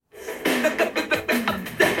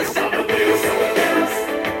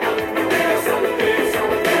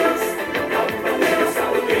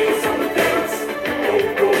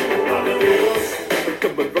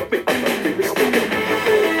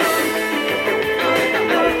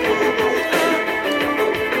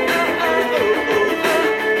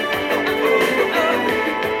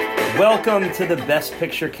Welcome to the Best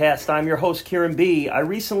Picture Cast. I'm your host, Kieran B. I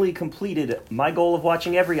recently completed my goal of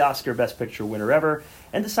watching every Oscar Best Picture winner ever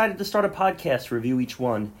and decided to start a podcast to review each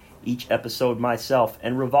one. Each episode, myself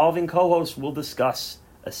and revolving co-hosts will discuss,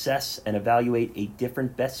 assess, and evaluate a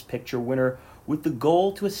different Best Picture winner with the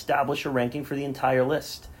goal to establish a ranking for the entire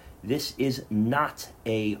list. This is not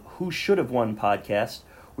a Who Should Have Won podcast.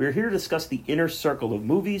 We're here to discuss the inner circle of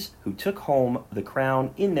movies who took home the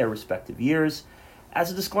crown in their respective years.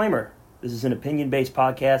 As a disclaimer, this is an opinion-based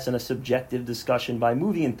podcast and a subjective discussion by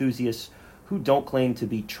movie enthusiasts who don't claim to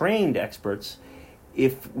be trained experts.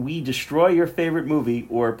 If we destroy your favorite movie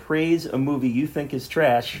or praise a movie you think is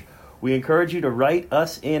trash, we encourage you to write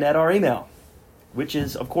us in at our email, which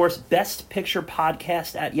is, of course,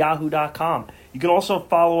 bestpicturepodcast@yahoo.com. You can also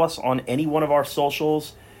follow us on any one of our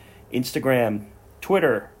socials, Instagram,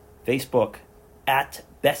 Twitter, Facebook, at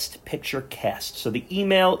Best Picture Cast. So the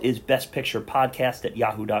email is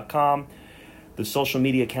bestpicturepodcast@yahoo.com. The social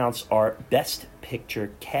media accounts are Best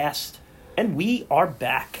Picture Cast. And we are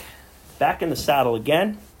back in the saddle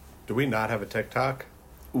again. Do we not have a TikTok?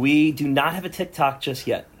 We do not have a TikTok just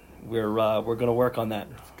yet. We're going to work on that.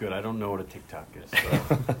 Good. I don't know what a TikTok is. So,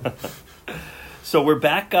 so we're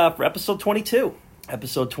back for episode 22.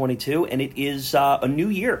 Episode 22, and it is a new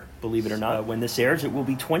year, believe it or not. When this airs, it will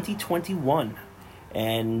be 2021.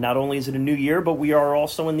 And not only is it a new year, but we are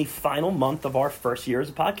also in the final month of our first year as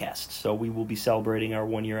a podcast. So we will be celebrating our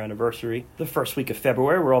 1-year anniversary the first week of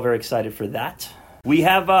February. We're all very excited for that. We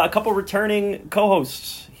have a couple returning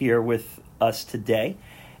co-hosts here with us today,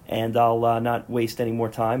 and I'll not waste any more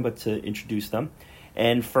time but to introduce them.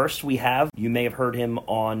 And first we have, you may have heard him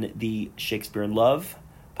on the Shakespeare in Love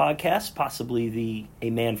podcast, possibly the A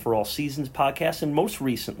Man for All Seasons podcast, and most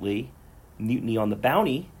recently, Mutiny on the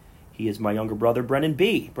Bounty. He is my younger brother, Brennan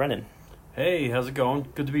B. Brennan. hey, how's it going?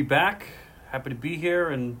 Good to be back. Happy to be here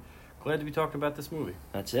and glad to be talking about this movie.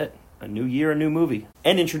 That's it. A new year, a new movie.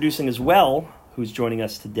 And introducing as well, who's joining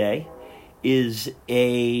us today, is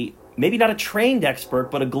maybe not a trained expert,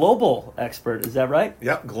 but a global expert. Is that right?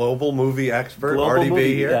 Yep, global movie expert, Global RDB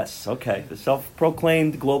movie, here. Yes, okay. The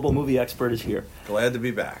self-proclaimed global movie expert is here. Glad to be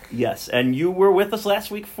back. Yes, and you were with us last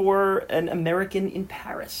week for An American in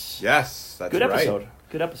Paris. Yes, that's Good right. episode.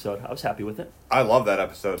 Good episode. I was happy with it. I love that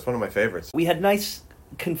episode. It's one of my favorites. We had nice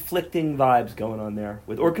conflicting vibes going on there,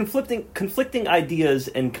 or conflicting ideas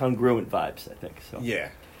and congruent vibes, I think. So Yeah.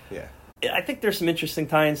 I think there's some interesting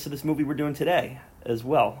tie-ins to this movie we're doing today as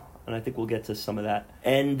well, and I think we'll get to some of that.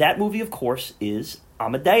 And that movie, of course, is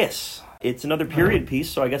Amadeus. It's another period piece,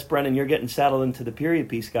 so I guess, Brennan, you're getting saddled into the period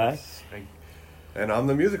piece guy. And I'm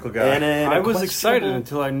the musical guy. And I was excited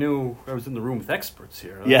until I knew I was in the room with experts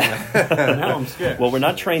here. Yeah. Now I'm scared. Well, we're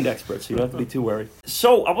not trained experts, so you don't have to be too worried.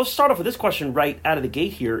 So I will start off with this question right out of the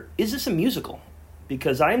gate here. Is this a musical?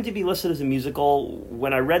 Because IMDb listed as a musical.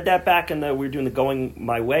 When I read that back we were doing the Going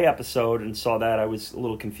My Way episode and saw that, I was a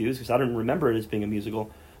little confused because I didn't remember it as being a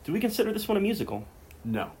musical. Do we consider this one a musical?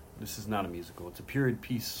 No, this is not a musical. It's a period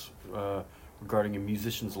piece regarding a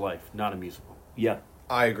musician's life, not a musical. Yeah.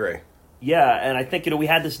 I agree. Yeah, and I think, we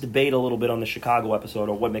had this debate a little bit on the Chicago episode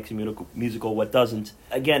of what makes a musical, what doesn't.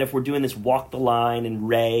 Again, if we're doing this Walk the Line and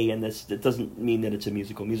Ray and this, it doesn't mean that it's a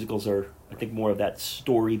musical. Musicals are, I think, more of that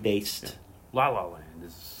story-based. Yeah. La La Land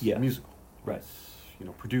is a musical. Right.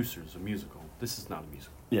 It's, Producers, a musical. This is not a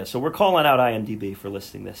musical. Yeah, so we're calling out IMDb for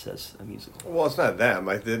listing this as a musical. Well, it's not them.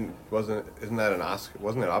 Isn't that an Oscar?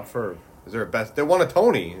 Wasn't it up for, is there a best? They won a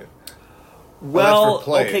Tony. Well, that's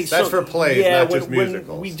for plays. okay, That's for plays, not just musicals.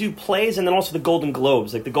 When we do plays and then also the Golden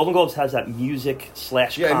Globes. Like, the Golden Globes has that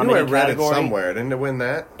music/comedy Yeah, I knew I read category. it somewhere. Didn't it win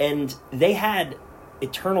that? And they had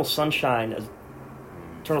Eternal Sunshine of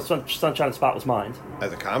the Spotless Mind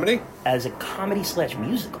As a comedy? as a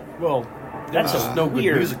comedy/musical. Well, That's there's a no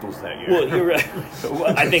weird- good musicals that year. Well, you're right. Well,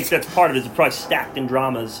 I think that's part of it. It's probably stacked in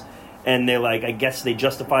dramas. And they're like, I guess they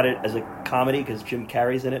justified it as a comedy because Jim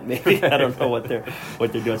Carrey's in it. Maybe I don't know what they're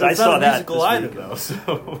doing. So I it's saw not a that musical this either, week. though.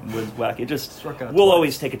 So Was wacky. Just Struck out we'll twice.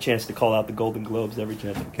 always take a chance to call out the Golden Globes every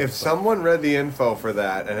chance we can. If someone read the info for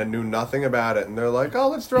that and knew nothing about it, and they're like, "Oh,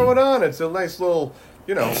 let's throw it on. It's a nice little,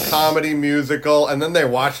 comedy musical," and then they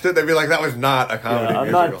watched it, they'd be like, "That was not a comedy I'm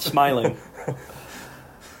musical." not smiling. I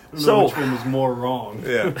don't So- know which one was more wrong.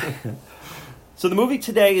 Yeah. So the movie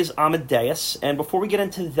today is Amadeus, and before we get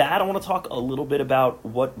into that, I want to talk a little bit about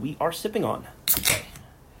what we are sipping on today.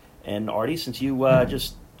 And Artie, since you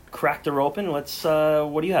just cracked her open, let's.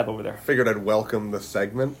 What do you have over there? Figured I'd welcome the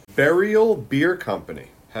segment. Burial Beer Company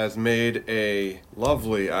has made a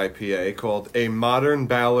lovely IPA called A Modern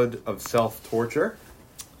Ballad of Self-Torture.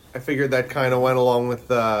 I figured that kind of went along with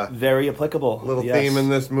the Very applicable. little yes. theme in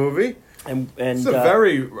this movie. And It's a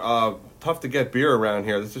very tough to get beer around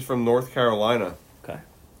here. This is from North Carolina. Okay.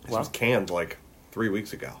 This was canned like 3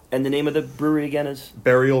 weeks ago. And the name of the brewery again is?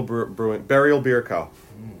 Burial Beer Co.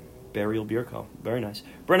 Burial Beer Co. Very nice.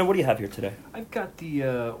 Brendan, what do you have here today? I've got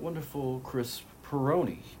the wonderful crisp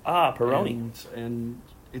Peroni. Ah, Peroni. And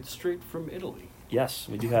it's straight from Italy. Yes,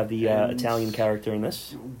 we do have the Italian character in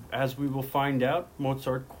this. As we will find out,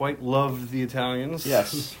 Mozart quite loved the Italians.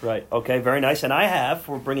 Yes, right. Okay, very nice. And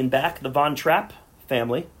we're bringing back the Von Trapp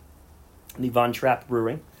family, the Von Trapp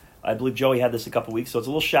Brewing. I believe Joey had this a couple weeks, so it's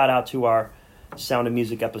a little shout out to our Sound of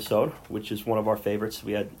Music episode, which is one of our favorites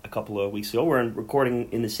we had a couple of weeks ago. We're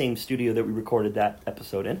recording in the same studio that we recorded that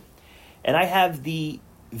episode in. And I have the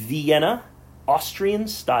Vienna Austrian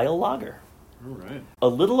style lager. All right. A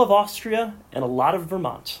little of Austria and a lot of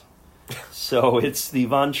Vermont. So it's the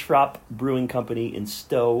Von Trapp Brewing Company in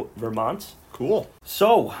Stowe, Vermont. Cool.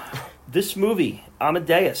 So, this movie,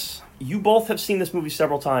 Amadeus. You both have seen this movie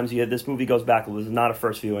several times. This movie goes back. This is not a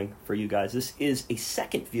first viewing for you guys. This is a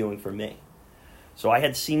second viewing for me. So I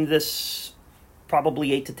had seen this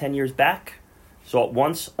probably 8 to 10 years back. So at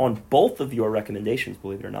once on both of your recommendations,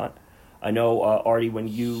 believe it or not. I know, Artie, when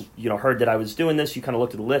you heard that I was doing this, you kind of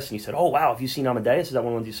looked at the list and you said, "Oh, wow, have you seen Amadeus? Is that one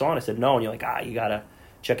of the ones you saw?" And I said, "No." And you're like, you got to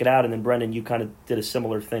check it out. And then, Brendan, you kind of did a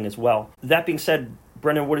similar thing as well. That being said,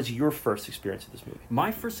 Brendan, what is your first experience with this movie?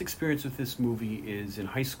 My first experience with this movie is in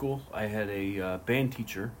high school. I had a band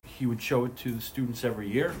teacher. He would show it to the students every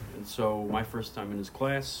year. And so my first time in his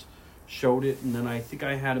class, showed it. And then I think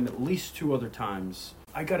I had him at least 2 other times.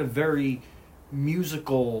 I got a very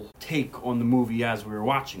musical take on the movie as we were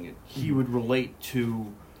watching it. He would relate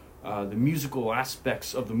to the musical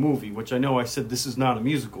aspects of the movie, which I know I said this is not a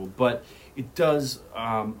musical, but it does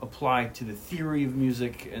apply to the theory of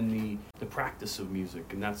music and the practice of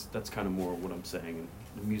music, and that's kind of more what I'm saying,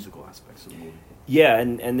 the musical aspects of the movie. Yeah,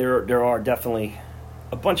 and there are definitely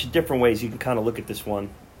a bunch of different ways you can kind of look at this one,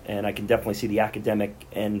 and I can definitely see the academic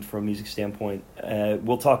end from a music standpoint.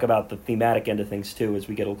 We'll talk about the thematic end of things, too, as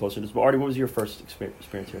we get a little closer to this. But Artie, what was your first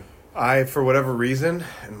experience here? I, for whatever reason,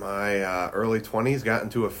 in my early 20s, got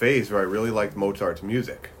into a phase where I really liked Mozart's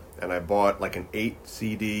music. And I bought like an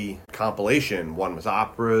 8-CD compilation. One was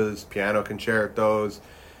operas, piano concertos,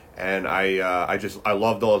 and I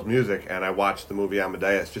loved all his music. And I watched the movie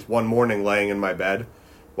Amadeus just one morning laying in my bed,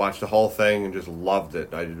 watched the whole thing, and just loved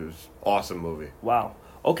it. It was an awesome movie. Wow.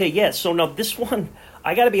 Okay, yeah, so now this one,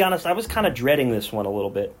 I gotta be honest, I was kind of dreading this one a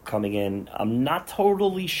little bit coming in. I'm not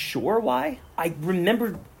totally sure why. I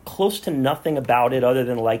remembered close to nothing about it other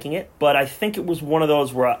than liking it, but I think it was one of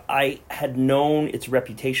those where I had known its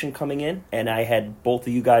reputation coming in, and I had both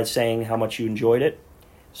of you guys saying how much you enjoyed it.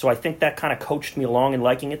 So I think that kind of coached me along in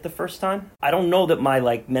liking it the first time. I don't know that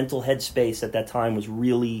my mental headspace at that time was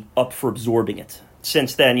really up for absorbing it.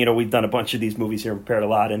 Since then, we've done a bunch of these movies here and prepared a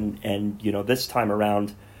lot, and this time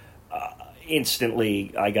around,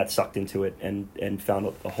 instantly I got sucked into it and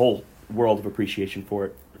found a whole world of appreciation for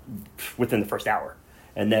it within the first hour.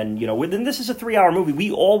 And then, within this is a 3-hour movie.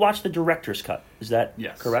 We all watched the director's cut. Is that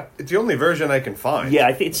correct? It's the only version I can find. Yeah,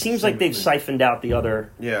 it seems like they've siphoned out the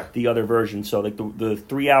other version. So the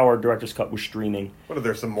 3-hour director's cut was streaming. What are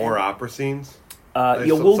there, some more opera scenes?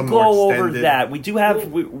 We'll go over that. We do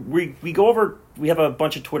have we go over. We have a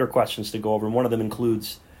bunch of Twitter questions to go over, and one of them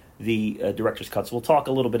includes the director's cut. So we'll talk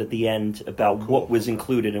a little bit at the end about what was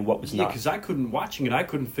included and what was not. Yeah, because I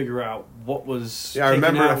couldn't figure out what was. Yeah, I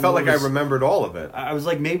remember. I felt like I remembered all of it. I was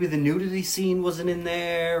like, maybe the nudity scene wasn't in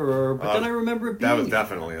there, but then I remember it being. That was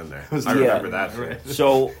definitely in there. I remember that. Right.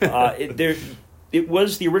 So it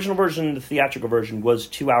was the original version. The theatrical version was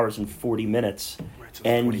 2 hours and 40 minutes.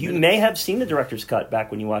 And you may have seen the director's cut back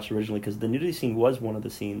when you watched originally, because the nudity scene was one of the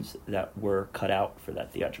scenes that were cut out for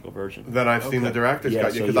that theatrical version. Then I've seen the director's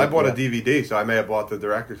cut, because I bought a DVD, so I may have bought the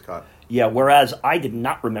director's cut. Yeah, whereas I did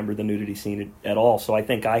not remember the nudity scene at all, so I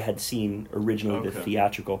think I had seen originally the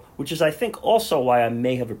theatrical, which is, I think, also why I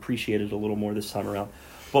may have appreciated it a little more this time around.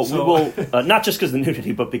 But we will, not just because of the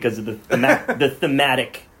nudity, but because of the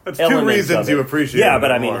thematic That's 2 reasons you appreciate it. Yeah,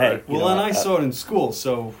 but I mean, hey. Well, and I saw it in school,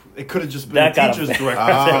 so it could have just been the teacher's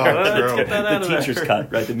director. The teacher's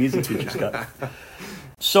cut, right? The music teacher's cut.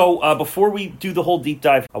 So before we do the whole deep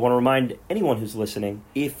dive, I want to remind anyone who's listening,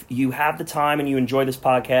 if you have the time and you enjoy this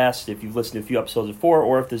podcast, if you've listened to a few episodes before,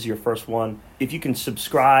 or if this is your first one, if you can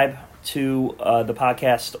subscribe to the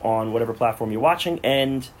podcast on whatever platform you're watching,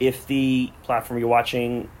 and if the platform you're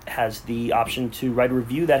watching has the option to write a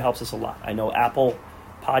review, that helps us a lot. I know Apple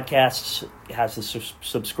Podcasts has the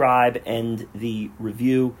subscribe and the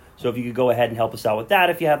review, so if you could go ahead and help us out with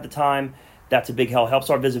that if you have the time, that's a big help.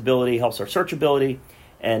 Helps our visibility, helps our searchability,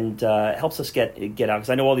 and helps us get out, because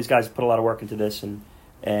I know all these guys put a lot of work into this, and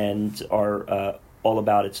and are all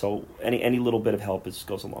about it. So any little bit of help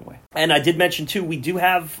goes a long way. And I did mention, too, we do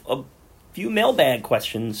have a few mailbag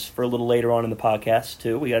questions for a little later on in the podcast,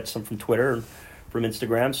 too. We got some from Twitter and from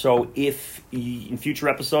Instagram. So if in future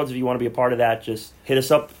episodes, if you want to be a part of that, just hit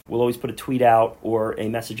us up. We'll always put a tweet out or a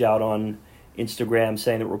message out on Instagram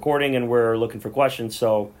saying that we're recording and we're looking for questions.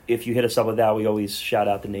 So if you hit us up with that, we always shout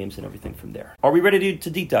out the names and everything from there. Are we ready to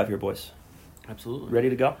deep dive here, boys? Absolutely. Ready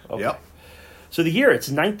to go? Okay. Yep. So the year, it's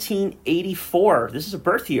 1984. This is a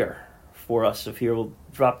birth year for us. So here we'll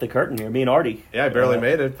drop the curtain here. Me and Artie. Yeah, I barely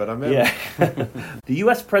made it, but I'm in. Yeah. The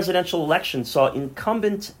U.S. presidential election saw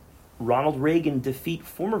incumbent Ronald Reagan defeat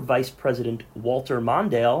former Vice President Walter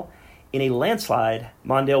Mondale in a landslide.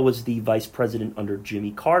 Mondale was the vice president under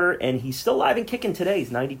Jimmy Carter, and he's still alive and kicking today.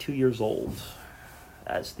 He's 92 years old,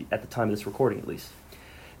 at the time of this recording, at least.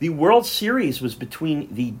 The World Series was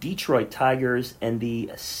between the Detroit Tigers and the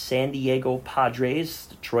San Diego Padres.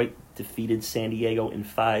 Detroit defeated San Diego in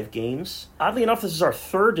 5 games. Oddly enough, this is our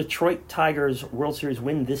third Detroit Tigers World Series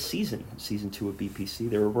win this season, Season 2 of BPC.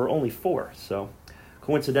 There were only 4, so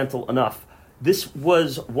coincidental enough. This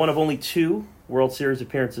was one of only 2 World Series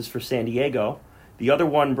appearances for San Diego. The other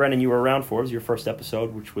one, Brennan, you were around for, was your first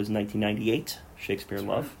episode, which was 1998, Shakespeare in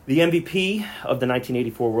Love. The MVP of the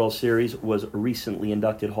 1984 World Series was recently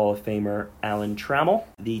inducted Hall of Famer Alan Trammell.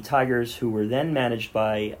 The Tigers, who were then managed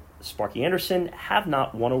by Sparky Anderson, have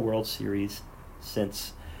not won a World Series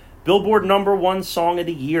since. Billboard #1 song of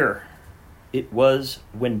the year. It was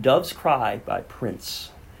When Doves Cry by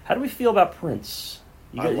Prince. How do we feel about Prince?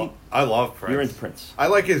 I love Prince. You're into Prince. I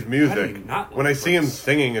like his How music. do you not When like I see him Prince?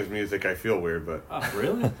 singing his music, I feel weird, but Oh,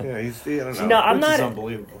 really? yeah, I don't know. No, I'm Prince is not.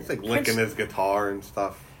 unbelievable. He's like Prince- licking his guitar and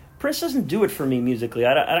stuff. Prince doesn't do it for me musically.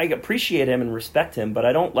 I appreciate him and respect him, but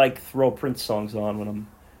I don't like throw Prince songs on when I'm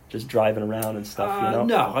just driving around and stuff. You know?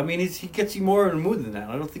 No, I mean he gets you more in a mood than that.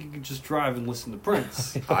 I don't think you can just drive and listen to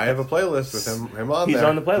Prince. I have a playlist with him on He's there.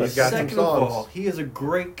 on the playlist. He's got Second some of songs. all, he has a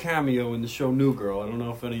great cameo in the show New Girl. I don't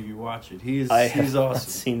know if any of you watch it. He's I have not awesome.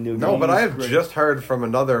 seen New No, Girl. but I have Great. just heard from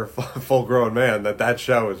another full-grown man that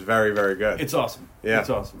show is very, very good. It's awesome. Yeah. It's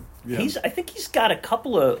awesome. Yeah. I think he's got a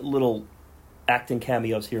couple of little acting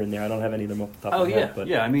cameos here and there. I don't have any of them off the top Oh of my yeah, head. But,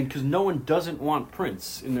 yeah. I mean, because no one doesn't want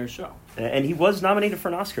Prince in their show. And he was nominated for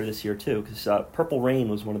an Oscar this year, too, because Purple Rain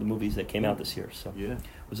was one of the movies that came out this year. So Yeah.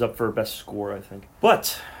 was up for Best Score, I think.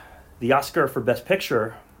 But the Oscar for Best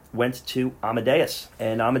Picture went to Amadeus.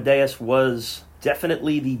 And Amadeus was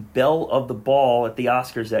definitely the belle of the ball at the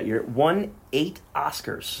Oscars that year. It won 8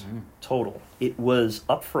 Oscars total. It was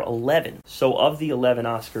up for 11. So of the 11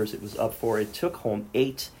 Oscars it was up for, it took home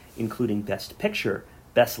 8, including Best Picture,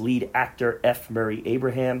 Best Lead Actor F. Murray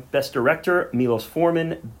Abraham, Best Director Milos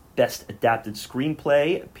Forman, Best Adapted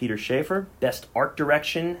Screenplay Peter Shaffer, Best Art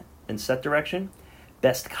Direction and Set Direction,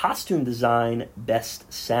 Best Costume Design,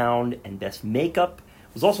 Best Sound, and Best Makeup.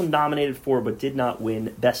 Was also nominated for, but did not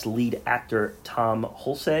win, Best Lead Actor Tom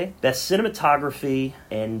Hulce, Best Cinematography,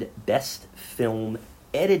 and Best Film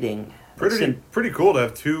Editing. Pretty cool to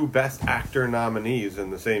have 2 Best Actor nominees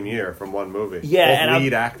in the same year from one movie. Yeah, both and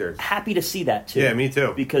lead I'm actors. Happy to see that, too. Yeah, me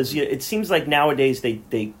too. Because it seems like nowadays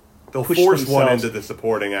they'll They'll push force one themselves- into the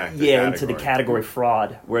supporting actor into the category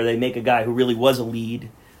fraud, where they make a guy who really was a lead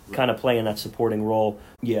kind of playing that supporting role.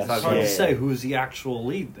 Yeah, It's It's hard to say who's the actual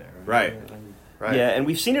lead there. Right. Right. Yeah, and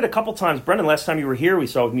we've seen it a couple times. Brendan, last time you were here, we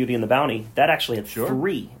saw Beauty and the Bounty. That actually had Sure.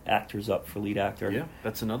 3 actors up for lead actor. Yeah,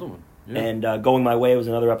 that's another one. Yeah. And Going My Way was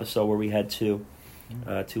another episode where we had 2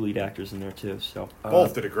 lead actors in there too. So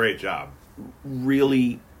Both did a great job.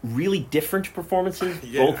 really, really different performances.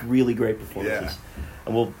 Yeah. Both really great performances. Yeah.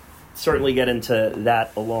 And we'll certainly get into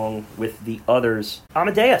that along with the others.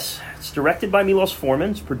 Amadeus. It's directed by Milos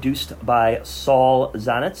Forman. It's produced by Saul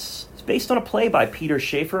Zanetz. It's based on a play by Peter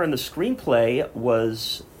Shaffer, and the screenplay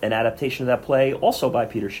was an adaptation of that play, also by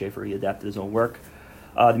Peter Shaffer. He adapted his own work.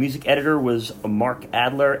 The music editor was Mark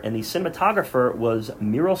Adler, and the cinematographer was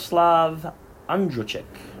Miroslav Andruchik.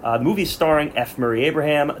 The movie starring F. Murray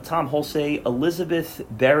Abraham, Tom Hulce, Elizabeth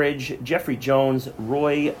Berridge, Jeffrey Jones,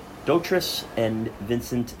 Roy Dotrice, and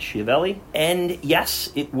Vincent Schiavelli. And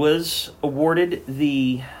yes, it was awarded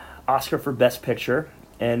the Oscar for Best Picture.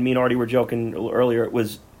 And me and Artie were joking earlier, it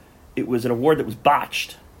was an award that was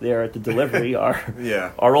botched there at the delivery.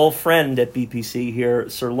 Yeah. Our old friend at BPC here,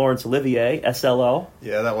 Sir Lawrence Olivier, SLO.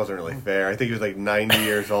 Yeah, that wasn't really fair. I think he was like 90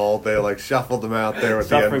 years old. They like shuffled him out there with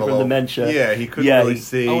the Suffering envelope. from dementia. Yeah, he couldn't Yeah, really he-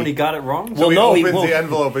 see. Oh, and he got it wrong? So Well, no, he he opens won't. the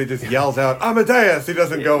envelope and he just yells out, Amadeus! He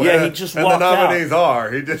doesn't go, Yeah, "Eh," he just and walked the out. nominees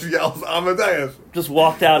are. He just yells, Amadeus! just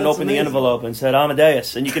walked out and That's opened the amazing. envelope and said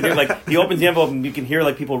Amadeus, and you can hear like he opens the envelope and you can hear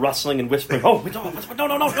like people rustling and whispering. Oh,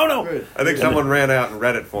 no. I think someone ran out and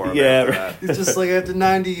read it for him. Yeah, after right. that. It's just like after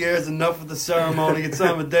 90 years, enough with the ceremony. It's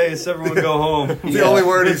Amadeus. Everyone go home. It's the only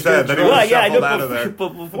word he said. Then he was Well, yeah, I know. shuffled out of there. But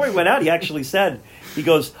before he went out, he actually said, he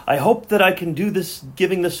goes, "I hope that I can do this,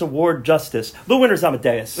 giving this award justice. The winner's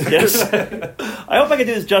Amadeus. Yes, I hope I can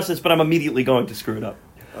do this justice, but I'm immediately going to screw it up."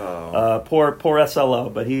 Poor SLO,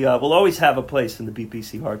 but he will always have a place in the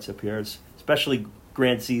BPC hearts up here, especially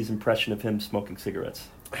Grant C's impression of him smoking cigarettes.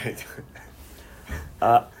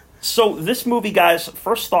 So this movie, guys,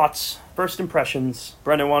 first thoughts, first impressions.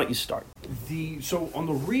 Brendan, why don't you start? So on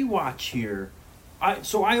the rewatch here, I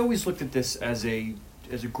always looked at this as a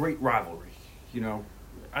great rivalry. You know,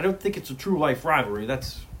 I don't think it's a true life rivalry.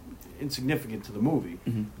 That's insignificant to the movie.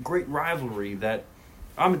 Mm-hmm. Great rivalry that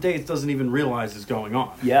Amadeus doesn't even realize is going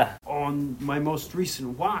on. Yeah. On my most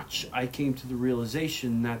recent watch, I came to the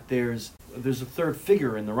realization that there's a third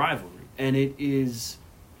figure in the rivalry, and it is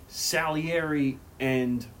Salieri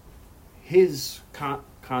and his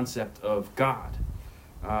concept of God.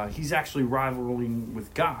 He's actually rivaling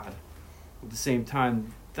with God. At the same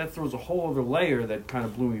time, that throws a whole other layer that kind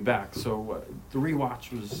of blew me back. So the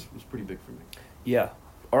rewatch was pretty big for me. Yeah.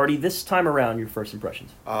 Artie, this time around, your first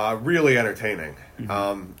impressions. Really entertaining.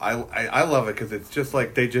 Mm-hmm. I love it because it's just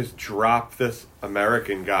like they just drop this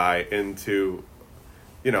American guy into,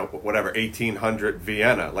 whatever, 1800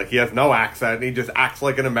 Vienna. Like he has no accent. He just acts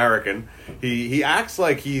like an American. He acts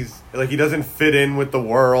like he doesn't fit in with the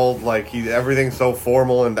world. Like everything's so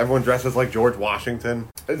formal and everyone dresses like George Washington.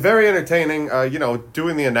 It's very entertaining.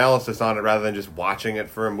 Doing the analysis on it rather than just watching it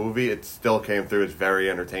for a movie, it still came through as very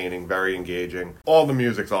entertaining, very engaging. All the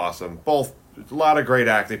music's awesome. A lot of great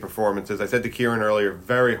acting performances. I said to Kieran earlier,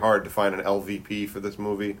 very hard to find an LVP for this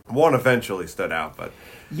movie. One eventually stood out, but...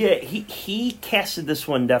 Yeah, he casted this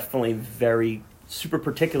one definitely very super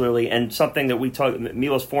particularly, and something that we talked.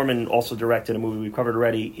 Milos Forman also directed a movie we've covered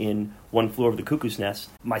already in One Flew Over the Cuckoo's Nest.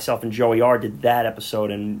 Myself and Joey R did that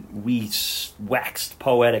episode, and we waxed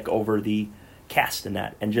poetic over the cast in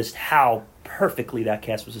that, and just how perfectly that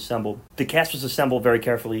cast was assembled. The cast was assembled very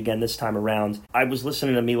carefully again this time around. I was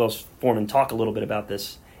listening to Milos Forman talk a little bit about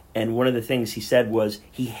this, and one of the things he said was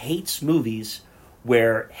he hates movies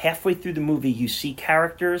where halfway through the movie you see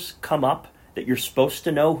characters come up that you're supposed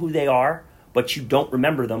to know who they are, but you don't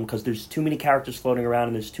remember them because there's too many characters floating around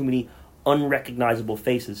and there's too many unrecognizable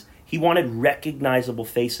faces. He wanted recognizable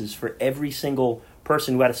faces for every single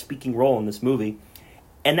person who had a speaking role in this movie.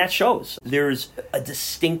 And that shows. There's a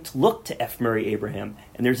distinct look to F. Murray Abraham,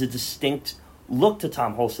 and there's a distinct look to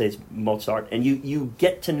Tom Hulce's Mozart, and you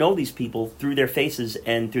get to know these people through their faces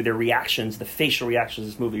and through their reactions. The facial reactions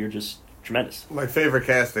of this movie are just tremendous. My favorite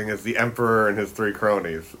casting is the Emperor and his three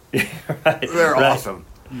cronies. Right, They're right. awesome.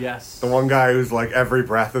 Yes. The one guy who's like every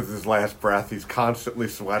breath is his last breath. He's constantly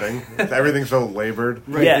sweating. Everything's so labored.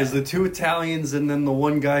 Right, Yeah. there's the two Italians and then the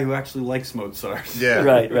one guy who actually likes Mozart. Yeah.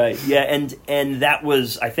 Right. Yeah, and that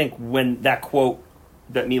was, I think, when that quote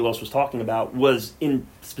that Milos was talking about was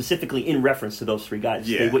specifically in reference to those three guys.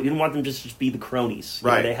 Yeah. They didn't want them just to be the cronies. You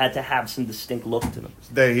know, Right. they had to have some distinct look to them.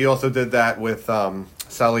 He also did that with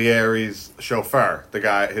Salieri's chauffeur, the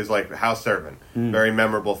guy, his house servant. Very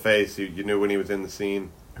memorable face. You knew when he was in the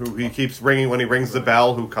scene. Who he keeps ringing when he rings the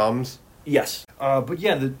bell. Who comes? Yes. But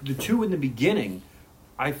yeah, the two in the beginning,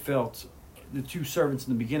 I felt, the two servants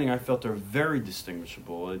in the beginning, I felt are very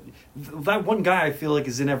distinguishable. That one guy I feel like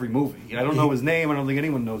is in every movie. I don't know his name. I don't think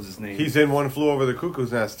anyone knows his name. He's in One Flew Over the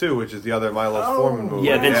Cuckoo's Nest too, which is the other Milos Forman movie.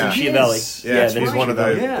 Yeah, Vincent He Schiavelli. is. Yeah, Vincent he's one of the,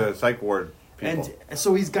 Schiavelli. Yeah. the psych ward people. And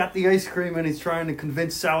so he's got the ice cream and he's trying to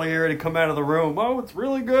convince Salieri to come out of the room. Oh, it's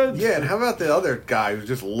really good. Yeah, and how about the other guy who's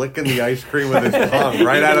just licking the ice cream with his tongue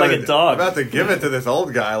right out of Like a dog. About to give it to this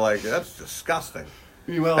old guy. That's disgusting.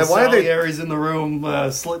 Meanwhile, And why are they- Salieri's in the room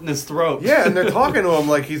slitting his throat. Yeah, and they're talking to him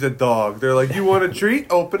like he's a dog. They're like, "You want a treat?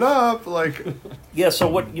 Open up!" Yeah, so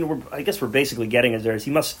what I guess we're basically getting is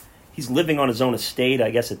he's living on his own estate, I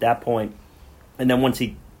guess, at that point. And then once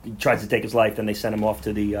he tries to take his life, then they send him off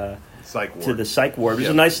to the psych ward. to the psych ward. It was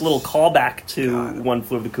Yeah. a nice little callback to God. One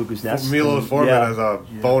Flew Over the Cuckoo's Nest. Milos Forman Yeah. has a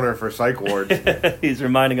boner for psych wards. He's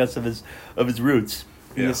reminding us of his roots.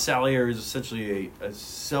 Because Salieri is essentially a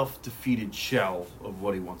self-defeated shell of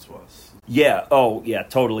what he once was. Yeah. Oh, yeah.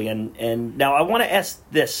 Totally. And now I want to ask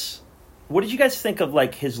this: what did you guys think of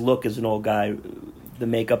his look as an old guy, the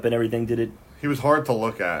makeup and everything? He was hard to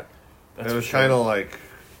look at. That's It was for sure. kind of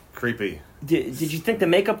creepy. Did you think the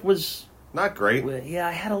makeup was? Not great. Yeah,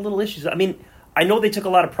 I had a little issues. I mean, I know they took a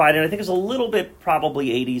lot of pride in it. I think there's a little bit probably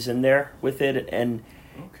 80s in there with it, and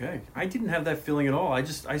Okay, I didn't have that feeling at all. I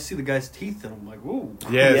see the guy's teeth and I'm like, whoa.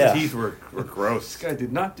 Yeah, Yeah. his teeth were gross. This guy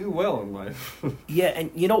did not do well in life. Yeah,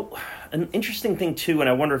 and you know, an interesting thing too, and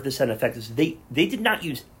I wonder if this had an effect, is they did not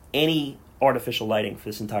use any artificial lighting for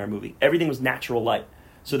this entire movie. Everything was natural light.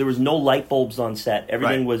 So there was no light bulbs on set.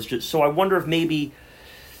 Everything Right. was just... So I wonder if maybe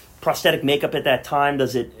prosthetic makeup at that time,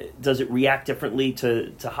 does it react differently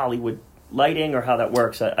to Hollywood lighting, or how that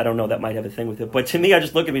works? I don't know. That might have a thing with it. But to me,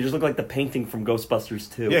 just looked like the painting from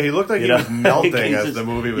Ghostbusters 2. Yeah, he looked like You he know? was melting He's as just- the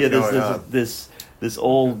movie was yeah, going on. This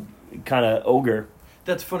old kind of ogre.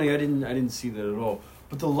 That's funny. I didn't see that at all.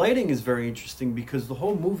 But the lighting is very interesting because the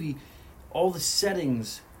whole movie, all the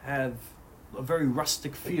settings have a very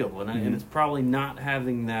rustic feel, and it's probably not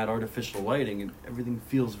having that artificial lighting, and everything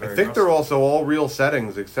feels very. I think rustic. they're also all real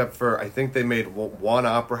settings, except for I think they made one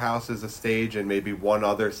opera house as a stage and maybe one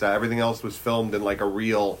other set. Everything else was filmed in like a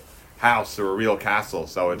real house or a real castle,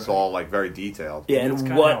 so it's all like very detailed. Yeah, That's and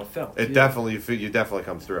kinda how what it felt. It yeah. definitely you definitely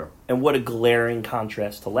comes through. and what a glaring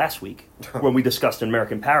contrast to last week when we discussed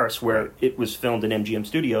American Paris, where it was filmed in MGM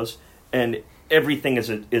Studios and everything is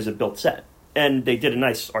a built set, and they did a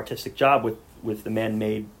nice artistic job with the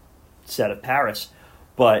man-made set of Paris,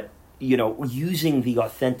 but you know, using the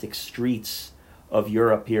authentic streets of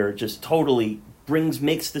Europe here just totally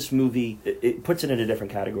makes this movie, it puts it in a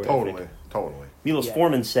different category. I think. Totally. Milos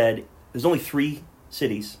Forman said there's only 3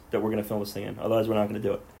 cities that we're going to film this thing in, otherwise we're not going to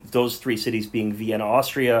do it. Those 3 cities being Vienna,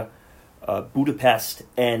 Austria, Budapest,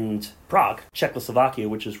 and Prague, Czechoslovakia,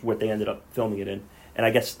 which is what they ended up filming it in. And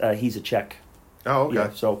I guess he's a Czech. Oh, okay. Yeah,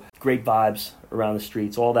 so great vibes around the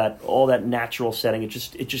streets, all that natural setting. It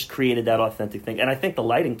just created that authentic thing, and I think the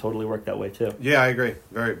lighting totally worked that way too. Yeah, I agree.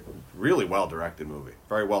 Really well directed movie.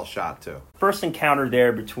 Very well shot too. First encounter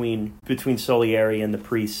there between Solieri and the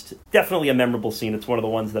priest, definitely a memorable scene. It's one of the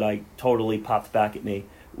ones that I totally popped back at me.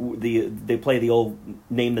 They play the old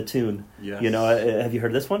name the tune. Yes. You know, have you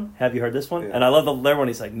heard this one? Have you heard this one? Yeah. And I love the other one.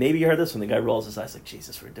 He's like, maybe you heard this one. The guy rolls his eyes like,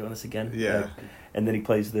 Jesus, we're doing this again. Yeah. Like, and then he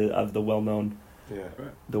plays the well-known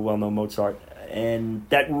Yeah. Mozart, and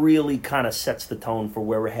that really kind of sets the tone for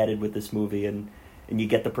where we're headed with this movie, and you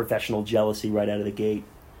get the professional jealousy right out of the gate.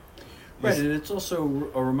 Right, and it's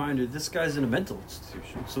also a reminder this guy's in a mental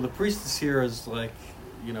institution. So the priest is here as like,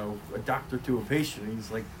 you know, a doctor to a patient.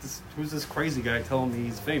 He's like, who's this crazy guy telling me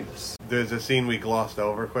he's famous? There's a scene we glossed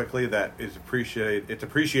over quickly that is appreciated. It's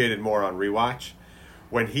appreciated more on rewatch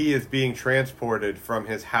when he is being transported from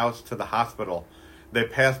his house to the hospital. They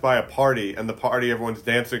pass by a party, and the party everyone's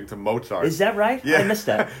dancing to Mozart. Is that right? Yeah. I missed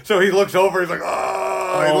that. So he looks over. He's like,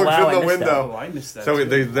 oh! He Oh, looks wow, I in the missed that. window. Oh, I missed that. So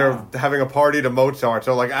too. they're Wow. having a party to Mozart.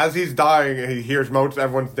 So like as he's dying, he hears Mozart.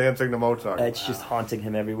 Everyone's dancing to Mozart. It's just haunting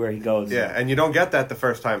him everywhere he goes. Yeah, and you don't get that the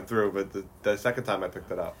first time through, but the second time I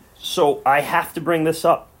picked it up. So I have to bring this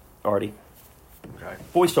up, Artie. Okay.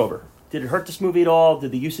 Voiceover. Did it hurt this movie at all?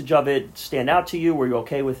 Did the usage of it stand out to you? Were you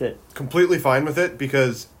okay with it? Completely fine with it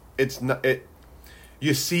because it's not it.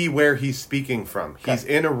 You see where he's speaking from. Okay. He's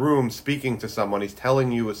in a room speaking to someone. He's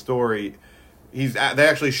telling you a story. They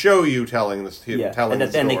actually show you telling this. Yeah, Telling and the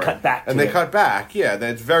then story. they cut back to And they it. cut back. Yeah,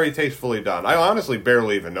 it's very tastefully done. I honestly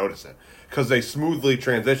barely even notice it because they smoothly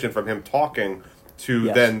transition from him talking to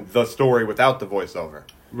Yes. then the story without the voiceover.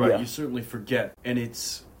 Right, Yeah. you certainly forget. And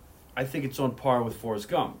I think it's on par with Forrest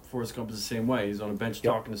Gump. Forrest Gump is the same way. He's on a bench Yep,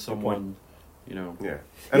 talking to good someone, you know. Yeah,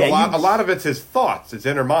 and Yeah, a lot of it's his thoughts. It's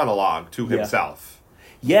inner monologue to Yeah. himself.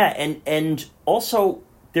 Yeah, and also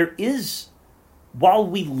there is, while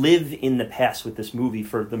we live in the past with this movie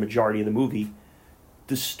for the majority of the movie,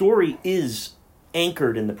 the story is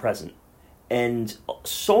anchored in the present. And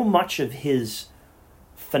so much of his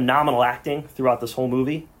phenomenal acting throughout this whole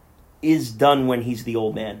movie is done when he's the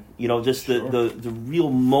old man. You know, just Sure. the real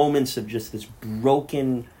moments of just this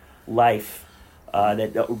broken life,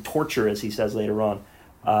 that torture, as he says later on.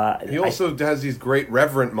 He also has these great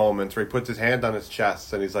reverent moments where he puts his hand on his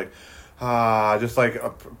chest and he's like, just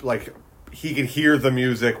like he can hear the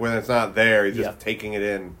music when it's not there. He's just Yeah. taking it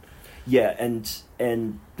in. Yeah,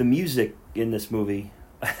 and the music in this movie,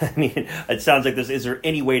 I mean, it sounds like this. Is there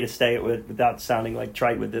any way to say it without sounding like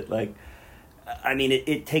trite with it? Like, I mean,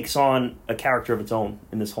 it takes on a character of its own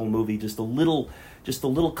in this whole movie. Just the little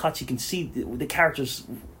cuts you can see the characters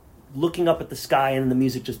looking up at the sky and the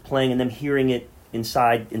music just playing and them hearing it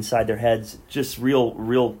inside their heads. Just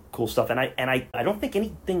real cool stuff. And I don't think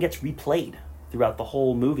anything gets replayed throughout the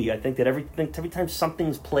whole movie. I think that every time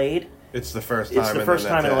something's played, It's the first time. it's the and first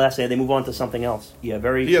then time that's and the it. last day. They move on to something else. Yeah,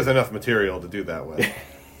 very. He has enough material to do that with.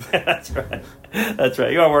 That's right. That's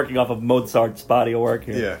right. You are working off of Mozart's body of work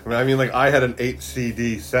here. Yeah, I mean, like, I had an 8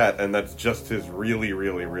 CD set, and that's just his really,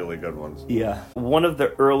 really, really good ones. Yeah. One of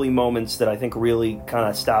the early moments that I think really kind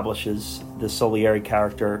of establishes the Salieri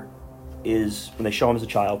character is when they show him as a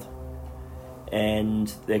child. And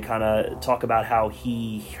they kind of talk about how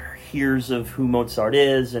he hears of who Mozart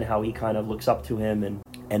is and how he kind of looks up to him.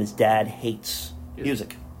 And his dad hates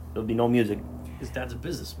music. There'll be no music. His dad's a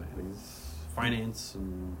businessman. He's finance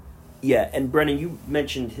and... Yeah, and Brennan, you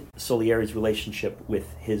mentioned Salieri's relationship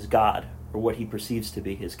with his God, or what he perceives to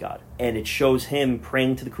be his God. And it shows him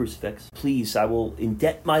praying to the crucifix. Please, I will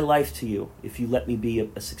indebt my life to you if you let me be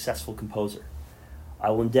a successful composer. I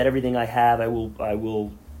will indebt everything I have. I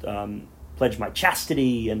will pledge my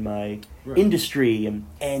chastity and my industry.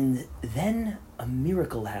 And then a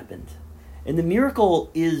miracle happened. And the miracle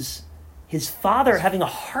is his father having a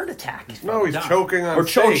heart attack. No, he's choking on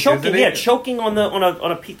choking, isn't he? choking on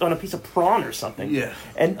a piece of prawn or something. Yeah.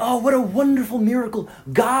 And what a wonderful miracle!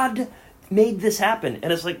 God made this happen,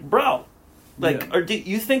 and it's like, bro, or do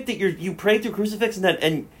you think that you prayed through crucifix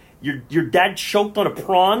and your dad choked on a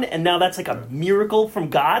prawn, and now that's like a miracle from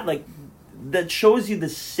God? Like, that shows you the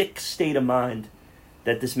sick state of mind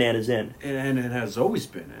that this man is in, and it has always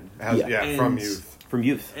been in. From youth. From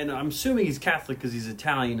youth. And I'm assuming he's Catholic because he's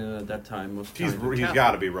Italian at that time. He's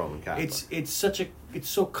got to be Roman Catholic. It's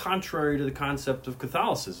so contrary to the concept of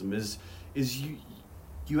Catholicism. Is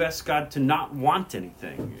you ask God to not want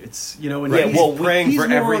anything. It's and he's praying for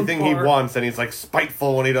everything he wants, and he's like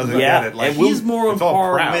spiteful when he doesn't get it. Like, and he's more on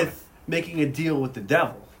par with making a deal with the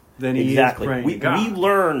devil than he is praying to God. We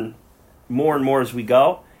learn more and more as we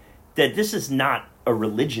go that this is not a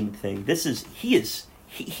religion thing. He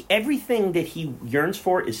everything that he yearns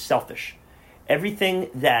for is selfish. Everything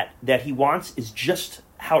that he wants is just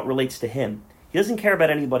how it relates to him. He doesn't care about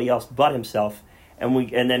anybody else but himself.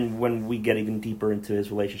 And then when we get even deeper into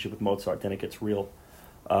his relationship with Mozart, then it gets real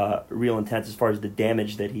intense as far as the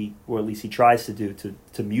damage that or at least he tries to do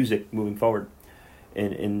to music moving forward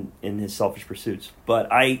in his selfish pursuits.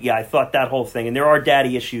 But I thought that whole thing, and there are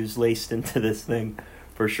daddy issues laced into this thing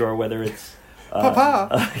for sure. Whether it's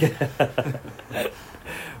Papa.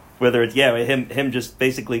 Whether it's him just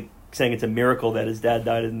basically saying it's a miracle that his dad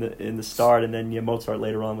died in the start, and then Mozart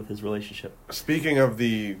later on with his relationship. Speaking of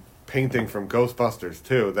the painting from Ghostbusters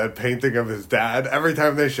too, that painting of his dad, every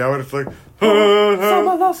time they show it, it's like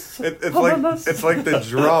it's like the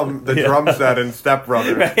drum set in Step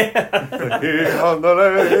Brothers.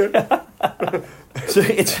 So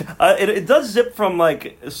it does zip from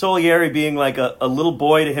like Salieri being like a little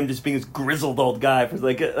boy to him just being this grizzled old guy.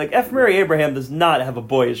 Like F. Murray Abraham does not have a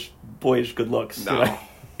boyish good looks. No. Right?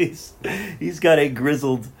 He's got a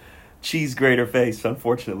grizzled cheese grater face,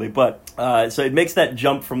 unfortunately. But so it makes that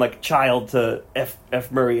jump from like child to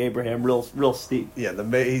F. Murray Abraham real steep. Yeah,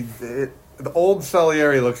 the old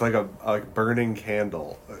Salieri looks like a burning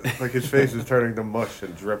candle. Like his face is turning to mush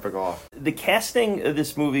and dripping off. The casting of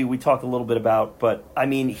this movie we talked a little bit about, but I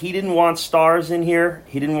mean, he didn't want stars in here.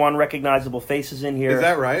 He didn't want recognizable faces in here. Is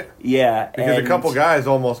that right? Yeah. Because a couple guys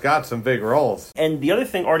almost got some big roles. And the other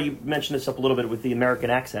thing, Artie mentioned this up a little bit with the American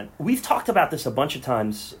accent. We've talked about this a bunch of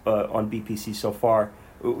times on BPC so far,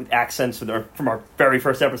 with accents from our very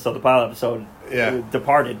first episode, the pilot episode,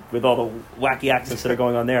 Departed, with all the wacky accents that are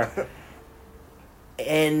going on there.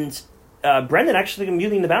 And Brendan, actually,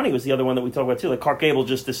 Mutiny and the Bounty was the other one that we talked about too. Like, Clark Gable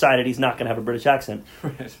just decided he's not going to have a British accent.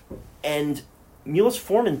 Right. And Milos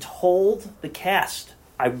Forman told the cast,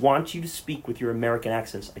 I want you to speak with your American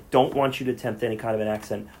accents. I don't want you to attempt any kind of an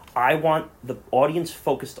accent. I want the audience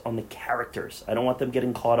focused on the characters. I don't want them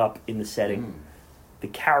getting caught up in the setting. The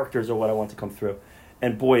characters are what I want to come through.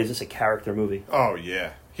 And boy, is this a character movie. Oh,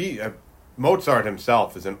 yeah. Mozart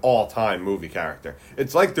himself is an all-time movie character.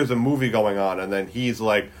 It's like there's a movie going on, and then he's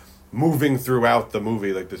like moving throughout the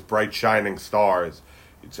movie like this bright shining stars.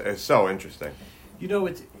 It's so interesting.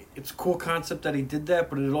 It's a cool concept that he did that,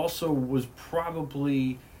 but it also was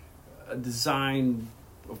probably a design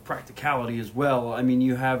of practicality as well. I mean,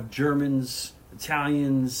 you have Germans,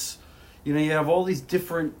 Italians, you have all these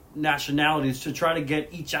different nationalities to try to get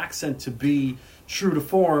each accent to be true to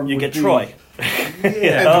form. You get Troy.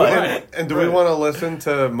 And do we want to listen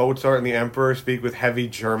to Mozart and the Emperor speak with heavy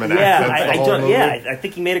German accents? I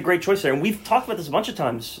think he made a great choice there. And we've talked about this a bunch of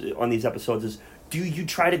times on these episodes is, do you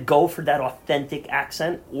try to go for that authentic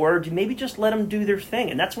accent, or do you maybe just let them do their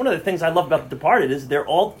thing? And that's one of the things I love about The Departed is they're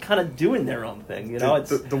all kind of doing their own thing.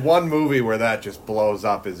 The one movie where that just blows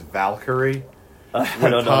up is Valkyrie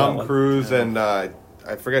with Tom Cruise and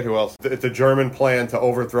I forget who else. It's a German plan to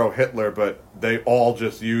overthrow Hitler, but they all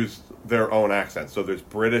just use their own accents. So there's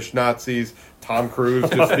British Nazis, Tom Cruise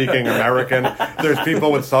just speaking American. There's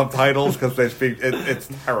people with subtitles because they speak. It's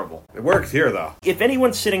terrible. It works here, though. If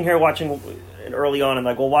anyone's sitting here watching early on and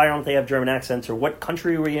like, well, why don't they have German accents, or what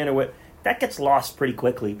country are we in, or what, that gets lost pretty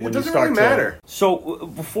quickly when It doesn't you start really matter. So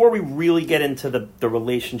before we really get into the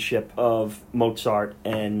relationship of Mozart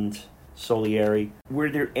and Salieri, were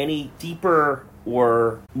there any deeper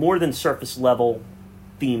or more than surface level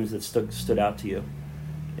themes that stood out to you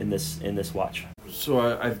in this watch? So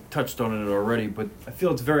I've touched on it already, but I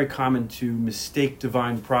feel it's very common to mistake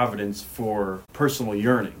divine providence for personal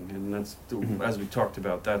yearning, and that's, as we talked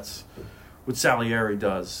about, that's what Salieri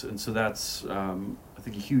does, and so that's I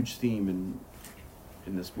think a huge theme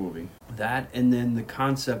in this movie. That, and then the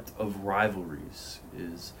concept of rivalries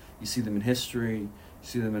is, you see them in history, you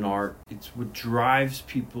see them in art. It's what drives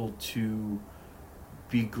people to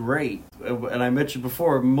be great. And I mentioned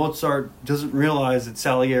before, Mozart doesn't realize that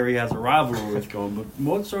Salieri has a rivalry with going, but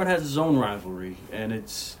Mozart has his own rivalry, and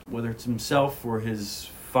it's whether it's himself or his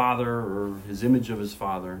father or his image of his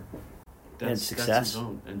father. And success. That's his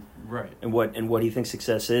own. And, right. And what he thinks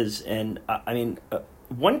success is. And I mean,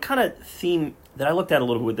 one kind of theme that I looked at a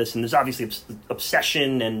little bit with this, and there's obviously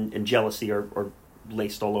obsession and jealousy are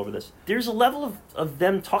laced all over this. There's a level of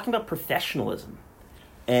them talking about professionalism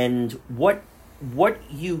and what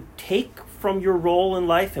you take from your role in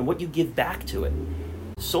life and what you give back to it.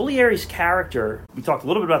 Salieri's character, we talked a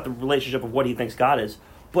little bit about the relationship of what he thinks God is,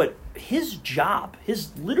 but his job,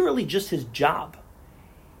 literally just his job,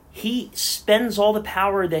 he spends all the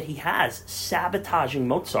power that he has sabotaging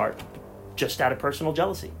Mozart just out of personal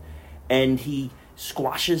jealousy. And he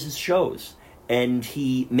squashes his shows, and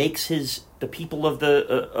he makes the people of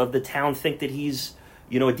the town think that he's,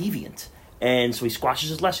 a deviant. And so he squashes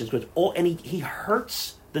his lessons, and he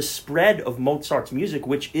hurts the spread of Mozart's music,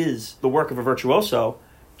 which is the work of a virtuoso,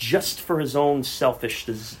 just for his own selfish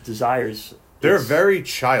desires. They're very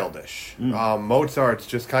childish. Mozart's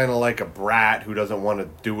just kind of like a brat who doesn't want to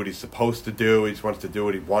do what he's supposed to do. He just wants to do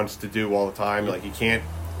what he wants to do all the time. Like,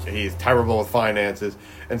 he's terrible with finances.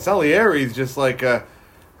 And Salieri's just like,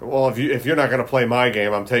 well, if you're not going to play my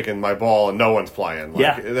game, I'm taking my ball and no one's playing.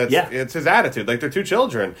 Like, it's his attitude. Like, they're two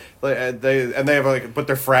children. They have but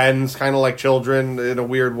they're friends, kind of like children in a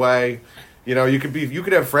weird way. You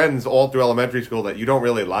could have friends all through elementary school that you don't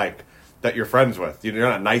really like, that you're friends with. You're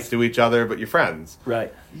not nice to each other, but you're friends.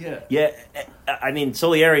 Right. Yeah. Yeah. I mean,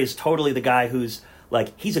 Salieri is totally the guy who's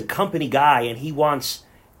like, he's a company guy and he wants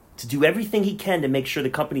to do everything he can to make sure the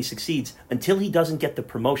company succeeds until he doesn't get the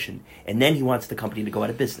promotion, and then he wants the company to go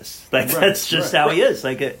out of business. That's just how he is.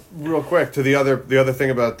 Real quick to the other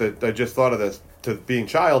thing about that, I just thought of this, to being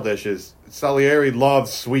childish, is Salieri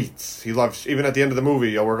loves sweets. He loves, even at the end of the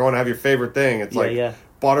movie, we're going to have your favorite thing. It's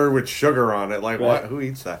butter with sugar on it. Like, right. What? Who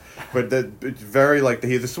eats that? But it's very like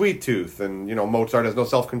he has a sweet tooth, and Mozart has no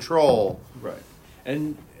self-control. Right.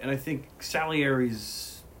 And I think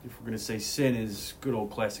Salieri's, if we're going to say sin, is good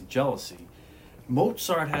old classic jealousy.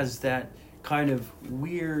 Mozart has that kind of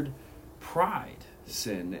weird pride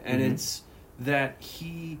sin, and it's that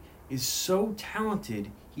he is so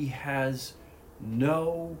talented, he has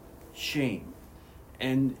no shame.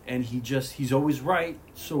 And he's always right,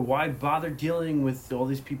 so why bother dealing with all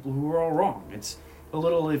these people who are all wrong? It's a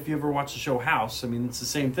little, if you ever watch the show House, I mean, it's the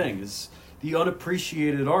same thing. It's the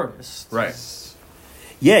unappreciated artist. Right.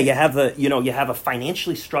 Yeah, you have a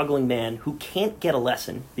financially struggling man who can't get a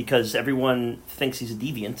lesson because everyone thinks he's a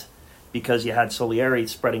deviant, because you had Salieri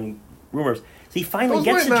spreading rumors. So he finally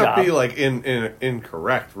gets a job. Those might not be like in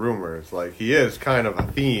incorrect rumors. Like, he is kind of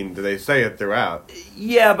a fiend. They say it throughout.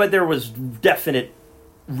 Yeah, but there was definite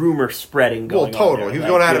rumor spreading going on. Well, totally. He was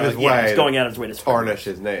going out of his way. Yeah, he's going out of his way to tarnish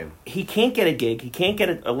his name. He can't get a gig. He can't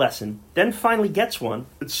get a lesson. Then finally gets one.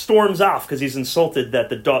 It storms off because he's insulted that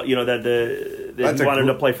the dog, that he wanted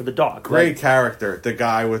to play for the dog. Great character, the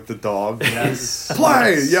guy with the dog. Yes.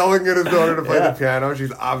 Play! Yelling at his daughter to play the piano.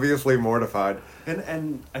 She's obviously mortified.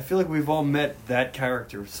 And I feel like we've all met that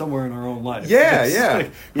character somewhere in our own life. Yeah,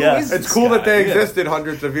 It's cool that they existed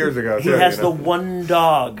hundreds of years ago, He has the one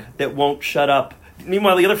dog that won't shut up.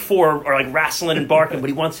 Meanwhile, the other four are like wrestling and barking, but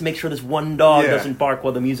he wants to make sure this one dog doesn't bark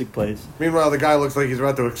while the music plays. Meanwhile, the guy looks like he's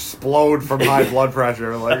about to explode from high blood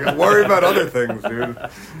pressure. Like, worry about other things, dude.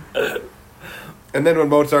 And then when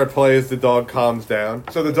Mozart plays, the dog calms down.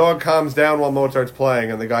 So the dog calms down while Mozart's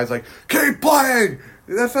playing, and the guy's like, keep playing!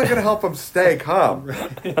 That's not going to help him stay calm.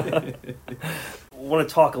 I want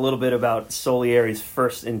to talk a little bit about Salieri's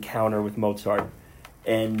first encounter with Mozart.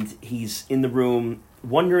 And he's in the room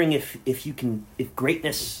wondering if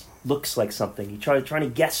greatness looks like something. He trying to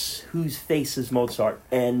guess whose face is Mozart,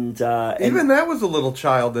 and Even that was a little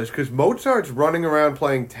childish because Mozart's running around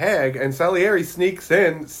playing tag, and Salieri sneaks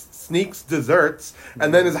desserts,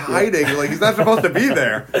 and then is hiding like he's not supposed to be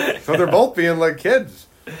there. So they're both being like kids.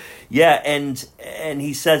 yeah, and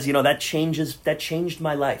he says, that changed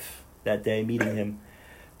my life that day meeting him.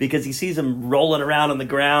 Because he sees him rolling around on the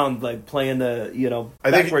ground, like playing the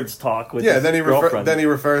backwards talk with his girlfriend. Then he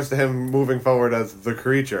refers to him moving forward as the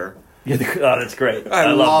creature. Yeah, that's great.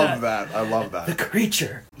 I love that. I love The that.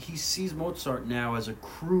 creature. He sees Mozart now as a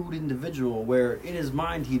crude individual, where in his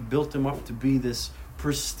mind he built him up to be this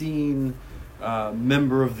pristine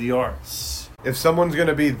member of the arts. If someone's going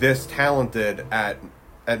to be this talented at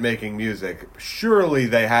making music, surely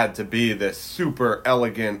they had to be this super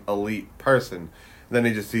elegant, elite person. Then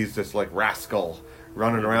he just sees this like rascal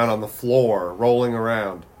running around on the floor, rolling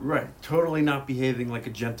around. Right, totally not behaving like a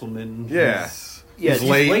gentleman. Yeah. He's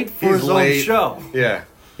late for his own show. Yeah.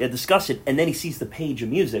 Yeah, discuss it, and then he sees the page of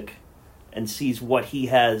music, and sees what he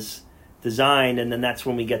has designed, and then that's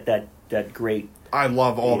when we get that great. I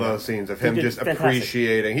love all those scenes of him just Fantastic.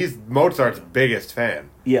 appreciating. He's Mozart's biggest fan.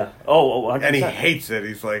 Yeah. Oh, 100%. And he hates it.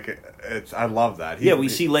 He's like, I love that. We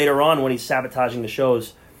see later on when he's sabotaging the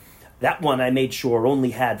shows. That one I made sure only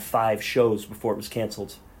had 5 shows before it was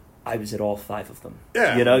canceled. I was at all 5 of them.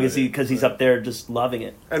 Yeah. Because he's up there just loving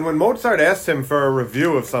it. And when Mozart asks him for a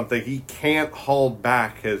review of something, he can't hold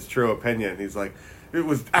back his true opinion. He's like, it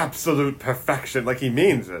was absolute perfection. Like, he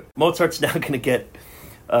means it. Mozart's now going to get...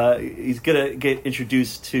 he's going to get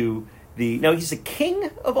introduced to the... Now, he's the king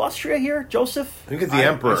of Austria here, Joseph? I think it's the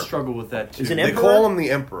emperor. I struggle with that, too. Is an They emperor? call him the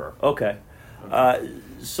emperor. Okay.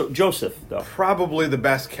 So, Joseph, though. Probably the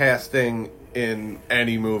best casting in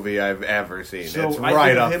any movie I've ever seen. So it's I right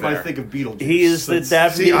think up of him, there. I think of Beetlejuice. He is the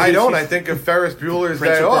dad. See, I don't. I think of Ferris Bueller's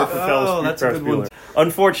Prince Day of Off. Ferris that's a good one. Bueller.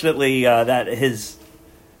 Unfortunately, that his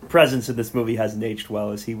presence in this movie hasn't aged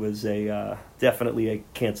well, as he was definitely a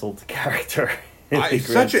canceled character. He's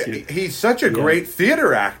such a great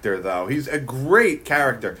theater actor, though. He's a great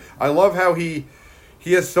character. I love how he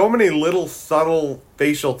has so many little subtle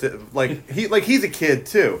facial he's a kid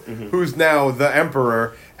too, who's now the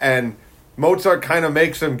emperor, and Mozart kind of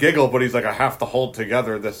makes him giggle, but he's like, I have to hold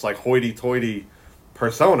together this like hoity-toity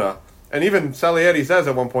persona. And even Salieri says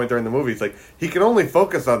at one point during the movie, he's like, he can only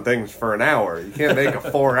focus on things for an hour. You can't make a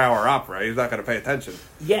 4-hour opera. He's not going to pay attention.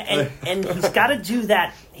 Yeah, and he's got to do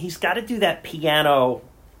that. He's got to do that piano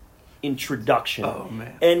introduction. Oh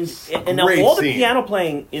man! And now Great all the scene. piano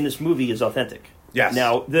playing in this movie is authentic. Yes.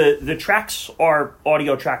 Now the tracks are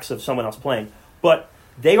audio tracks of someone else playing, but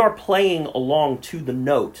they are playing along to the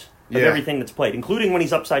note of everything that's played, including when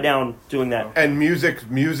he's upside down doing that. And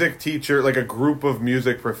music teacher, like a group of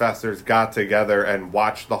music professors got together and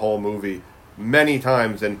watched the whole movie many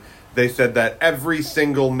times, and they said that every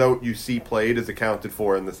single note you see played is accounted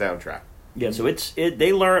for in the soundtrack. Yeah, so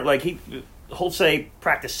they learn, like, Holsey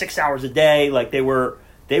practiced 6 hours a day, like they were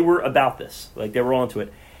about this, like they were onto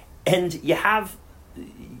it. And you have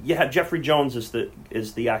Jeffrey Jones is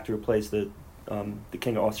the actor who plays the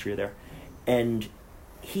King of Austria there, and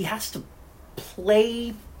he has to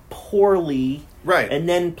play poorly, right, and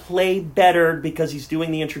then play better because he's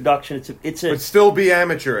doing the introduction. But still be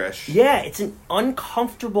amateurish. Yeah, it's an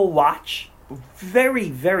uncomfortable watch.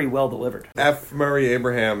 Very, very well delivered. F. Murray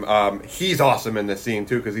Abraham, he's awesome in this scene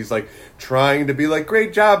too, because he's like trying to be like,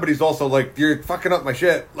 great job, but he's also like, you're fucking up my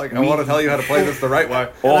shit. Like, I want to tell you how to play this the right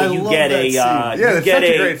way. Oh, you get a it's such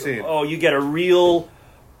a great scene. Oh, you get a real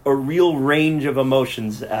range of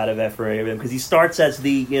emotions out of F. Murray Abraham, because he starts as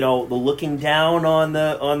the looking down on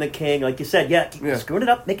the king, like you said, keep screwing it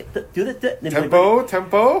up, make it do that,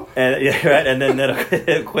 tempo, and right, and then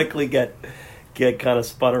it'll quickly get kind of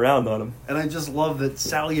spun around on him. And I just love that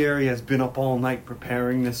Salieri has been up all night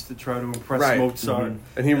preparing this to try to impress Mozart.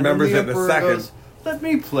 Mm-hmm. And he remembers it in a second. Goes, let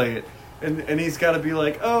me play it. And he's got to be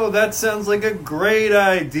like, oh, that sounds like a great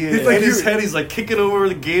idea. He's like, in his head, he's like kicking over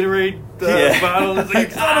the Gatorade bottle. He's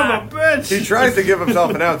like, son of a bitch. He tries to give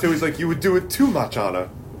himself an out, too. He's like, you would do it too much, Anna.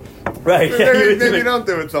 Right. Maybe don't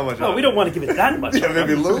do it so much. No, we don't want to give it that much.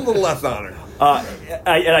 Maybe a little less honor.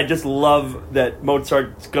 I just love that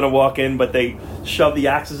Mozart's going to walk in, but they shove the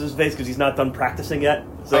axe in his face because he's not done practicing yet.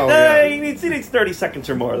 It's like, he needs 30 seconds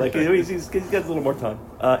or more. Like, he's got a little more time.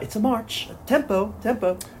 It's a march. Tempo.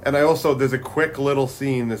 And there's a quick little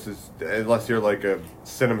scene. This is, unless you're like a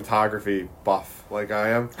cinematography buff like I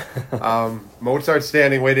am. Mozart's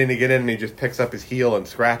standing waiting to get in, and he just picks up his heel and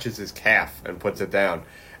scratches his calf and puts it down.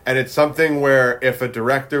 And it's something where if a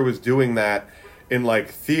director was doing that in like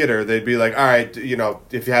theater, they'd be like, all right,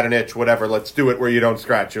 if you had an itch, whatever, let's do it where you don't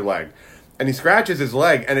scratch your leg. and he scratches his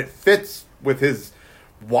leg, and it fits with his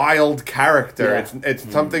wild character. Yeah.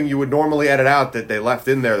 It's something you would normally edit out that they left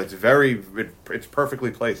in there. That's it's perfectly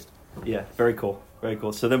placed. Yeah, very cool. Very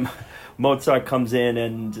cool. So then Mozart comes in,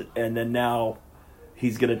 and then now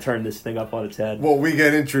he's going to turn this thing up on its head. Well, we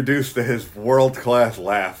get introduced to his world-class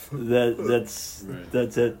laugh. That's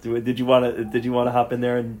it. Did you want to hop in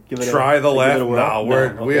there and give it Try the laugh? Give it a whirl?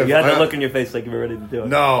 No, Okay. You had that look on your face like you were ready to do it.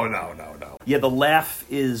 No. Yeah, the laugh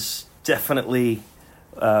is definitely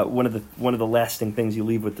one of the lasting things you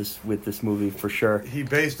leave with this movie for sure. He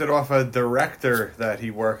based it off a director that he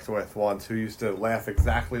worked with once who used to laugh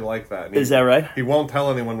exactly like that. Is that right? He won't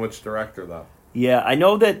tell anyone which director, though. Yeah, I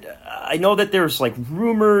know that there's like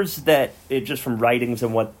rumors that it just from writings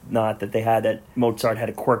and whatnot that they had that Mozart had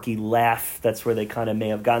a quirky laugh. That's where they kind of may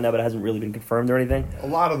have gotten that, but it hasn't really been confirmed or anything. A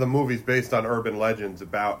lot of the movies based on urban legends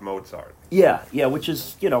about Mozart. Yeah, which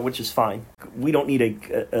is fine. We don't need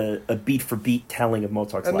a beat for beat telling of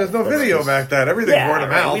Mozart's And life. there's no video back then. Everything's word of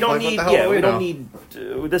mouth. We don't like, need. what the hell do we we don't know?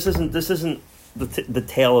 need. This isn't the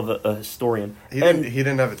tale of a historian. He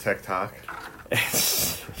didn't have a TikTok.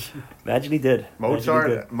 Imagine he did.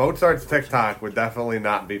 Mozart's TikTok would definitely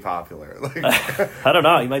not be popular. I don't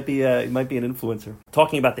know. He might be an influencer.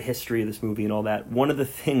 Talking about the history of this movie and all that. One of the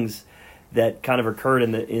things that kind of occurred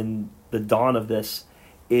in the dawn of this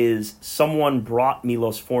is someone brought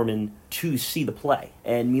Milos Forman to see the play,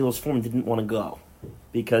 and Milos Forman didn't want to go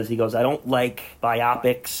because he goes, I don't like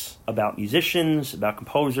biopics about musicians, about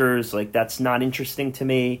composers. Like, that's not interesting to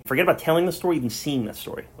me. Forget about telling the story, even seeing the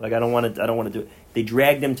story. Like, I don't want to do it. They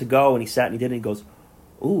dragged him to go, and he sat and he did it, and he goes,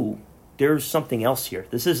 ooh, there's something else here.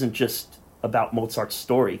 This isn't just about Mozart's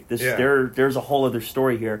story. There's a whole other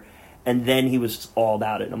story here. And then he was all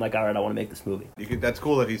about it. And I'm like, all right, I want to make this movie. That's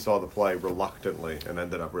cool that he saw the play reluctantly and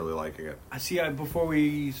ended up really liking it. Before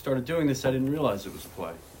we started doing this, I didn't realize it was a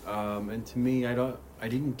play. And to me, I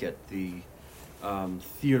didn't get the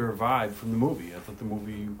theater vibe from the movie. I thought the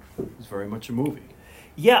movie was very much a movie.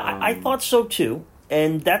 Yeah, I thought so too.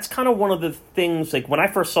 And that's kind of one of the things, like when I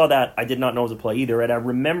first saw that, I did not know it was a play either. And I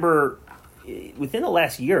remember within the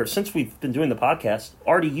last year, since we've been doing the podcast,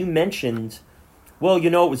 Artie, you mentioned, well,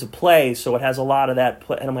 it was a play, so it has a lot of that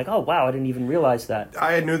play. And I'm like, oh, wow, I didn't even realize that.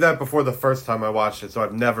 I knew that before the first time I watched it, so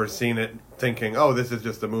I've never seen it thinking, oh, this is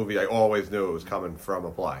just a movie. I always knew it was coming from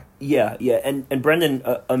a play. Yeah. And Brendan,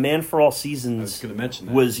 A Man for All Seasons I was going to mention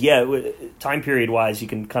that. was, time period-wise, you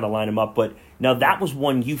can kind of line them up. But now that was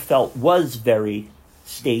one you felt was very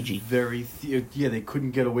stagey. They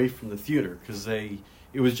couldn't get away from the theater because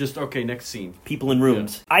it was just, okay, next scene. People in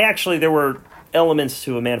rooms. Yeah. There were elements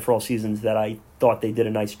to A Man for All Seasons that I thought they did a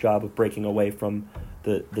nice job of breaking away from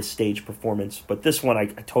the stage performance. But this one I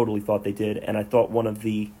totally thought they did. And I thought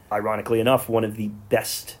ironically enough, one of the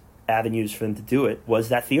best avenues for them to do it was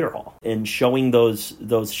that theater hall. And showing those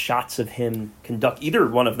shots of him either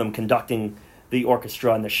one of them conducting the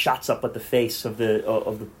orchestra and the shots up at the face of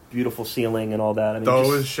the beautiful ceiling and all that. I mean,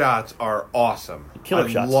 those shots are awesome. Killer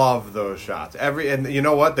shots. I love those shots. And you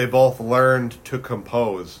know what? They both learned to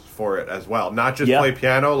compose for it as well. Not just play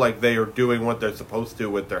piano, like they are doing what they're supposed to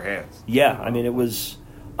with their hands. Yeah, I mean, it was...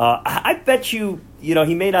 I bet you,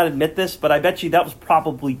 he may not admit this, but I bet you that was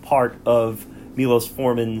probably part of Milos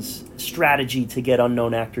Forman's strategy to get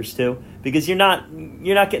unknown actors too, because you're not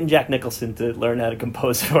getting Jack Nicholson to learn how to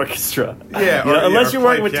compose an orchestra. Yeah, unless you're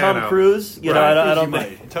working with Tom Cruise. I don't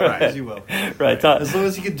think. Tom Cruise, you will. Right. As long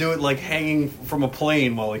as he could do it like hanging from a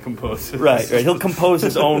plane while he composes. Right. He'll compose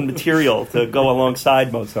his own material to go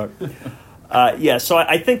alongside Mozart. So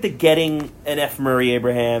I think that getting an F. Murray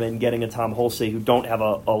Abraham and getting a Tom Hulsey, who don't have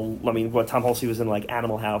Tom Hulsey was in like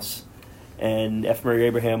Animal House, and F. Murray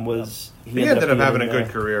Abraham was... He ended up having a good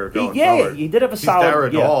career going forward. He did have a solid... He's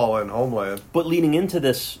Darrell Dahl in Homeland. But leading into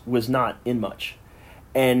this was not in much.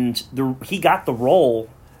 And he got the role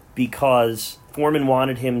because Forman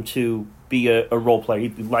wanted him to be a role player.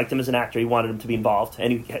 He liked him as an actor. He wanted him to be involved.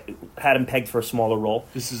 And he had him pegged for a smaller role.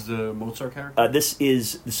 This is the Mozart character? This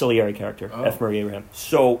is the Salieri character, F. Murray Abraham.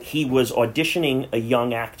 So he was auditioning a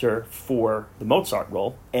young actor for the Mozart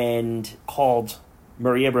role and called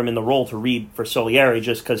Murray Abraham in the role to read for Salieri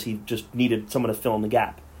just because he just needed someone to fill in the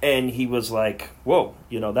gap. And he was like, whoa,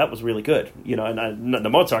 that was really good. And the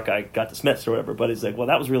Mozart guy got dismissed or whatever, but he's like, well,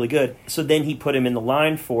 that was really good. So then he put him in the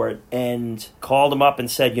line for it and called him up and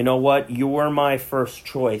said, you know what, you're my first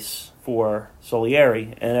choice for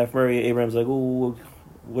Salieri. And F. Murray Abraham's like, oh,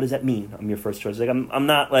 what does that mean? I'm your first choice. Like, I'm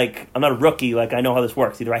not a rookie. Like, I know how this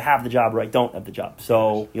works. Either I have the job or I don't have the job.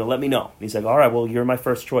 So, let me know. And he's like, all right, well, you're my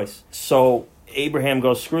first choice. So Abraham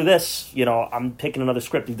goes, screw this. I'm picking another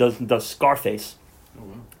script. He does Scarface. Oh,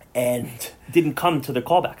 wow. and didn't come to the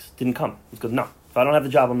callbacks. Didn't come. He goes, no, if I don't have the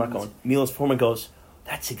job, I'm not going. Milos Forman goes,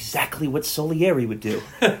 that's exactly what Salieri would do.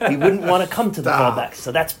 He wouldn't want to come to the callbacks,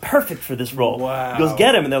 so that's perfect for this role. Wow. He goes,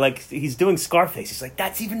 get him, and they're like, he's doing Scarface. He's like,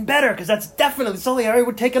 that's even better, because that's definitely, Salieri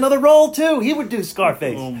would take another role, too. He would do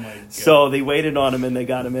Scarface. Oh, my God. So they waited on him, and they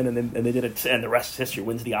got him in, and they did it, and the rest is history.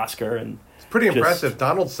 Wins the Oscar, and Pretty just- impressive.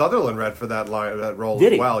 Donald Sutherland read for that role Did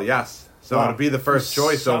as he? well. Yes. So Wow. it'd be the first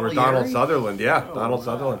choice over Salieri? Donald Sutherland. Yeah, Oh, Donald wow.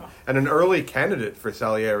 Sutherland. And an early candidate for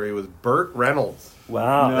Salieri was Burt Reynolds.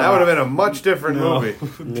 Wow. No. That would have been a much different No. movie.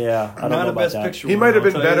 Yeah, I don't Not know a about best that. picture. He might have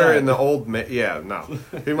been I'll tell you better that. in the old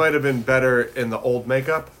he might have been better in the old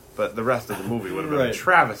makeup, but the rest of the movie would have been a Right.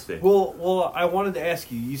 travesty. Well, I wanted to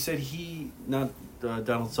ask you. You said he, not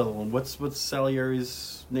Donald Sutherland. What's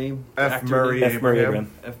Salieri's name? F. Actor Murray name? F. Murray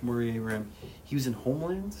Abraham. Abraham. F. Murray Abraham. He was in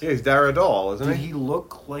Homeland. Yeah, he's Dara Doll, isn't Did he? he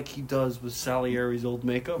look like he does with Salieri's old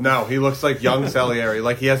makeup? No, he looks like young Salieri,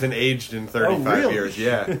 like he hasn't aged in 35 really? years.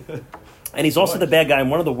 Yeah. And he's also What? the bad guy in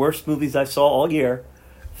one of the worst movies I saw all year,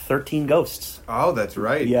 13 Ghosts. Oh, that's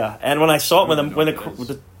right. Yeah, and when I saw it, when I don't know what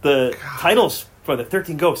that is. the titles for the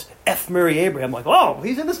 13 Ghosts, F. Murray Abraham, I'm like, oh,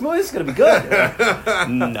 he's in this movie, it's going to be good.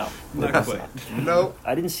 No. Not quite. Nope.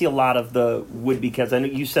 I didn't see a lot of the would-be because I know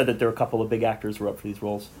you said that there were a couple of big actors who were up for these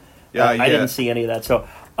roles. Yeah, I yeah. didn't see any of that. So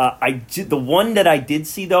the one that I did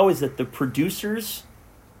see, though, is that the producers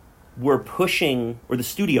were pushing, or the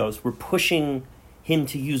studios were pushing him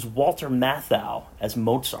to use Walter Matthau as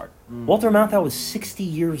Mozart. Walter Matthau was 60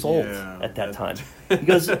 years old Yeah, at that time.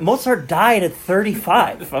 Because Mozart died at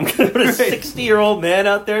 35. I'm going to put a 60-year-old man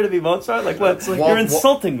out there to be Mozart? Like, what? You're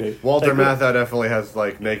insulting me. Walter Like, Matthau definitely has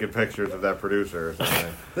like naked pictures of that producer or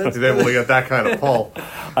something. He's able to get that kind of pull.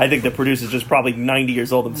 I think the producer's just probably 90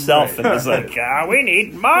 years old himself and is like, we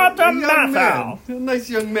need Walter A young Matthau. man. A nice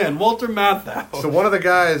young man, Walter Matthau. So one of the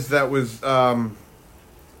guys that was going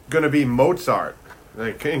to be Mozart,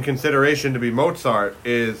 like in consideration to be Mozart,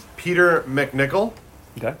 is Peter McNichol.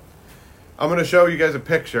 Okay. I'm going to show you guys a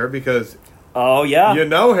picture because, Oh, yeah. You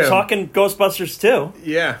know him. Talking Ghostbusters, too.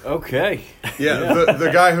 yeah, Okay. the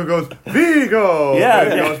guy who goes Vigo Yeah,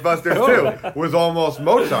 in yeah. Ghostbusters 2 was almost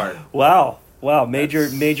Mozart. Wow. Major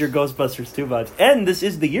Ghostbusters 2 vibes. And this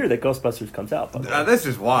is the year that Ghostbusters comes out. By the way. This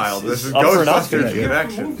is wild. This is up for an Oscar Ghostbusters that year.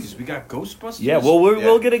 connection. Movies. We got Ghostbusters. Yeah, well, we'll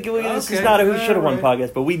Yeah. get this is Okay, not a Who Should Have Won alright.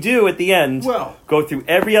 podcast, but we do at the end Well. go through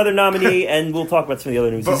every other nominee and we'll talk about some of the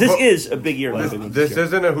other news. But- This but- is a big year. This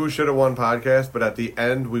isn't a Who Should Have Won podcast, but at the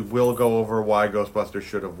end we will go over why Ghostbusters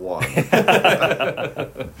should have won.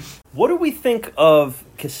 What do we think of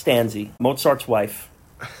Costanzi, Mozart's wife?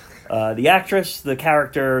 The actress, the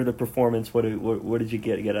character, the performance. What did you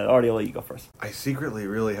get at? Artie, I'll let you go first. I secretly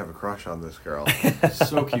really have a crush on this girl.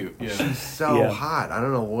 So cute. Yeah. So Yeah. hot. I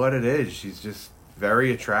don't know what it is. She's just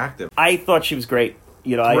very attractive. I thought she was great.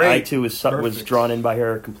 You know, I Great. too was Perfect. drawn in by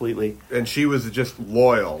her completely. And she was just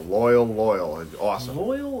loyal. And awesome.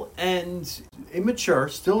 Loyal and immature,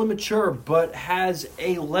 still immature, but has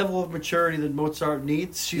a level of maturity that Mozart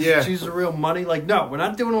needs. She's the real money. Like, no, we're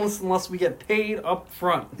not doing this unless we get paid up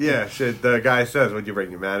front. Yeah, shit, the guy says, would you bring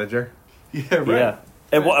your manager? Yeah, right. Yeah.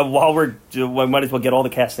 And while we might as well get all the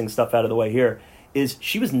casting stuff out of the way here, is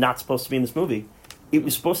she was not supposed to be in this movie. It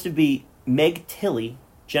was supposed to be Meg Tilly,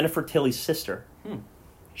 Jennifer Tilly's sister.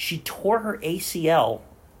 She tore her ACL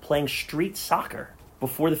playing street soccer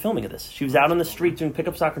before the filming of this. She was out on the street doing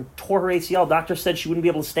pickup soccer and tore her ACL. Doctor said she wouldn't be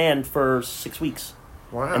able to stand for 6 weeks.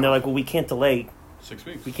 Wow. And they're like, well, we can't delay 6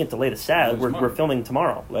 weeks. we can't delay the set. Lose We're money. filming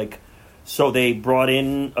tomorrow. So they brought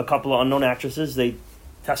in a couple of unknown actresses. They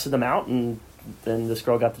tested them out, and then this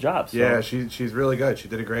girl got the job. So. Yeah, she's really good. She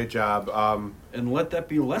did a great job. And let that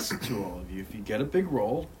be a lesson to all of you. If you get a big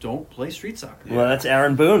role, don't play street soccer. Well, that's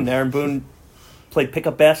Aaron Boone. Aaron Boone played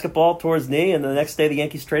pickup basketball, tore his knee, and the next day the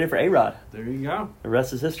Yankees traded for A-Rod. There you go. The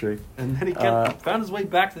rest is history. And then he found his way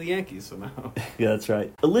back to the Yankees somehow. Yeah, that's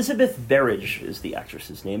right. Elizabeth Berridge is the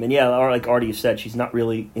actress's name. And yeah, like Artie said, she's not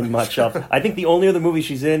really in much of... I think the only other movie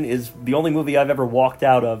she's in is the only movie I've ever walked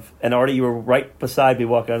out of. And Artie, you were right beside me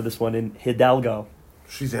walking out of this one in Hidalgo.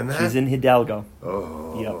 She's in that? She's in Hidalgo.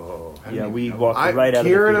 Oh. Yeah, we walked I, right out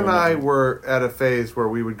Kieran of the and I theater. were at a phase where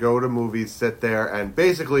we would go to movies, sit there, and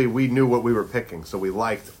basically we knew what we were picking, so we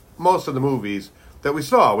liked most of the movies that we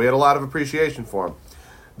saw. We had a lot of appreciation for them.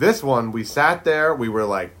 This one, we sat there, we were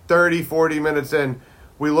like 30, 40 minutes in,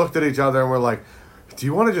 we looked at each other and we're like, do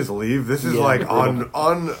you want to just leave? This is Yeah.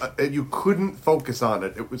 like you couldn't focus on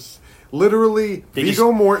it. It was literally They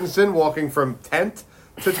Viggo Mortensen walking from tent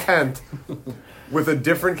to tent with a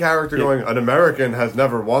different character going, an American has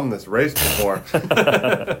never won this race before.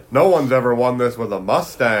 No one's ever won this with a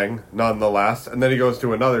Mustang, nonetheless. And then he goes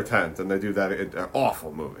to another tent, and they do that. An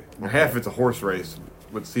awful movie. Half it's a horse race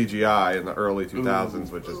with CGI in the early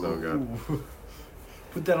 2000s, which is no good.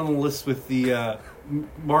 Put that on the list with the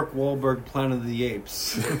Mark Wahlberg Planet of the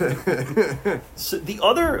Apes. So the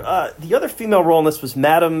other female role in this was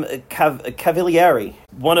Madame Cavalieri,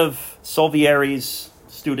 one of Salieri's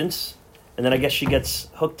students, and then I guess she gets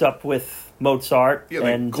hooked up with Mozart. Yeah,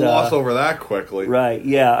 they and gloss over that quickly. Right,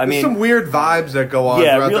 yeah. I There's mean, some weird vibes that go on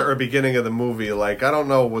Yeah, throughout the beginning of the movie. Like, I don't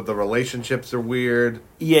know, what the relationships are weird.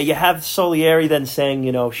 yeah, you have Salieri then saying,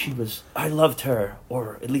 I loved her,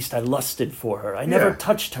 or at least I lusted for her. I never Yeah.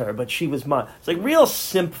 touched her, but she was mine. It's like real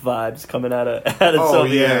simp vibes coming out of Oh,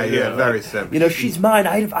 Salieri. yeah, very simp. She's mine.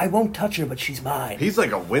 I won't touch her, but she's mine. He's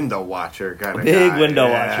like a window watcher kind of Big guy. window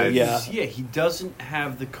watcher, yeah. He doesn't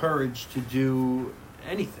have the courage to do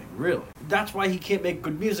anything, really. That's why he can't make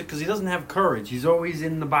good music, because he doesn't have courage. He's always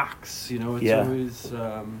in the box, It's Yeah. always...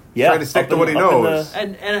 Trying to stick to what he knows.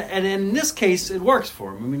 And in this case, it works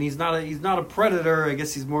for him. I mean, he's not a predator. I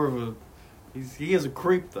guess he's more of a... He is a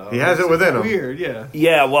creep, though. He has it within him. Weird, yeah.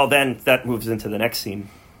 Yeah, well, then that moves into the next scene,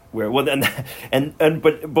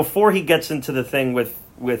 but before he gets into the thing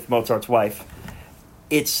with Mozart's wife,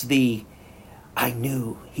 it's I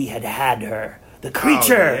knew he had her. The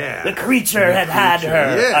creature, the creature had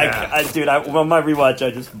her. Yeah. Dude, on my rewatch, I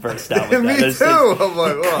just burst out with that. Me too. I'm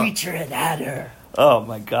like, the creature had her. Oh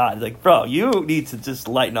my god! Like, bro, you need to just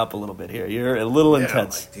lighten up a little bit here. You're a little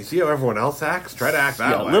intense. Like, do you see how everyone else acts? Try to act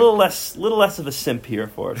that way. A little less of a simp here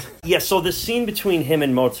for it. Yeah. So the scene between him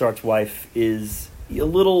and Mozart's wife is a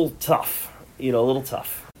little tough. A little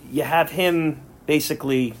tough. You have him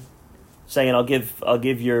basically saying, "I'll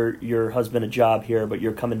give your husband a job here, but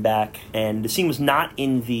you're coming back." And the scene was not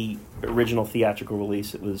in the original theatrical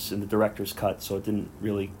release; it was in the director's cut, so it didn't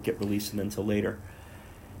really get released until later.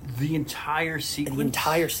 The entire sequence? The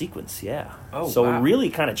entire sequence, yeah. Oh, so wow. it really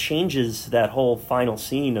kind of changes that whole final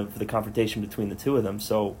scene of the confrontation between the two of them.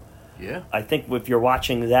 So yeah, I think if you're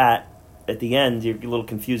watching that at the end, you're a little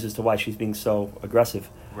confused as to why she's being so aggressive.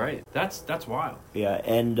 Right. That's wild. Yeah,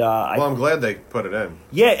 and I'm glad they put it in.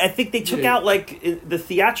 Yeah, I think they took out the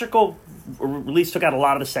theatrical release took out a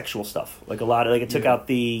lot of the sexual stuff. It took out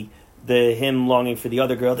the him longing for the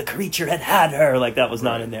other girl. The creature had her. Like that was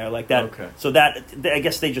not in there. Like that. Okay. So that I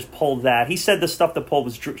guess they just pulled that. He said the stuff that pulled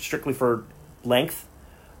was strictly for length,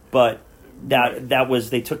 but that was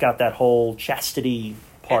they took out that whole chastity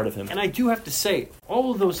part of him. And I do have to say, all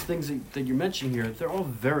of those things that you're mentioning here, they're all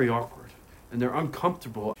very awkward and they're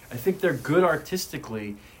uncomfortable. I think they're good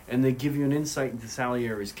artistically, and they give you an insight into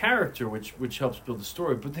Salieri's character, which helps build the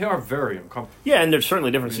story. But they are very uncomfortable. Yeah, and there's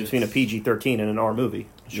certainly differences between a PG-13 and an R movie.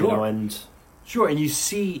 Sure. And you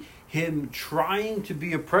see him trying to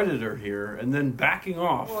be a predator here, and then backing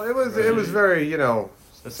off. Well, it was very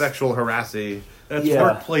sexual harassing. That's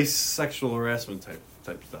workplace sexual harassment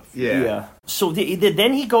type stuff. Yeah. So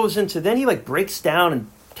then he goes into he breaks down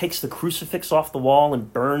and takes the crucifix off the wall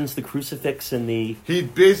and burns the crucifix in the... He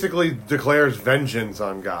basically declares vengeance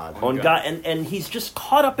on God. On God. And he's just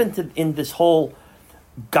caught up in this whole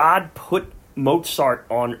God put Mozart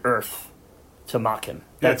on earth to mock him.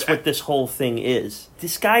 That's what this whole thing is.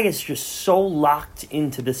 This guy is just so locked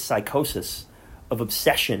into this psychosis of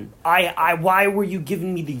obsession. Why were you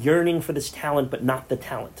giving me the yearning for this talent but not the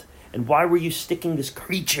talent? And why were you sticking this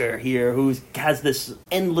creature here who has this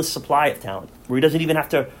endless supply of talent, where he doesn't even have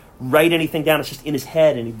to write anything down? It's just in his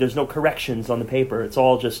head, and there's no corrections on the paper. It's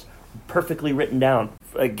all just perfectly written down.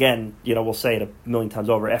 Again, we'll say it a million times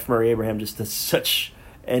over, F. Murray Abraham just does such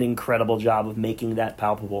an incredible job of making that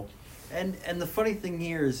palpable. And the funny thing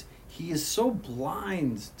here is he is so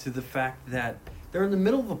blind to the fact that they're in the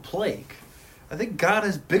middle of a plague. I think God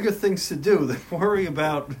has bigger things to do than worry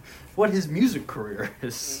about what his music career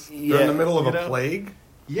is. They're in the middle of a plague?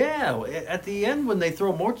 Yeah, at the end when they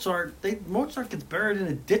throw Mozart gets buried in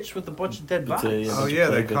a ditch with a bunch of dead bodies.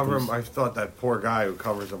 They cover him. I thought that poor guy who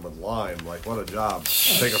covers him with lime. Like, what a job.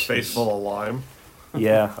 Take a face full of lime.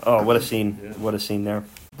 Yeah. Oh, what a scene. Yeah. What a scene there.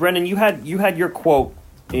 Brendan, you had your quote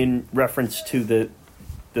in reference to the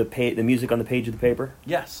music on the page of the paper?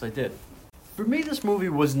 Yes, I did. For me, this movie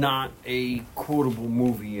was not a quotable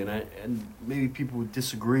movie, and maybe people would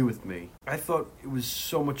disagree with me. I thought it was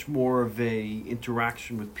so much more of a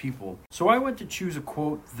interaction with people. So I went to choose a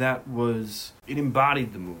quote that it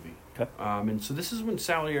embodied the movie. Okay. And so this is when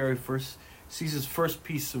Salieri first sees his first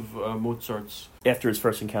piece of Mozart's. After his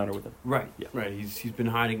first encounter with him. Right. Yeah. Right. He's been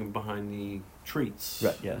hiding behind the treats.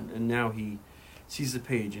 Right. Yeah. And now he sees the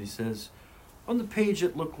page and he says, "On the page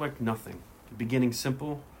it looked like nothing. The beginning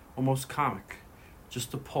simple, almost comic,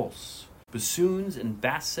 just a pulse, bassoons and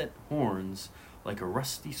bassette horns like a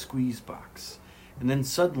rusty squeeze box, and then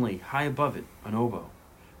suddenly, high above it, an oboe,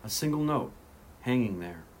 a single note, hanging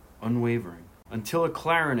there, unwavering, until a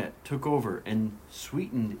clarinet took over and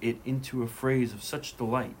sweetened it into a phrase of such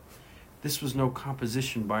delight. This was no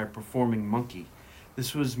composition by a performing monkey.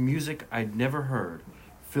 This was music I'd never heard,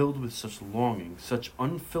 filled with such longing, such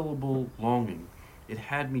unfillable longing. It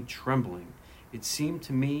had me trembling. It seemed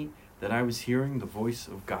to me that I was hearing the voice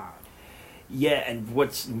of God. Yeah, and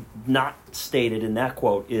what's not stated in that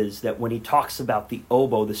quote is that when he talks about the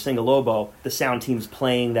oboe, the single oboe, the sound team's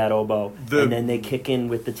playing that oboe, and then they kick in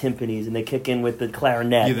with the timpanis, and they kick in with the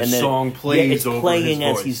clarinet. Yeah, the and then, song plays it's over playing his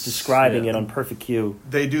as voice. he's describing Yeah. it on perfect cue.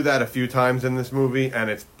 They do that a few times in this movie, and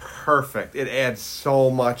it's perfect. It adds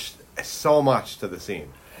so much to the scene.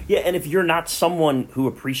 Yeah, and if you're not someone who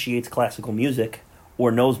appreciates classical music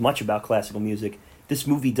or knows much about classical music, this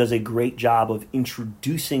movie does a great job of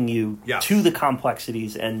introducing you Yes. to the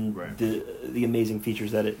complexities and Right. the amazing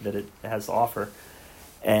features that it has to offer.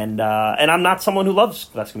 And I'm not someone who loves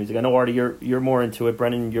classical music. I know, Artie, you're more into it.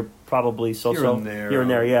 Brennan, you're probably so-so. Here and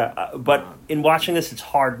there. Yeah. But in watching this, it's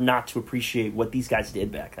hard not to appreciate what these guys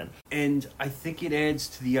did back then. And I think it adds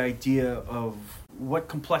to the idea of what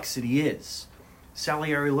complexity is.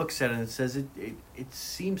 Salieri looks at it and says it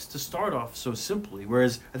seems to start off so simply.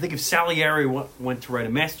 Whereas I think if Salieri went to write a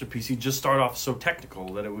masterpiece, he'd just start off so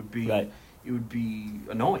technical that it would be Right. it would be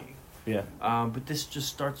annoying. Yeah. But this just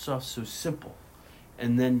starts off so simple,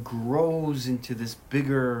 and then grows into this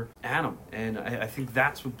bigger animal. And I think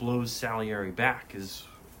that's what blows Salieri back is,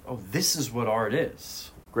 oh, this is what art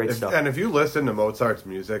is. Great stuff. And if you listen to Mozart's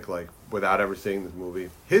music, like, without ever seeing this movie,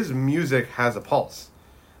 his music has a pulse.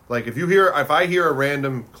 Like, if I hear a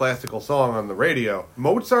random classical song on the radio,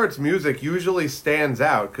 Mozart's music usually stands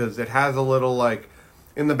out because it has a little, like,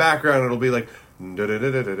 in the background it'll be like,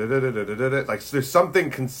 like, there's something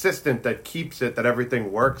consistent that keeps it, that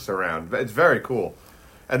everything works around. It's very cool.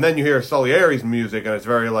 And then you hear Salieri's music, and it's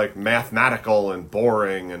very, like, mathematical and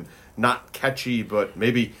boring and not catchy, but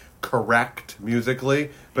maybe correct musically.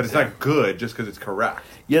 But it's not good just because it's correct.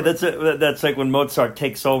 Yeah, that's like when Mozart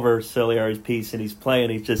takes over Salieri's piece and he's playing,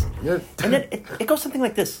 he's just... Yeah. And then it goes something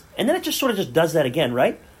like this. And then it just sort of just does that again,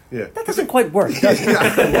 right? Yeah. That doesn't quite work, does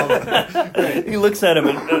it? He looks at him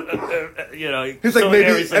and, He's like,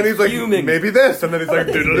 maybe, and he's like, fuming. maybe this, and then he's like,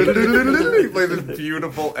 he plays this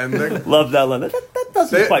beautiful ending. Love that line. That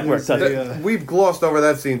doesn't quite work, does it? We've glossed over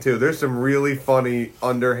that scene too. There's some really funny,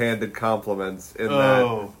 underhanded compliments in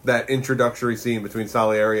that introductory scene between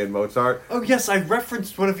Salieri and Mozart. Oh yes, I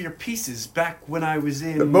referenced one of your pieces back when I was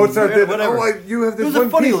in Mozart did. whatever. You have this It was a one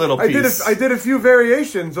funny piece. little piece. I did a few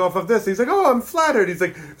variations off of this. He's like, oh, I'm flattered. He's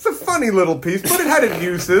like, it's a funny little piece, but it had its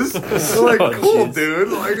uses. So like, cool, geez. dude.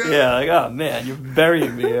 Like, Yeah, like, oh man, you're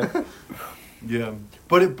burying me here. Yeah,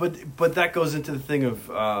 but that goes into the thing of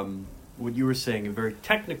what you were saying, and very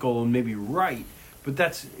technical and maybe right.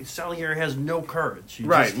 But Salieri has no courage. He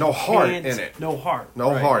Right, just no heart can't- in it. No heart.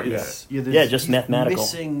 No right. heart, It's- yeah. there's- Yeah, just he's mathematical.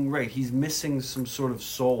 He's missing some sort of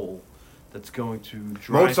soul that's going to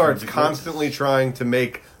drive Mozart's him to constantly greatness. trying to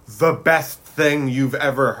make the best thing you've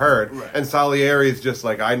ever heard. Right. And Salieri is just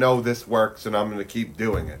like, I know this works and I'm going to keep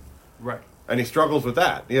doing it. Right. And he struggles with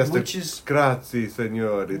that. He has Which to, is- grazie,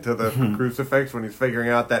 signore, to the crucifix when he's figuring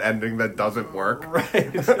out that ending that doesn't work.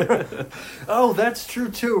 Right. Oh, that's true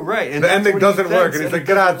too. Right. And The that's ending what he doesn't work. thinks, And he's it like,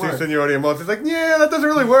 doesn't grazie, work. signore. And Mozart's like, yeah, that doesn't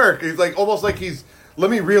really work. He's like, almost like let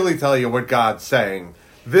me really tell you what God's saying.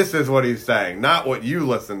 This is what he's saying, not what you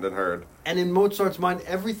listened and heard. And in Mozart's mind,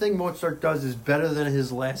 everything Mozart does is better than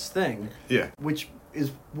his last thing. Yeah. Which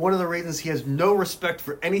is one of the reasons he has no respect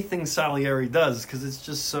for anything Salieri does, because it's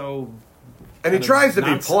just so... And he kind of tries to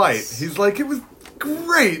nonsense. be polite. He's like, it was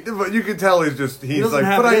great. But you can tell he's doesn't like,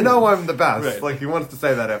 have but it I in know him. I'm the best. Right. Like, he wants to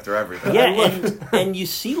say that after everything. Yeah, and you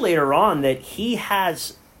see later on that he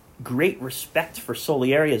has great respect for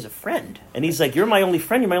Salieri as a friend. And he's like, you're my only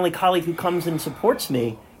friend, you're my only colleague who comes and supports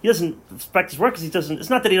me. He doesn't respect his work because he doesn't...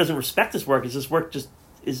 It's not that he doesn't respect his work, it's his work just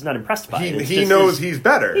is not impressed by it. It's He just knows his- he's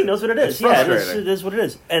better. He knows what it is. It's Yeah, frustrating. it is what it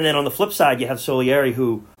is. And then on the flip side, you have Salieri,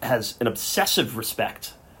 who has an obsessive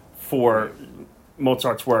respect for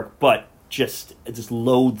Mozart's work, but just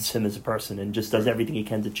loathes him as a person and just does everything he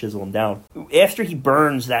can to chisel him down. After he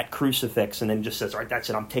burns that crucifix and then just says, all right, that's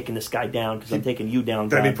it, I'm taking this guy down because I'm taking you down,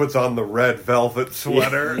 Then he God." puts on the red velvet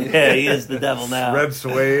sweater. Yeah, he is the devil now. Red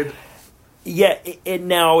suede. Yeah, and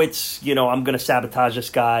now it's, I'm going to sabotage this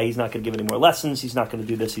guy. He's not going to give any more lessons. He's not going to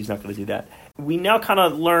do this. He's not going to do that. We now kind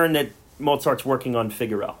of learn that Mozart's working on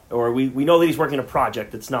Figaro, or we know that he's working on a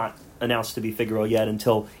project that's not announced to be Figaro yet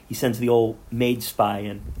until he sends the old maid spy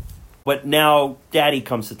in. But now Daddy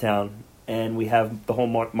comes to town, and we have the whole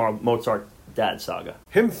Mozart dad saga.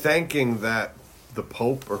 Him thanking that the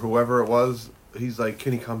Pope or whoever it was, he's like,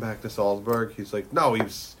 can he come back to Salzburg? He's like, no,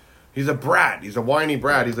 he's a brat. He's a whiny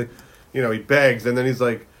brat. He's like, he begs, and then he's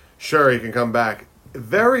like, sure, he can come back.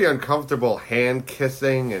 Very uncomfortable hand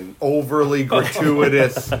kissing and overly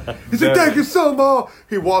gratuitous. He's like, thank you so much.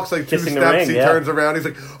 He walks like 2 steps. He turns around. He's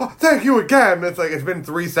like, oh, thank you again. It's like, it's been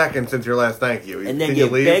 3 seconds since your last thank you. And then he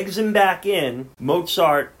begs him back in.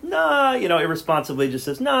 Mozart, irresponsibly just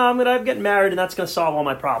says, I'm getting married and that's going to solve all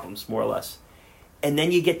my problems, more or less. And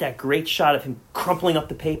then you get that great shot of him crumpling up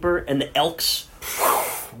the paper and the Elks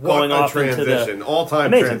going off transition. Into the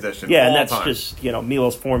all-time transition. Yeah, and that's just,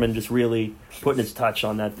 Milos Forman just really putting his touch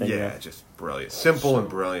on that thing. Yeah, just brilliant. Simple and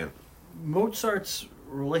brilliant. Mozart's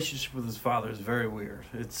relationship with his father is very weird.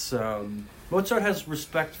 It's Mozart has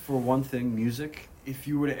respect for one thing, music. If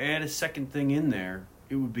you were to add a second thing in there,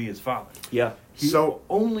 it would be his father. Yeah. He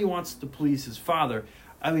only wants to please his father.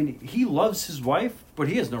 I mean, he loves his wife, but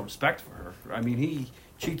he has no respect for her. I mean, he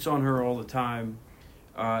cheats on her all the time.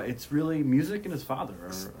 It's really music and his father.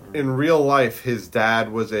 In real life, his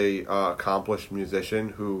dad was a accomplished musician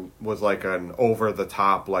who was like an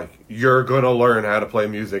over-the-top, like, you're going to learn how to play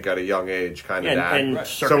music at a young age kind of dad. And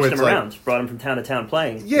circused him around, brought him from town to town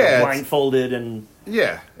playing. Yeah. Blindfolded and...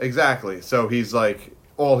 Yeah, exactly. So he's like,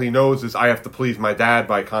 all he knows is I have to please my dad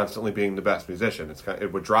by constantly being the best musician. It's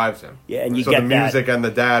what drives him. Yeah, and you so get the music and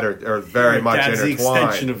the dad are very much dad's intertwined. The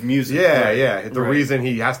extension of music. Yeah, right. yeah. The reason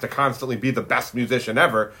he has to constantly be the best musician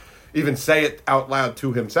ever, even say it out loud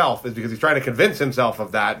to himself, is because he's trying to convince himself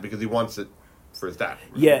of that because he wants it for his dad.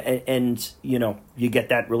 Yeah, and you get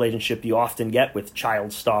that relationship you often get with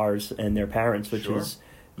child stars and their parents, which is,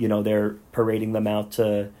 they're parading them out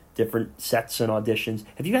to different sets and auditions.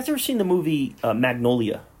 Have you guys ever seen the movie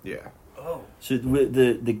Magnolia? Yeah. Oh. So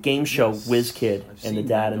the game show Whiz Kid and the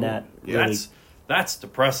dad and that. Yeah. Really, That's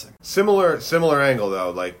depressing. Similar angle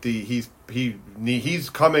though. Like he's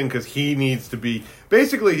coming because he needs to be.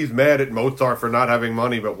 Basically, he's mad at Mozart for not having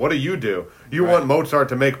money. But what do? You want Mozart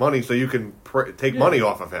to make money so you can take money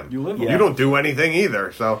off of him. You live. You don't do anything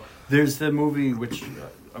either. So there's the movie which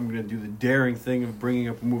I'm going to do the daring thing of bringing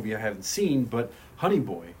up a movie I haven't seen, but Honey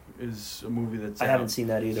Boy is a movie that's I haven't seen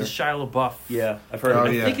that either. It's Shia LaBeouf. Yeah, I've heard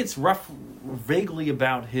of it. I think it's vaguely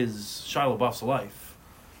about Shia LaBeouf's life.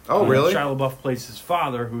 Oh, really? Shia LaBeouf plays his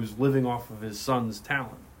father, who's living off of his son's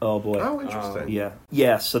talent. Oh boy. Oh, interesting.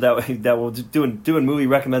 Yeah. So that will doing movie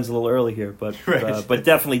recommends a little early here, but right. But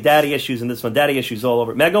definitely daddy issues in this one. Daddy issues all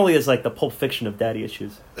over. Magnolia is like the Pulp Fiction of daddy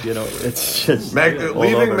issues. It's just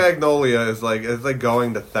leaving Magnolia is like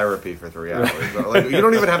going to therapy for 3 hours. Like, you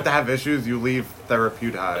don't even have to have issues. You leave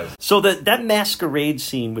therapeuticized. So that masquerade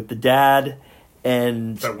scene with the dad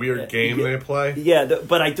and that weird game they play. Yeah,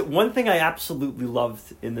 one thing I absolutely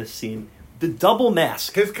loved in this scene. The double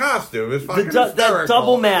mask. His costume is fucking hysterical. That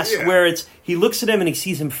double mask where he looks at him and he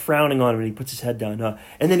sees him frowning on him and he puts his head down.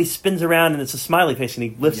 And then he spins around and it's a smiley face and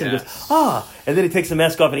he lifts it and goes, ah. And then he takes the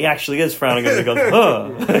mask off and he actually is frowning and he goes,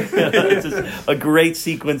 It's just a great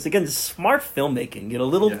sequence. Again, smart filmmaking.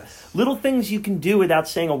 Little things you can do without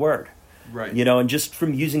saying a word. Right. And just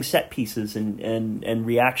from using set pieces and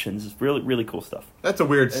reactions. It's really, really cool stuff. That's a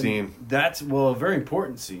weird scene. That's, a very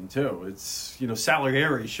important scene, too. It's,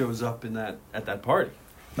 Salieri shows up at that party.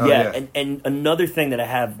 And another thing that I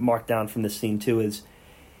have marked down from this scene, too, is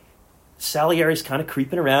Salieri's kind of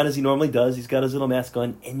creeping around as he normally does. He's got his little mask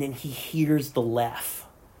on, and then he hears the laugh.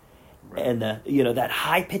 Right. And, that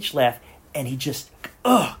high-pitched laugh, and he just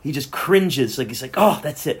cringes. Like, he's like, oh,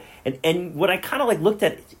 that's it. And what I kind of looked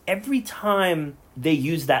at, every time they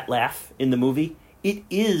use that laugh in the movie, it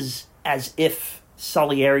is as if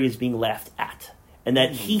Salieri is being laughed at. And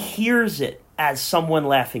that he hears it as someone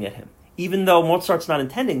laughing at him. Even though Mozart's not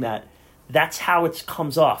intending that, that's how it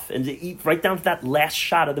comes off. And right down to that last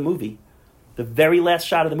shot of the movie. The very last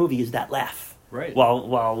shot of the movie is that laugh. Right.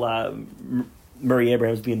 While Murray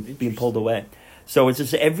Abraham's being pulled away. So it's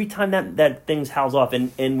just every time that thing's howls off,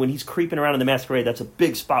 and when he's creeping around in the masquerade, that's a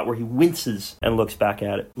big spot where he winces and looks back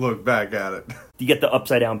at it. You get the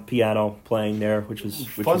upside down piano playing there, which was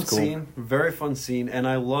cool. Scene, very fun scene, and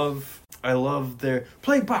I love their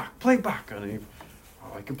play Bach. I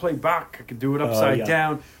can play Bach. I can do it upside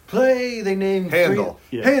down. Play. They named Handel.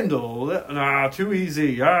 Handel. Too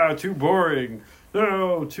easy. Too boring.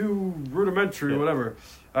 No, too rudimentary. Whatever.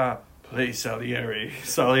 Play Salieri.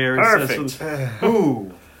 Salieri Perfect. says,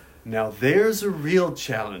 "Ooh, Now there's a real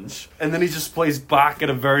challenge. And then he just plays Bach at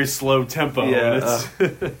a very slow tempo. Yeah,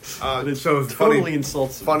 And it's, So it's totally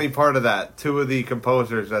insults him. Funny part of that, two of the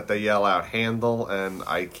composers that they yell out, Handel and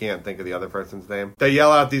I can't think of the other person's name. They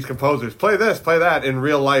yell out these composers, play this, play that. In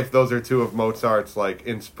real life, those are two of Mozart's like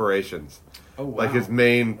inspirations. Oh, wow. Like his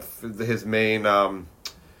main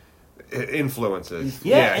influences.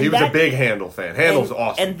 Yeah, he and was a that- big Handel fan. Handel's and,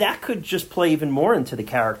 awesome. And that could just play even more into the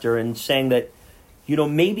character and saying that, you know,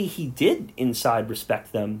 maybe he did inside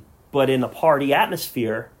respect them, but in a party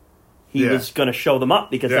atmosphere, he Yeah. was going to show them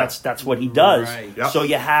up because Yeah. that's what he does. Right. Yep. So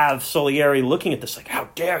you have Solieri looking at this like, how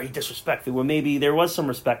dare he disrespect me? Well, maybe there was some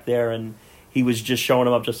respect there, and he was just showing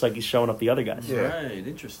them up just like he's showing up the other guys. Yeah. Right,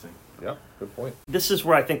 interesting. Yeah, good point. This is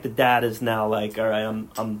where I think the dad is now like, all right,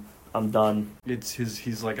 I'm done.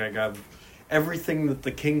 He's like, I got everything that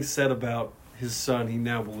the king said about his son, he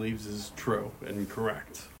now believes is true and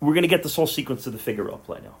correct. We're going to get this whole sequence of the Figaro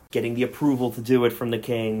play now. Getting the approval to do it from the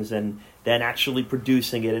kings and then actually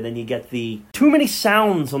producing it. And then you get the too many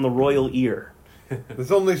sounds on the royal ear.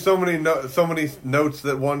 There's only so many notes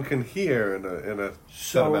that one can hear in a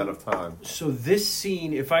set amount of time. So this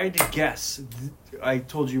scene, if I had to guess, I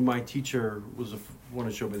told you my teacher was one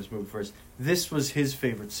to show me this movie first. This was his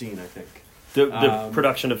favorite scene, I think. The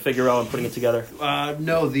production of Figaro and putting it together.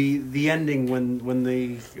 No, the ending when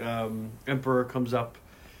the emperor comes up.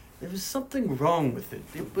 There was something wrong with it.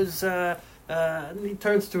 It was and he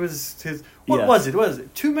turns to his what Yeah. was it? What was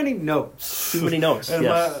it? Too many notes. Too many notes, And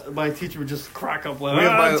yes. my teacher would just crack up We like,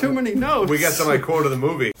 have too many notes. We get to my quote of the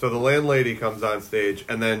movie. So the landlady comes on stage,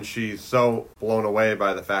 and then she's so blown away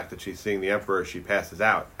by the fact that she's seeing the emperor, she passes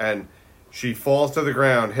out. And she falls to the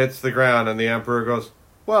ground, hits the ground, and the emperor goes,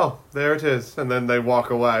 well, there it is. And then they walk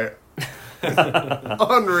away.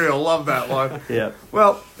 Unreal. Love that one. Yeah.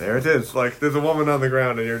 Well, there it is. Like, there's a woman on the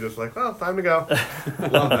ground, and you're just like, well, time to go.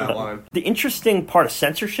 Love that line. The interesting part of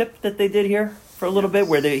censorship that they did here for a little bit,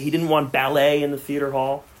 where he didn't want ballet in the theater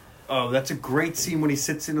hall. Oh, that's a great scene when he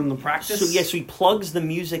sits in on the practice. So yes, he plugs the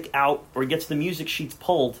music out, or he gets the music sheets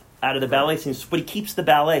pulled out of the ballet scenes, but he keeps the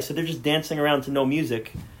ballet, so they're just dancing around to no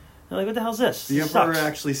music. They're like, what the hell's this? The This emperor sucks.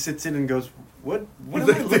 actually sits in and goes, What am I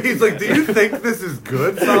looking He's like, do you think this is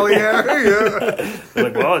good, Salieri? Yeah. They're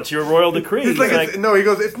like, well, it's your royal decree. He's like, no, he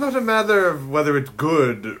goes, it's not a matter of whether it's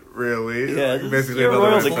good, really. Yeah, this is Basically your another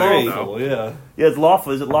royal way of decree. saying no. Yeah. yeah, it's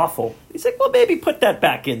lawful. Is it lawful? He's like, well, maybe put that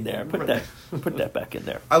back in there. Put that back in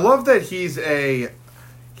there. I love that he's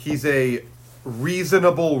a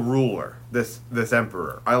reasonable ruler, this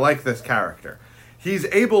emperor. I like this character. He's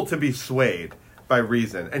able to be swayed by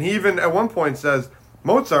reason. And he even at one point says,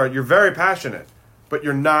 Mozart, you're very passionate, but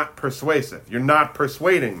you're not persuasive. You're not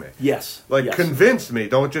persuading me. Yes. Like, yes. convince me,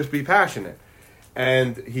 don't just be passionate.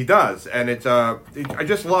 And he does. And it's I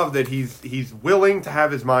just love that he's willing to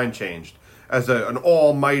have his mind changed as an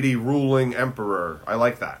almighty ruling emperor. I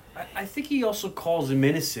like that. I think he also calls him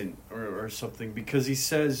innocent or something because he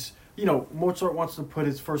says, Mozart wants to put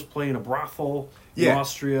his first play in a brothel in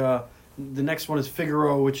Austria. The next one is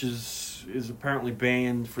Figaro, which is apparently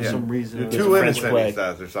banned for some reason. You're It's too a French innocent, play. he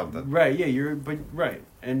says, or something. Right, yeah, right.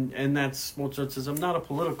 And that's Mozart says, I'm not a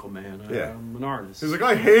political man. I'm an artist. He's like,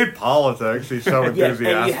 I hate politics. He's so Yeah, and you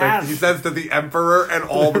enthusiastic. have- He says to the emperor and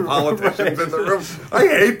all the politicians in the room, I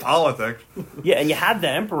hate politics. Yeah, and you have the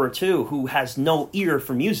emperor too, who has no ear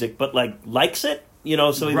for music, but likes it.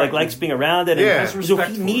 So he Right. likes being around it. And Yeah. Has so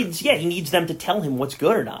respect he for needs, he needs them to tell him what's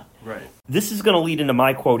good or not. Right. This is going to lead into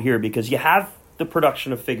my quote here because you have the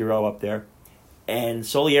production of Figaro up there, and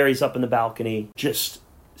Solieri's up in the balcony, just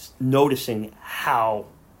noticing how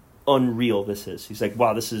unreal this is. He's like,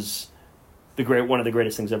 "Wow, this is one of the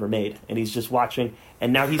greatest things ever made." And he's just watching,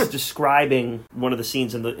 and now he's describing one of the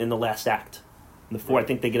scenes in the last act. I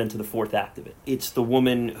think they get into the fourth act of it. It's the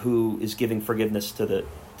woman who is giving forgiveness to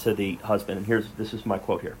the husband, and this is my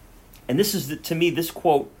quote here, and this is to me this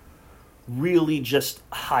quote really just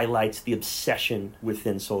highlights the obsession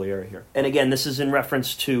within Solieri here. And again, this is in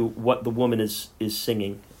reference to what the woman is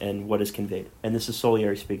singing and what is conveyed. And this is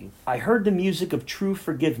Solieri speaking. I heard the music of true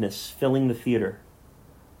forgiveness filling the theater,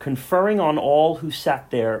 conferring on all who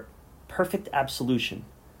sat there perfect absolution.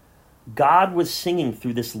 God was singing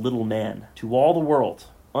through this little man to all the world,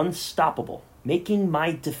 unstoppable, making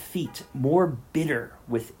my defeat more bitter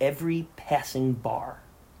with every passing bar.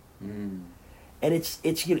 And it's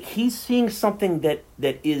he's seeing something that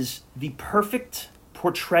is the perfect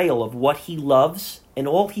portrayal of what he loves, and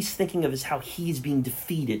all he's thinking of is how he's being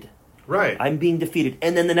defeated. Right. I'm being defeated.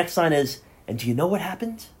 And then the next line is, and do you know what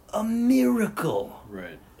happened? A miracle.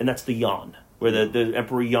 Right. And that's the yawn, where the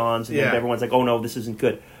emperor yawns, and then everyone's like, oh no, this isn't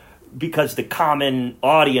good. because the common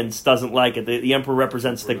audience doesn't like it. The emperor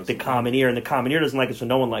represents the common ear, and the common ear doesn't like it, so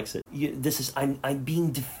no one likes it. I'm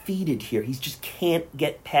being defeated here. He just can't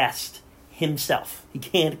get past himself. He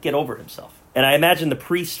can't get over himself. And I imagine the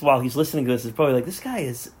priest, while he's listening to this, is probably like, this guy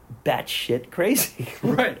is batshit crazy.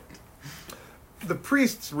 Right. The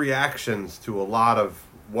priest's reactions to a lot of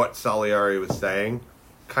what Salieri was saying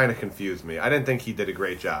kind of confused me. I didn't think he did a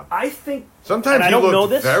great job. I think... Sometimes he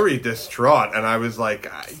looked very distraught, and I was like,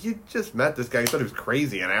 you just met this guy. You thought he was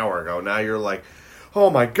crazy an hour ago. Now you're like, oh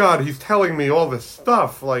my God, he's telling me all this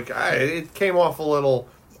stuff. Like, it came off a little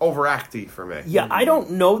overacty for me. Yeah, I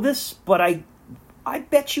don't know this, but I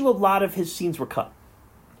bet you a lot of his scenes were cut.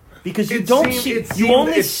 Because you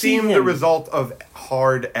only see him. The result of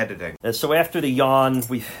hard editing. So after the yawn,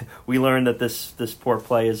 we learned that this poor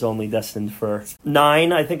play is only destined for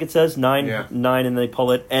 9. I think it says 9, yeah. 9, and they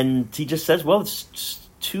pull it, and he just says, "Well, it's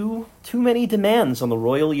just too many demands on the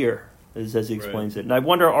royal ear," as he explains it. And I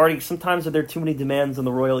wonder, Artie, sometimes are there too many demands on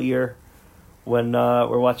the royal ear when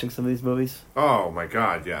we're watching some of these movies? Oh my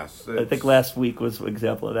God, yes. I think last week was an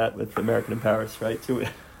example of that with American in Paris, right? Too.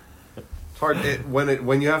 Hard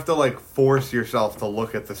when you have to like force yourself to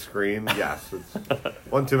look at the screen. Yes, it's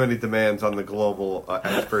one too many demands on the global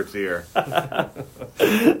expert's ear.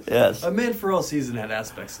 Yes, A Man for All Season had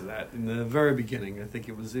aspects of that in the very beginning. I think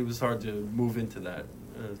it was hard to move into that.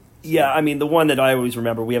 Yeah, I mean the one that I always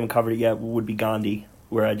remember, we haven't covered it yet, would be Gandhi,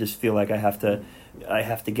 where I just feel like I have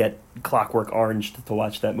to get Clockwork Orange to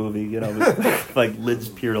watch that movie, with like lids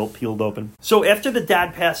peeled open. So after the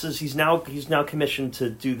dad passes, he's now commissioned to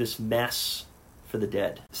do this mass for the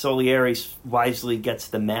dead. Salieri wisely gets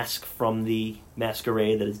the mask from the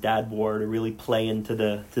masquerade that his dad wore to really play into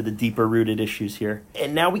the deeper rooted issues here.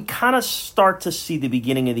 And now we kind of start to see the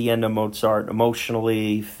beginning of the end of Mozart,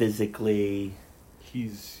 emotionally, physically.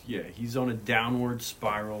 He's on a downward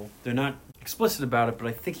spiral. They're not explicit about it, but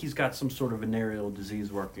I think he's got some sort of venereal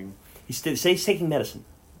disease working. They say he's taking medicine.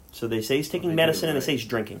 So they say he's taking medicine, and they say he's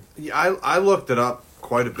drinking. Yeah, I looked it up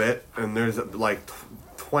quite a bit, and there's like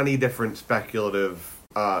 20 different speculative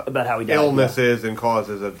about how he died, illnesses and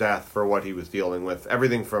causes of death for what he was dealing with.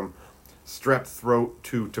 Everything from strep throat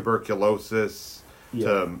to tuberculosis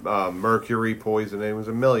to mercury poisoning. It was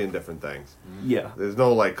a million different things. Yeah. There's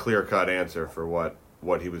no like clear-cut answer for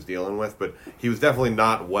what he was dealing with, but he was definitely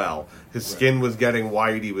not well. His skin was getting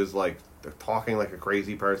white. He was like talking like a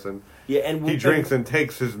crazy person. Yeah, and he drinks and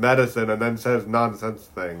takes his medicine and then says nonsense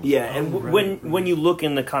things. Yeah, and when you look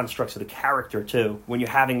in the constructs of the character too, when you're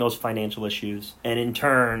having those financial issues, and in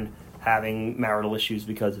turn having marital issues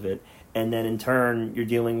because of it, and then in turn you're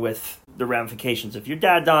dealing with the ramifications of your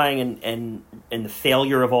dad dying and the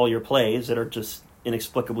failure of all your plays that are just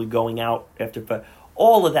inexplicably going out after.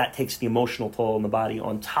 All of that takes the emotional toll on the body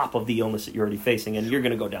on top of the illness that you're already facing, and you're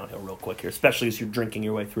going to go downhill real quick here, especially as you're drinking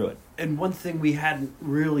your way through it. And one thing we hadn't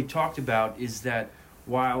really talked about is that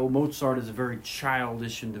while Mozart is a very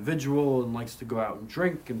childish individual and likes to go out and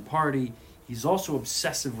drink and party, he's also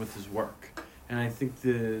obsessive with his work. And I think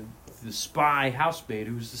the spy housemaid,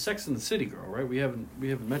 who's the Sex and the City girl, right? We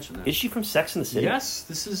haven't mentioned that. Is she from Sex and the City? Yes,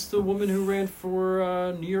 this is the woman who ran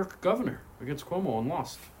for New York governor against Cuomo and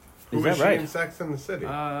lost. Who is she in Sex and the City?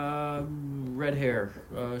 Red hair,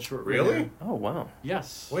 short red Really? hair. Oh, wow.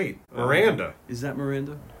 Yes. Wait, Miranda. Is that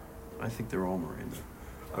Miranda? I think they're all Miranda.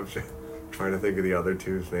 I'm trying to think of the other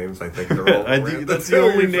two's names. I think they're all Miranda. That's the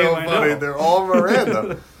only name I know. They're all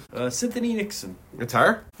Miranda. Cynthia Nixon. It's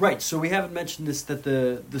her? Right, so we haven't mentioned this, that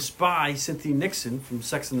the spy, Cynthia Nixon from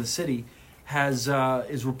Sex and the City,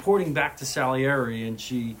 is reporting back to Salieri, and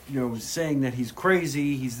she, is saying that he's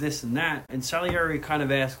crazy, he's this and that. And Salieri kind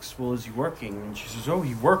of asks, well, is he working? And she says, oh,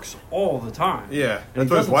 he works all the time. Yeah, and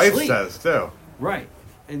that's what his wife says, too. Right.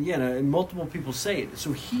 And, and multiple people say it.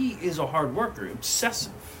 So he is a hard worker,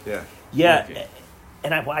 obsessive. Yeah. Yeah, okay.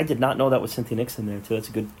 And I did not know that was Cynthia Nixon there, too. That's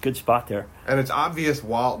a good spot there. And it's obvious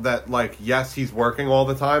yes, he's working all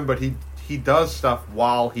the time, but he does stuff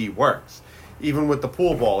while he works. Even with the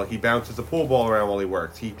pool ball, he bounces the pool ball around while he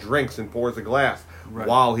works. He drinks and pours a glass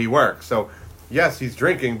while he works. So, yes, he's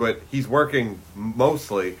drinking, but he's working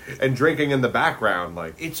mostly and drinking in the background.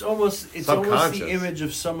 It's almost the image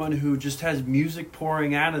of someone who just has music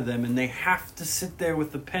pouring out of them, and they have to sit there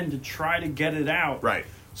with the pen to try to get it out. Right.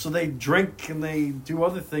 So they drink and they do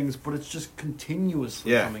other things, but it's just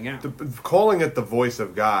continuously coming out. Calling it the voice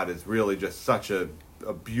of God is really just such a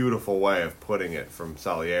beautiful way of putting it from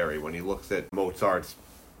Salieri when he looks at Mozart's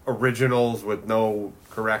originals with no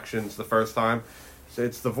corrections the first time.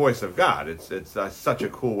 It's the voice of God. It's such a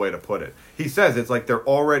cool way to put it. He says it's like they're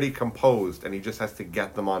already composed and he just has to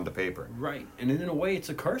get them onto paper. Right. And in a way it's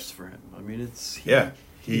a curse for him. I mean,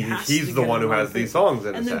 he's the one who has these songs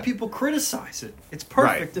in his and then head. people criticize it. It's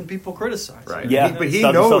perfect, and people criticize Right. it. Yeah. But he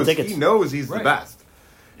Doesn't sell knows tickets. he's the Right. best.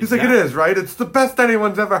 He's Exactly. like, it is, right? It's the best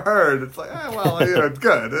anyone's ever heard. It's like, it's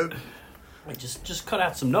good. Wait, just cut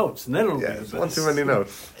out some notes, and then it'll Yeah, be the it's best. one too many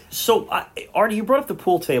notes. So, Artie, you brought up the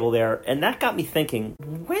pool table there, and that got me thinking: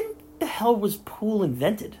 when the hell was pool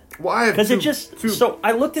invented? Well, I have Because so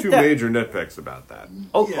I looked at two that. major nitpicks about that.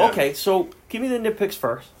 Oh, Yeah. okay. So give me the nitpicks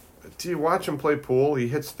first. Do you watch him play pool? He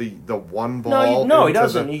hits the one ball. No, he into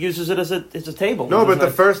doesn't. the- He uses it as a table. No, He but the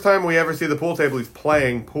doesn't- first time we ever see the pool table, he's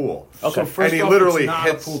playing pool. Okay. So first And he off, literally it's not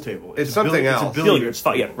hits- a pool table. it's a something It's else. a Billiards,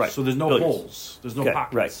 yeah, table. right. So there's no Billiards. holes. There's no Okay,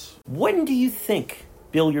 pockets. right. When do you think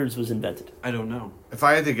billiards was invented? I don't know. If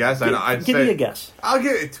I had to guess, I'd Give say me a guess. I'll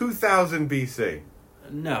give it 2000 BC.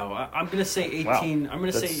 No, I'm going to say 18. Wow. I'm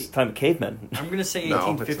going to That's say. time of cavemen. I'm going to say No,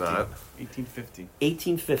 1850. it's not. 1850.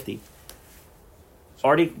 1850.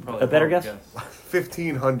 Artie, Probably a better wrong guess?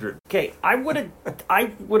 1500. Okay, I would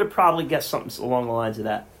have probably guessed something along the lines of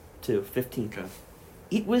that too. 15. Okay.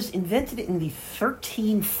 It was invented in the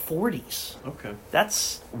 1340s. Okay.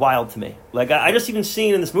 That's wild to me. Like I just even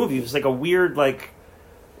seeing in this movie, it was like a weird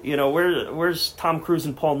where's Tom Cruise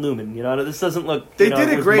and Paul Newman? You know, this doesn't look. They you know, did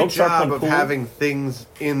a where's great Mozart job playing of pool? having things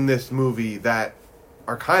in this movie that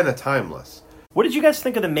are kind of timeless. What did you guys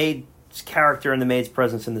think of the maid's character and the maid's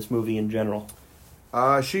presence in this movie in general?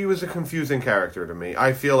 She was a confusing character to me.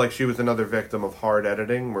 I feel like she was another victim of hard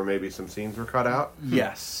editing, where maybe some scenes were cut out.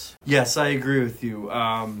 Yes. Yes, I agree with you.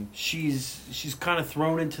 She's kind of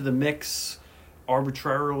thrown into the mix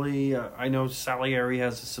arbitrarily. I know Salieri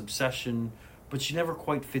has this obsession, but she never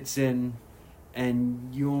quite fits in,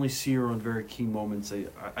 and you only see her on very key moments.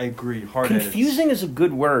 I agree. Hard Confusing is a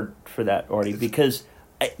good word for that, Artie, because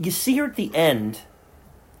you see her at the end,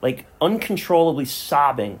 like uncontrollably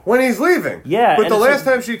sobbing. When he's leaving. Yeah, But and the it's last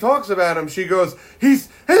like- time she talks about him, she goes,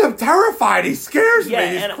 I'm terrified. He scares me.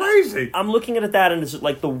 He's and crazy. I'm looking at that, and it's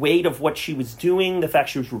like the weight of what she was doing, the fact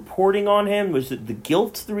she was reporting on him, was it the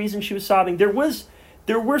guilt the reason she was sobbing?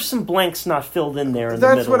 There were some blanks not filled in there.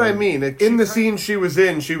 That's what I mean. In the scene she was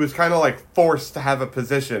in, she was kind of like forced to have a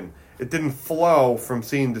position. It didn't flow from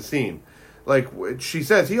scene to scene. Like, she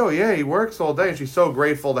says, he works all day, and she's so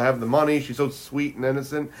grateful to have the money. She's so sweet and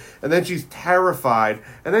innocent. And then she's terrified.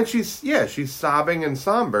 And then she's sobbing and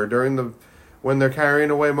somber when they're carrying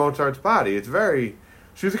away Mozart's body.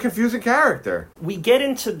 She was a confusing character. We get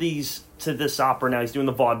into this opera now. He's doing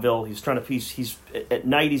the vaudeville. He's trying to he's at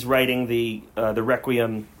night. He's writing the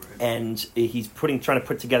Requiem, and he's trying to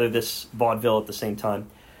put together this vaudeville at the same time.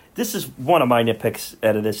 This is one of my nitpicks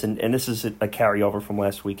out of this, and this is a carryover from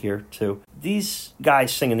last week here too. These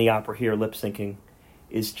guys singing the opera here, lip syncing,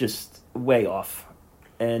 is just way off,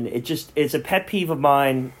 and it's a pet peeve of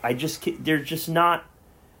mine. They're just not.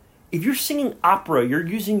 If you're singing opera, you're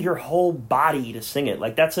using your whole body to sing it.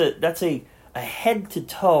 Like that's a head to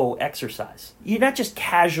toe exercise. You're not just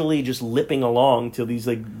casually just lipping along to these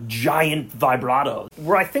like giant vibratos.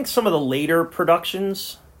 Where I think some of the later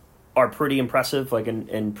productions are pretty impressive, like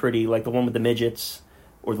and pretty, like the one with the midgets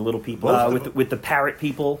or the little people with the parrot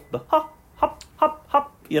people, the hop hop hop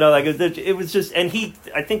hop. You know, like it was just, and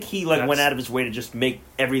I think he went out of his way to just make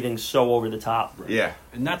everything so over the top. Right. Yeah.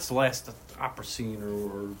 And that's the last opera scene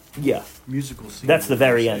or Yeah, musical scene. that's the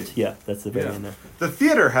very you end. see. Yeah, that's the very Yeah. end. There. The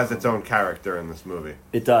theater has its own character in this movie.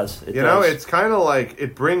 It does. You know, it's kind of like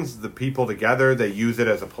it brings the people together. They use it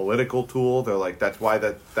as a political tool. They're like, that's why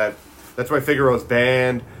Figaro's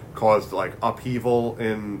band caused like upheaval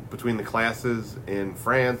in between the classes in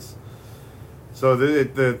France. So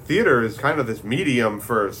the theater is kind of this medium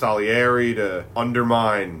for Salieri to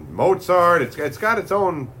undermine Mozart. It's got its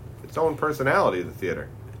own personality. The theater.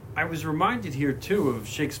 I was reminded here too of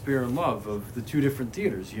Shakespeare in Love, of the two different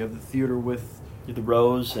theaters. You have the theater with the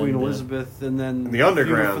Rose, Queen and, Elizabeth, and then the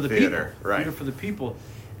underground theater for the theater, people. right? Theater for the people.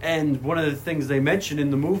 And one of the things they mention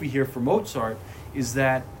in the movie here for Mozart is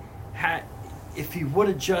that if he would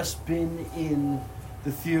have just been in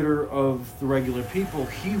the theater of the regular people,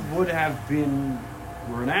 he would have been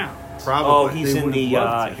renowned. Probably. Oh, he's They in would the have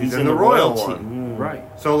loved him. He's in the royal royalty. one. Right.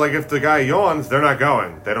 So, like, if the guy yawns, they're not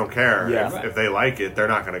going. They don't care. Yeah. If they like it, they're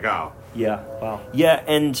not going to go. Yeah, wow. Yeah,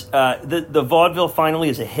 and the vaudeville finally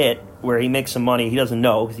is a hit where he makes some money. He doesn't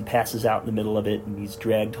know because he passes out in the middle of it and he's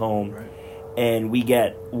dragged home. Right. And we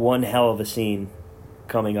get one hell of a scene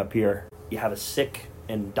coming up here. You have a sick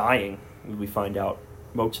and dying, we find out,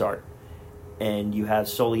 Mozart. And you have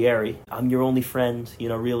Salieri. I'm your only friend,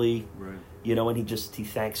 really. Right. And he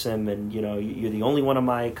thanks him, and you're the only one of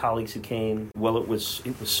my colleagues who came. Well, it was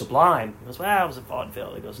sublime. He goes, well, it was a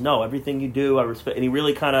vaudeville. He goes, no, everything you do, I respect. And he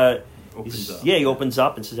really kind of Opens up. Yeah, he opens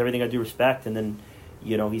up and says everything I do respect, and then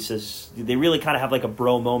You know, he says they really kind of have like a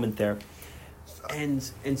bro moment there. And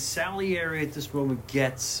Salieri at this moment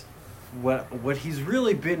gets what he's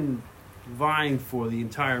really been vying for the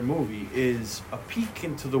entire movie is a peek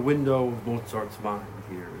into the window of Mozart's mind.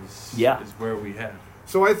 Here is where we have.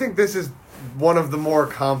 So I think this is one of the more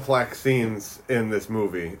complex scenes in this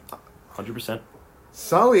movie. 100%.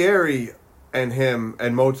 Salieri and him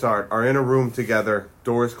and Mozart are in a room together,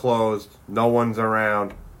 doors closed, no one's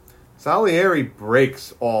around. Salieri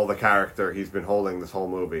breaks all the character he's been holding this whole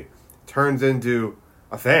movie. Turns into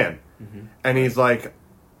a fan. Mm-hmm. And he's like,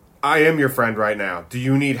 I am your friend right now. Do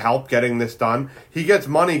you need help getting this done? He gets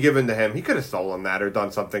money given to him. He could have stolen that or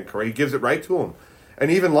done something crazy. He gives it right to him. And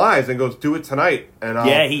he even lies and goes, do it tonight. And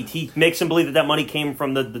he makes him believe that money came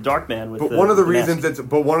from the dark man. One of the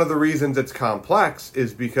reasons it's complex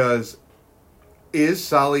is because is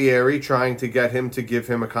Salieri trying to get him to give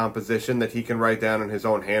him a composition that he can write down in his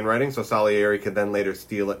own handwriting, so Salieri can then later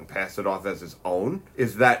steal it and pass it off as his own?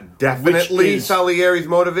 Is that definitely Salieri's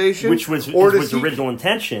motivation, which was his original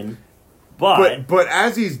intention? But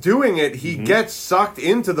as he's doing it, he gets sucked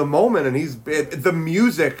into the moment, and the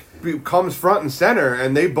music comes front and center,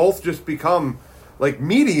 and they both just become like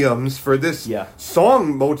mediums for this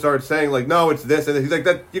song. Mozart's saying like, no, it's this, and he's like,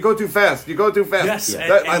 that you go too fast. Yes,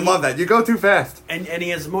 I love that. You go too fast. And he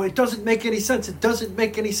has it doesn't make any sense. It doesn't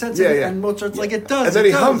make any sense. Yeah. And Mozart's like, it does. And then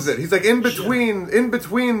he hums it. He's like, in between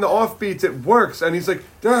the offbeats, it works. And he's like,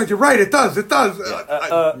 you're right. It does.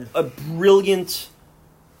 A brilliant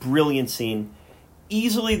scene.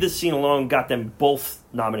 Easily, this scene alone got them both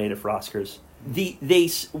nominated for Oscars.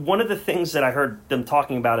 One of the things that I heard them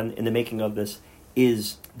talking about in the making of this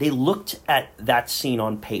is they looked at that scene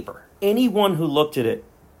on paper. Anyone who looked at it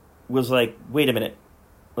was like, wait a minute.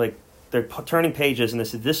 Like, they're turning pages and they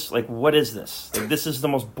said, what is this? Like, this is the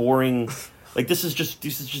most boring... Like, this is just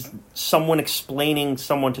someone explaining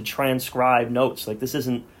someone to transcribe notes. Like, this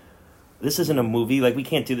isn't a movie. Like, we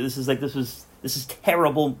can't do this. This is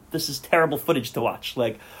terrible. This is terrible footage to watch.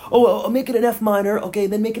 Like, I'll make it an F minor. Okay,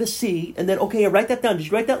 then make it a C, and then okay, write that down. Did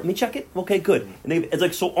you write that? Let me check it. Okay, good. And it's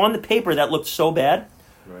like, so on the paper that looked so bad.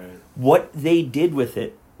 Right. What they did with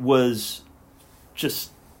it was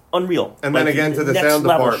just unreal. And then again to the sound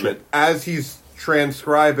department, as he's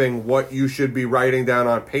transcribing what you should be writing down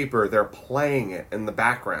on paper, they're playing it in the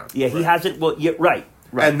background. Yeah, he has it. Well, yeah, right.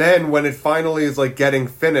 Right. And then when it finally is like getting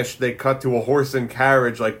finished, they cut to a horse and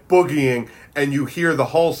carriage like boogieing, and you hear the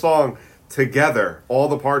whole song together. All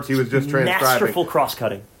the parts he was just transcribing. Masterful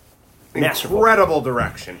cross-cutting. Incredible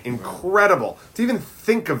direction. Incredible. To even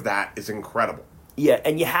think of that is incredible. Yeah,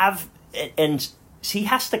 and you have... And he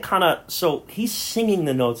has to kind of... So he's singing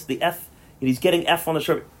the notes, the F... And he's getting F on the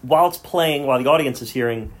show while it's playing, while the audience is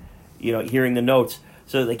hearing the notes.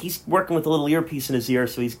 So like he's working with a little earpiece in his ear,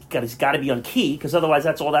 so he's got to be on key, because otherwise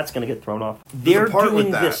that's going to get thrown off. They're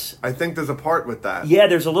doing this. I think there's a part with that. Yeah,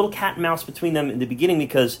 there's a little cat and mouse between them in the beginning,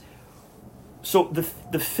 because so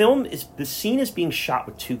the scene is being shot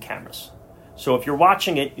with two cameras. So if you're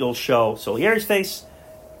watching it, you'll show Salieri's face,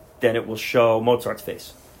 then it will show Mozart's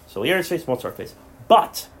face. Salieri's face, Mozart's face.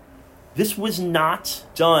 But this was not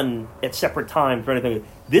done at separate times or anything.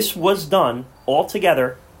 This was done all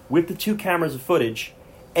together with the two cameras of footage,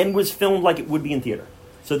 and was filmed like it would be in theater.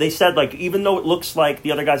 So they said, like, even though it looks like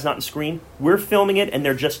the other guy's not on screen, we're filming it, and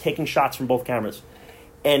they're just taking shots from both cameras.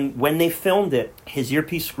 And when they filmed it, his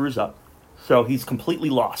earpiece screws up, so he's completely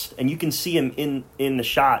lost. And you can see him in the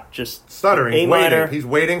shot, just stuttering, A minor. He's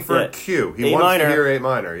waiting for a cue. He wants to hear A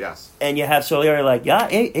minor, yes. And you have Salieri like, yeah,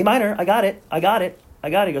 A minor, I got it. He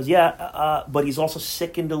goes, yeah, but he's also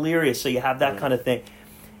sick and delirious, so you have that kind of thing.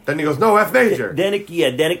 Then he goes, no, F major.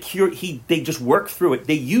 They just worked through it.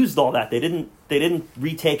 They used all that. They didn't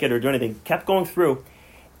retake it or do anything. Kept going through.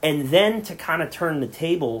 And then to kind of turn the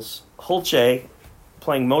tables, Holce,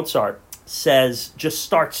 playing Mozart, just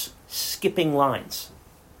starts skipping lines.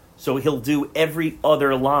 So he'll do every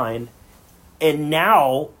other line. And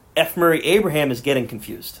now F. Murray Abraham is getting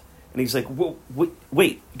confused. And he's like,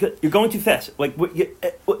 wait, you're going too fast. Like,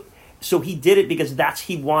 so he did it because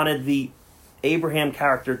he wanted the Abraham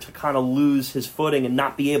character to kind of lose his footing and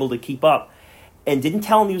not be able to keep up, and didn't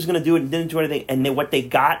tell him he was going to do it and didn't do anything. And then what they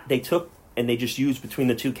took and they just used between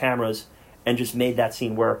the two cameras and just made that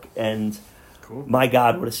scene work. And cool. My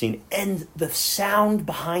God, what a scene. And the sound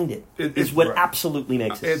behind it is what absolutely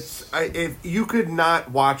makes it. If you could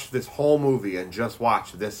not watch this whole movie and just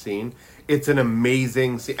watch this scene, it's an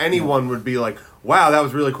amazing scene. Anyone would be like, wow, that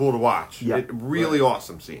was really cool to watch. Yeah. Really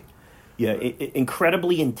awesome scene. Yeah,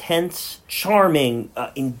 incredibly intense, charming,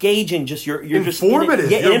 engaging. Just you're Informative.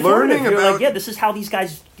 Just You're informative. learning You're about. like, this is how these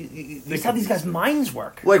guys' minds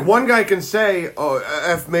work. Like, one guy can say, "Oh,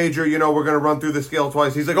 F major, we're going to run through the scale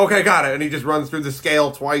twice." He's like, "Okay, got it," and he just runs through the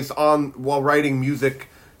scale twice while writing music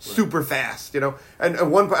super fast. And at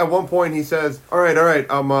one point he says, "All right,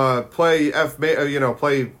 play F,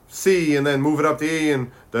 play C, and then move it up to E,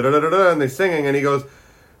 and da da da da da," and they're singing, and he goes.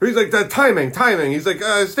 He's like, the timing. He's like,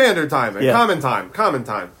 standard timing, common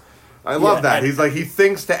time. I love that. He's like, he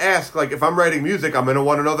thinks to ask, like, if I'm writing music, I'm going to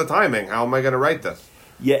want to know the timing. How am I going to write this?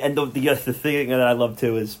 Yeah, and the thing that I love,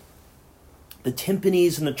 too, is the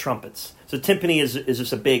timpanis and the trumpets. So timpani is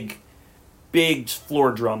just a big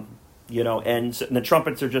floor drum, and the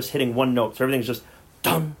trumpets are just hitting one note. So everything's just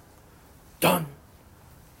dun, dun,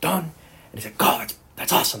 dun. And he's like, oh,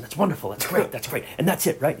 that's awesome. That's wonderful. That's great. And that's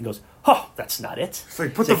it, right? And he goes, oh, that's not it. It's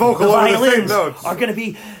like, put the vocal over the same notes. Are going to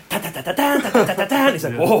be da-da-da-da-da-da-da-da-da. And he's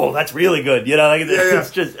like, whoa, that's really good. It's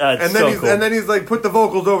just cool. And then he's like, put the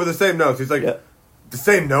vocals over the same notes. He's like, the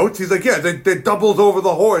same notes? He's like, yeah, they doubles over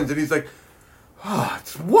the horns. And he's like, oh,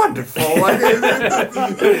 it's wonderful. And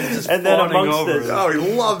then amongst this. Oh, he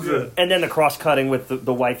loves it. And then the cross-cutting with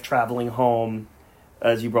the wife traveling home.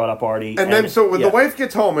 As you brought up, Artie. And then, so when the wife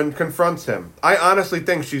gets home and confronts him, I honestly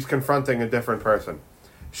think she's confronting a different person.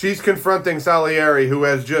 She's confronting Salieri, who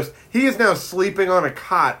he is now sleeping on a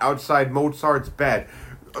cot outside Mozart's bed.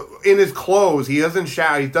 In his clothes, he doesn't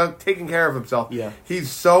shower, he's taking care of himself. Yeah. He's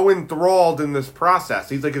so enthralled in this process.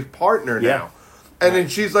 He's like his partner now. And then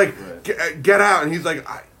she's like, get out. And he's like,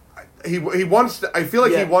 he wants to, I feel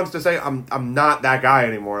like he wants to say, I'm not that guy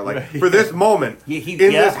anymore. Like, for this moment, in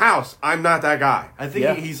this house, I'm not that guy. I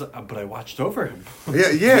think he's but I watched over him.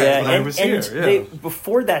 Yeah. I was here.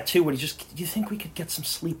 Before that, too, when do you think we could get some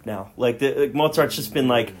sleep now? Like, Mozart's just been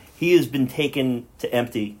like, he has been taken to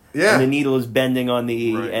empty. Yeah. And the needle is bending on the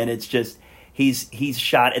E, right. and it's just... He's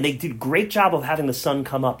shot, and they did a great job of having the sun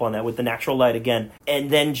come up on that with the natural light again,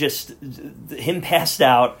 and then just him passed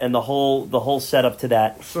out, and the whole setup to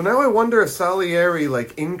that. So now I wonder if Salieri,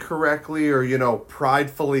 like, incorrectly or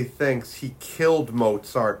pridefully thinks he killed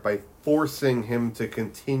Mozart by forcing him to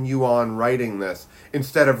continue on writing this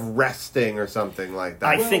instead of resting or something like that.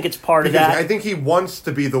 I think it's part of that. I think he wants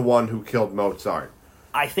to be the one who killed Mozart.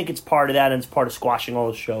 I think it's part of that, and it's part of squashing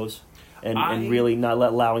all the shows. And really not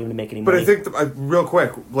allowing him to make any money. But I think, real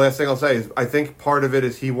quick, last thing I'll say is I think part of it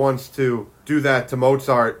is he wants to do that to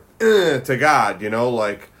Mozart, to God,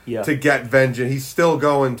 to get vengeance. He's still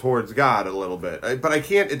going towards God a little bit. But I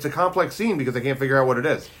can't, it's a complex scene because I can't figure out what it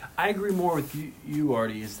is. I agree more with you,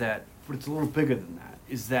 Artie, but it's a little bigger than that,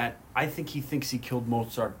 is that I think he thinks he killed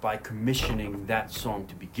Mozart by commissioning that song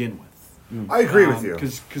to begin with. I agree with you.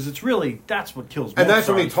 Because it's really, that's what kills Mozart. And that's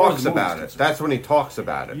when he talks about it. That's when he talks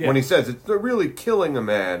about it. Yeah. When he says, they're really killing a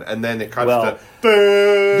man, and then it cuts to...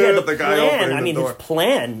 the guy opening the door. His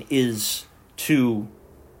plan is to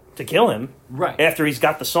kill him after he's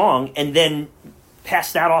got the song, and then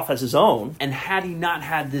pass that off as his own. And had he not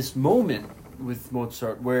had this moment with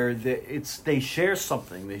Mozart where they share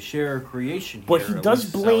something, they share a creation here. But he does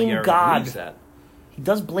blame God. He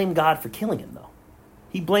does blame God for killing him, though.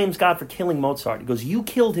 He blames God for killing Mozart. He goes, you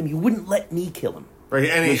killed him. You wouldn't let me kill him. Right,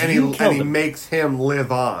 and he makes him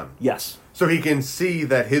live on. Yes. So he can see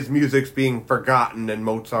that his music's being forgotten and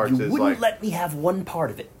Mozart's is like... You wouldn't let me have one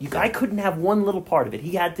part of it. I couldn't have one little part of it.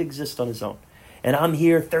 He had to exist on his own. And I'm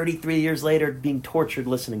here 33 years later being tortured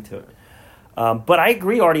listening to it. But I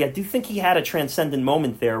agree, Artie. I do think he had a transcendent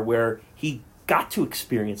moment there where he got to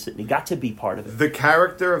experience it and he got to be part of it. The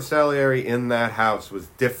character of Salieri in that house was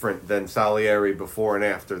different than Salieri before and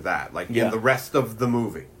after that, in the rest of the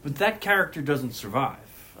movie. But that character doesn't survive.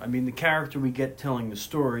 I mean, the character we get telling the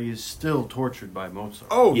story is still tortured by Mozart.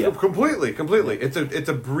 Oh, yeah. Completely. It's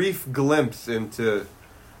a brief glimpse into,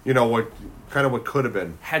 what could have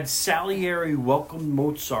been. Had Salieri welcomed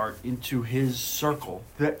Mozart into his circle,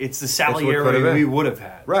 it's the Salieri we would have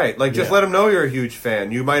had. Right, just let him know you're a huge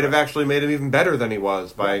fan. You might have actually made him even better than he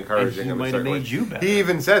was by encouraging him. He might have made you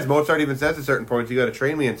better. Mozart even says at certain points, you got to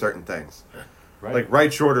train me in certain things. Right.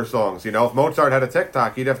 Write shorter songs. If Mozart had a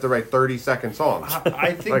TikTok, he'd have to write 30-second songs.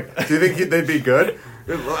 I think. Do you think they'd be good?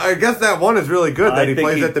 I guess that one is really good that he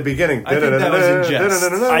plays at the beginning. I think that was in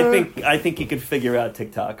jest. I think he could figure out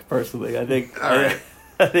TikTok. Personally, I think. All right.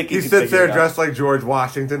 I think he sits there dressed like George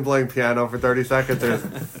Washington playing piano for 30 seconds. There's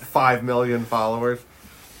 5 million followers.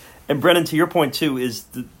 And Brennan, to your point too, is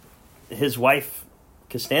his wife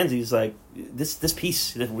Costanzi's like, this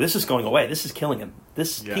piece, this is going away. This is killing him.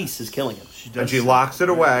 This piece is killing him. And she locks it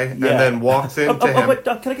away and then walks into him. Wait,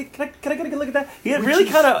 can I get a look at that? He really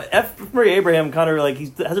kind of F. Murray Abraham kind of like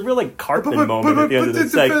he has a real like Cartman moment at the end of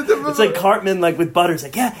this. It's like Cartman like with Butters,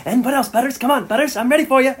 like, yeah, and what else, Butters? Come on, Butters, I'm ready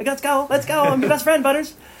for you. Let's go. I'm your best friend,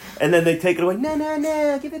 Butters. And then they take it away.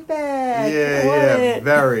 No, give it back. Yeah,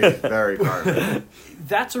 very, very Cartman.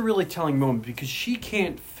 That's a really telling moment because she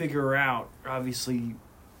can't figure out, obviously,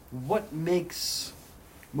 what makes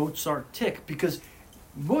Mozart tick. Because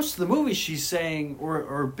most of the movie she's saying,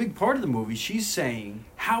 or a big part of the movie, she's saying,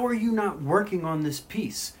 how are you not working on this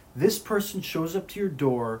piece? This person shows up to your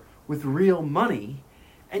door with real money,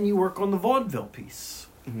 and you work on the vaudeville piece.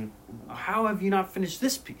 Mm-hmm. How have you not finished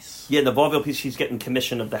this piece? Yeah, the vaudeville piece, she's getting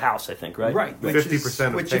commission of the house, I think, right? Right. 50% of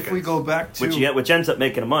tickets. Which if we go back to... Which ends up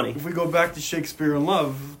making money. If we go back to Shakespeare in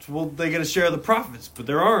Love, well, they get a share of the profits, but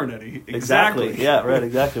there aren't any. Exactly. Yeah, right,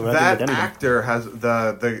 exactly. That actor has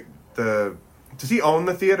the does he own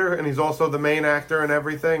the theater and he's also the main actor and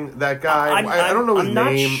everything? That guy, I don't know his name.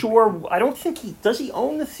 I'm not sure. I don't think does he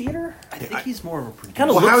own the theater? I think he's more of a producer.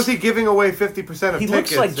 Well, how is he giving away 50% of tickets? He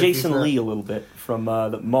looks like Jason Lee a little bit from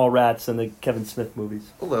the Mallrats and the Kevin Smith movies.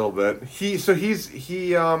 A little bit. He has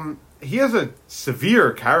a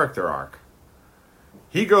severe character arc.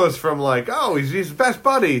 He goes from like, oh, he's his best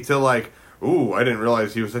buddy to like, ooh, I didn't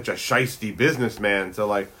realize he was such a shisty businessman to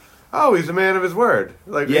like, oh, he's a man of his word.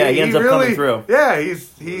 Like, yeah, he ends up coming through. Yeah,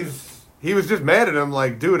 he was just mad at him.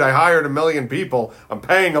 Like, dude, I hired 1 million people. I'm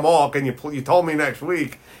paying them all. Can you told me next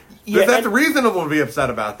week? Yeah, that's reasonable to be upset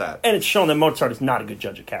about that. And it's shown that Mozart is not a good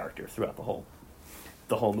judge of character throughout the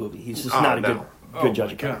whole movie. He's just not a good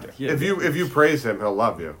judge of character. Yeah. If you praise him, he'll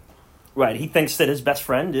love you. Right. He thinks that his best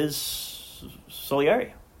friend is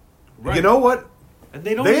Salieri. Right. You know what? And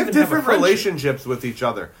they have different relationships with each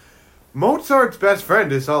other. Mozart's best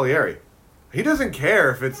friend is Salieri. He doesn't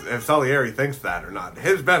care if Salieri thinks that or not.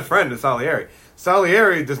 His best friend is Salieri.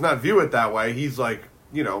 Salieri does not view it that way. He's like,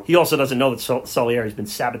 you know... He also doesn't know that Salieri's been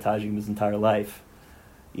sabotaging him his entire life.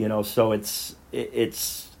 You know, so it's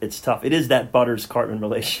tough. It is that Butters-Cartman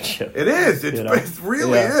relationship. It is. It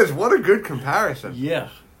really is. What a good comparison. Yeah.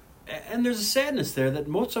 And there's a sadness there that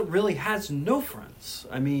Mozart really has no friends.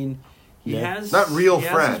 I mean, he has... Not real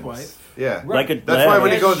friends. Has his wife. Yeah, right. That's why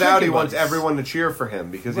when he goes out, he wants everyone to cheer for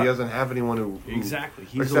him because he doesn't have anyone who exactly.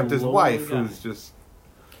 except his wife, who's just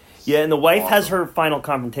and the wife has her final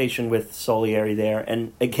confrontation with Salieri there,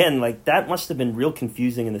 and again, like that must have been real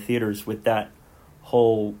confusing in the theaters with that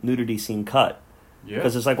whole nudity scene cut. Yeah,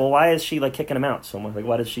 because it's like, well, why is she like kicking him out so much? Like,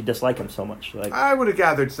 why does she dislike him so much? Like, I would have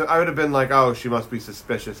gathered. I would have been like, oh, she must be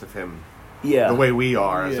suspicious of him. Yeah, the way we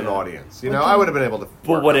are as an audience, you know, I would have been able to.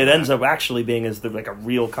 But what it ends up actually being is like a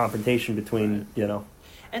real confrontation between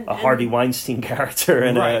a Harvey Weinstein character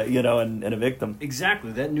and a victim.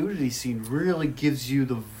 Exactly, that nudity scene really gives you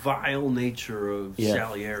the vile nature of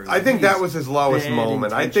Salieri. I think that was his lowest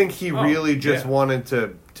moment. I think he really just wanted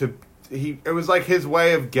to. It was like his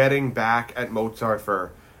way of getting back at Mozart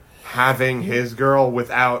for having his girl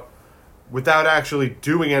without actually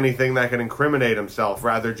doing anything that could incriminate himself,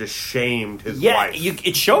 rather just shamed his wife. Yeah,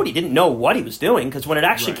 it showed he didn't know what he was doing, because when it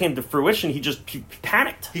actually came to fruition, he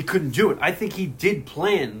panicked. He couldn't do it. I think he did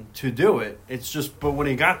plan to do it. It's just, but when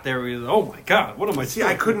he got there, he was, oh my God, what am I doing?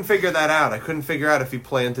 I couldn't figure that out. I couldn't figure out if he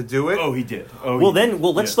planned to do it. Oh, he did.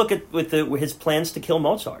 Let's look at with his plans to kill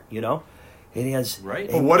Mozart, you know? And he has... Right.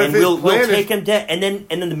 But what if we'll take him down, and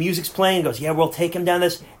then the music's playing, and goes, yeah, we'll take him down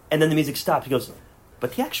this, and then the music stops. He goes...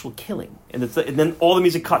 But the actual killing, and then all the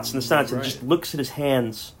music cuts and the silence, and just looks at his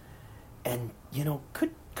hands, and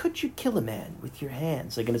could you kill a man with your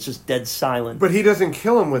hands? Like, and it's just dead silent. But he doesn't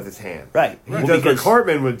kill him with his hand. Right. He does what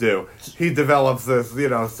Cartman would do. He develops this,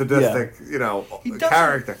 sadistic,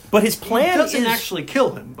 character. But his plan doesn't actually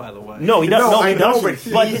kill him, by the way. No, he doesn't. No, I know, but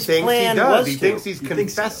his plan he does. Was he thinks he's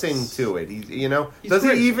confessing to it. Does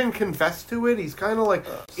he even confess to it? He's kind of like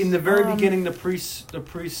in the very beginning. The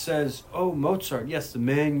priest says, "Oh, Mozart, yes, the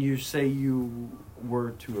man you say you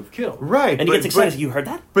were to have killed." Right, and he gets excited. You heard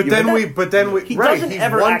that? But then we. He doesn't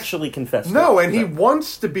ever actually confess. No, and he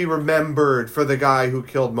wants to be remembered for the guy who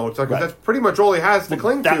killed Mozart, because that's pretty much all he has to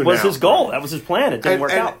cling to. That was his goal. That was his plan. It didn't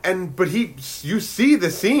work out. But you see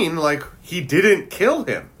the scene like he didn't kill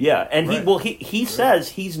him. Yeah, and he says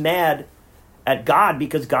he's mad at God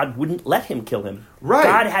because God wouldn't let him kill him. Right,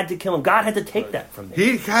 God had to kill him. God had to take that from him.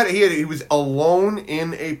 He was alone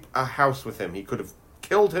in a house with him. He could have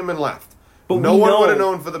killed him and left. But no one would have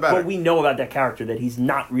known for the better. But we know about that character that he's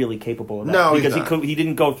not really capable of that. No, because he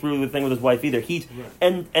didn't go through the thing with his wife either.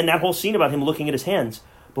 And that whole scene about him looking at his hands.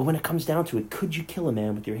 But when it comes down to it, could you kill a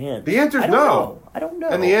man with your hand? The answer's I don't no. know. I don't know.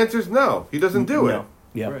 And the answer's no. He doesn't do it. No.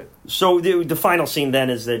 Yeah. Right. So the final scene then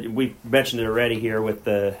is that we mentioned it already here with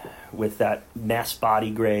that mass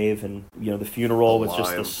body grave, and the funeral The was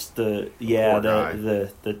just limes.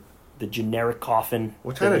 the generic coffin.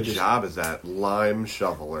 What that kind they of just- job is that? Lime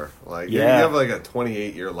shoveler. Like, Yeah. you have like a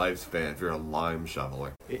 28-year lifespan if you're a lime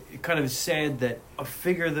shoveler. It kind of is sad that a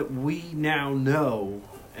figure that we now know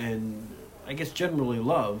and I guess generally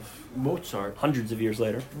love, Mozart, Hundreds of years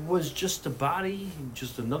later, was just a body,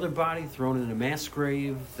 just another body thrown in a mass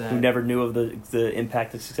grave that who never knew of the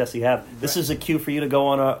impact and success he had. This is a cue for you to go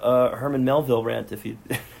on a Herman Melville rant if you.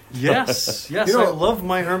 Yes, You know- I love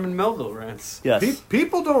my Herman Melville rants. Yes.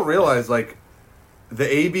 People don't realize, like, the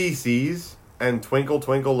ABCs and Twinkle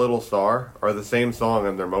Twinkle Little Star are the same song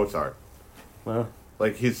and they're Mozart. Well,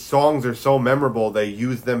 Like, his songs are so memorable, they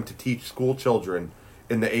use them to teach school children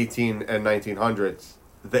in the 18 and 1900s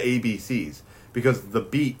the ABCs. Because the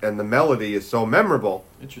beat and the melody is so memorable.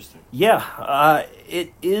 Interesting. yeah,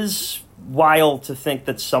 it is wild to think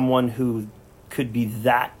that someone who could be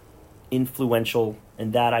that influential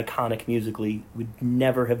and that iconic musically would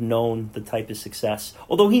never have known the type of success.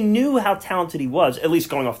 Although he knew how talented he was, at least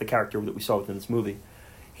going off the character that we saw within this movie.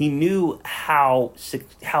 He knew how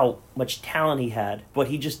much talent he had, but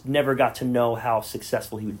he just never got to know how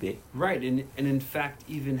successful he would be. Right, and in fact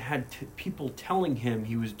even had people telling him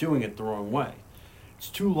he was doing it the wrong way. It's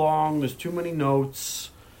too long, there's too many notes.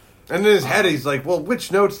 And in his head, he's like, well,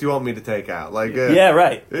 which notes do you want me to take out? Like, Yeah,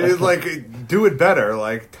 right. It's like, do it better.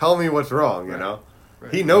 Like, tell me what's wrong, you know?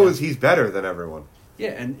 Right. He knows he's better than everyone.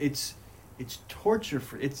 Yeah, and it's torture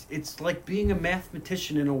for it's like being a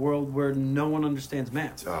mathematician in a world where no one understands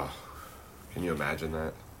math. Oh, can you imagine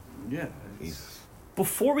that? Yeah. Jesus.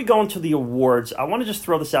 Before we go into the awards, I want to just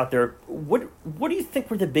throw this out there. What do you think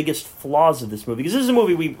were the biggest flaws of this movie? Because this is a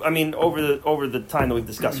movie over the time that we've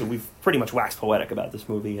discussed it, we've pretty much waxed poetic about this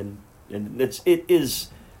movie, and it is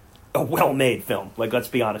a well-made film. Like, let's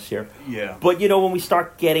be honest here. Yeah. But when we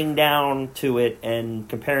start getting down to it and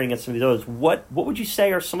comparing it to some of those, what would you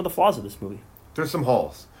say are some of the flaws of this movie? There's some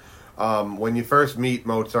holes. When you first meet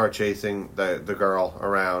Mozart chasing the girl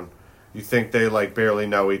around, you think they, like, barely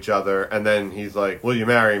know each other, and then he's like, will you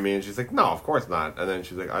marry me? And she's like, no, of course not. And then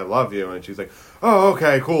she's like, I love you. And she's like, oh,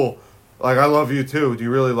 okay, cool. Like, I love you too. Do you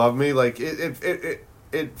really love me? Like,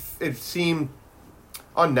 it seemed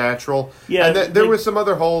unnatural. Yeah, and there was some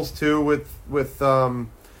other holes too with the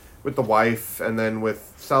wife, and then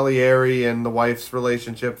with Salieri and the wife's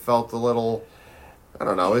relationship felt a little. I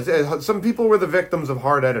don't know. Some people were the victims of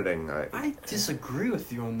hard editing. I disagree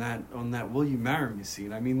with you on that will you marry me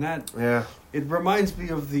scene. I mean that Yeah. it reminds me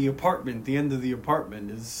of The Apartment. The end of The Apartment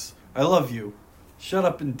is I love you. Shut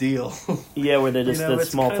up and deal. Yeah, where they're just the it's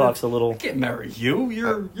small kind talk's a I little. can't marry you.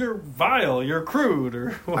 You're vile. You're crude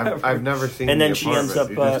or whatever. I've never seen. And The then she ends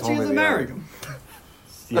Apartment. up, You just She told me hasn't the married end.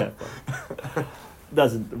 him. Yeah,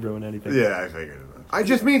 doesn't ruin anything. Yeah, I figured it. I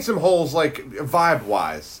just mean some holes, like,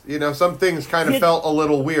 vibe-wise. Some things kind of Yeah. felt a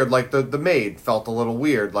little weird. Like, the maid felt a little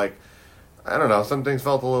weird. Like, I don't know, some things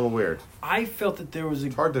felt a little weird. I felt that there was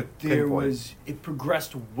It's hard to pinpoint. it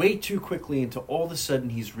progressed way too quickly into all of a sudden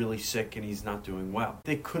he's really sick and he's not doing well.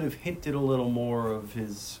 They could have hinted a little more of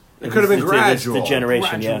his It could have been It's gradual. the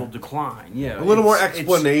generation, gradual yeah. decline. Yeah, A little more it's-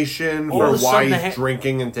 explanation all for of a why sudden he's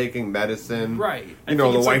drinking and taking medicine. Right. I You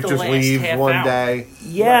know, think the it's like wife the just last leaves half one hour. day.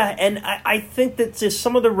 Yeah, and I think that just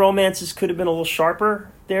some of the romances could have been a little sharper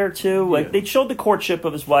there too. Like Yeah. they showed the courtship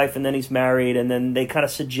of his wife, and then he's married, and then they kind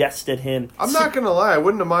of suggested him. I'm not going to lie, I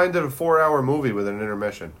wouldn't have minded a 4-hour movie with an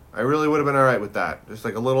intermission. I really would have been alright with that. Just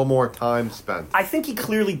like a little more time spent. I think he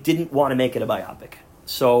clearly didn't want to make it a biopic,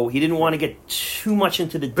 so he didn't want to get too much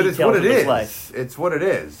into the But details it's what of it his is. life. It's what it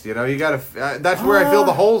is. You know, you got to. That's where I feel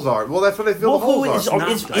the holes are. Well, that's what I feel the holes are.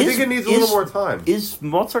 I think it needs a little more time. Is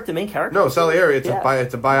Mozart the main character? No, Salieri. It's Yeah.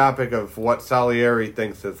 it's a biopic of what Salieri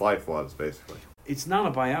thinks his life was, basically. It's not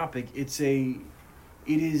a biopic. It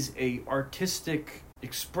is a artistic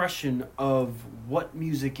expression of what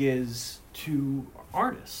music is to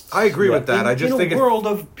artists. I agree Yeah. with that. I just in think a world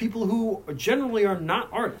of people who generally are not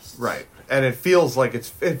artists. right, and it feels like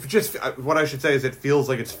it just. What I should say is, it feels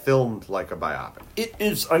like it's filmed like a biopic. It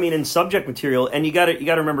is. I mean, in subject material, and you got to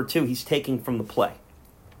remember too, he's taking from the play.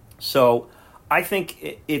 So, I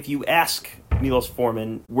think if you ask Milos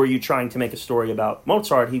Forman, were you trying to make a story about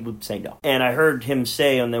Mozart, he would say no. And I heard him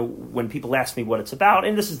say when people ask me what it's about,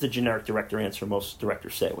 and this is the generic director answer most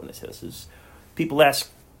directors say when they say this, is people ask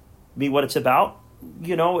me what it's about,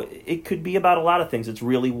 you know, it could be about a lot of things. It's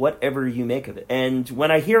really whatever you make of it. And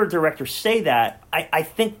when I hear a director say that, I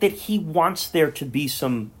think that he wants there to be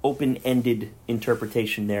some open-ended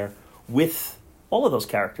interpretation there with all of those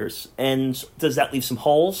characters. And does that leave some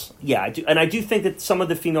holes? Yeah, I do. And I do think that some of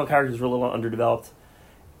the female characters were a little underdeveloped.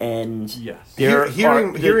 And yes,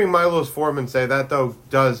 hearing Milos Forman say that, though,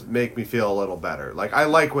 does make me feel a little better. Like, I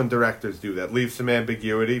like when directors do that, leave some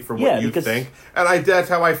ambiguity for what you think. And that's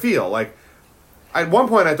how I feel. Like, at one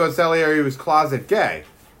point, I thought Salieri was closet gay.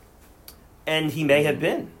 And he may have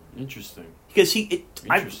been. Interesting. Because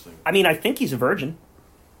I mean, I think he's a virgin.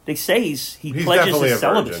 They say he pledges his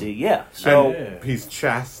celibacy. Yeah. So he's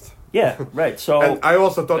chaste. Yeah, right. So and I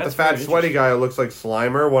also thought the fat, sweaty guy who looks like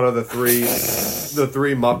Slimer, one of the three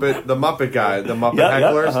Muppet guy, the Muppet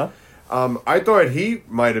hecklers. Yeah, uh-huh. I thought he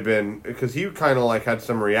might have been, because he kind of like had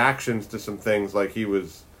some reactions to some things, like he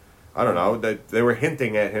was, I don't know, that they were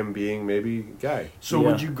hinting at him being maybe gay. So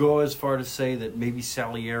would you go as far to say that maybe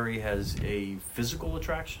Salieri has a physical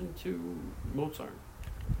attraction to Mozart?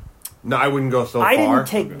 No, I wouldn't go so far. I didn't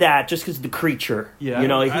take that just because the creature. Yeah, you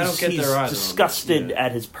know, he's disgusted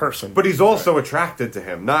at his person. But he's also attracted to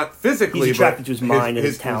him, not physically. He's attracted to his mind and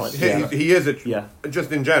his talent. He is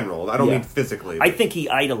just in general. I don't mean physically. I think he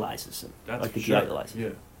idolizes him. That's he idolizes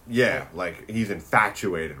him. Yeah, like he's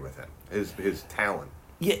infatuated with him. His talent.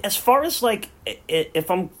 Yeah, as far as like, if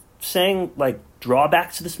I'm saying like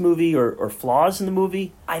drawbacks to this movie or flaws in the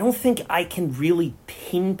movie, I don't think I can really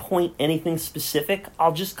pinpoint anything specific.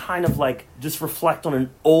 I'll just kind of like just reflect on an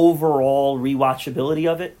overall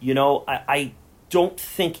rewatchability of it. You know, I don't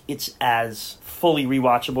think it's as fully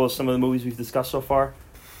rewatchable as some of the movies we've discussed so far.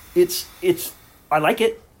 It's I like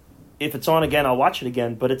it. If it's on again, I'll watch it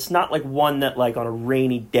again, but it's not like one that like on a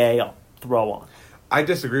rainy day I'll throw on. I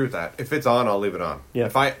disagree with that. If it's on, I'll leave it on.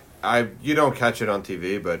 Yeah. You don't catch it on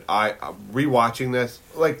TV, but rewatching this,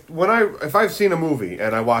 like if I've seen a movie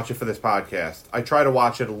and I watch it for this podcast, I try to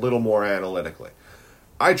watch it a little more analytically.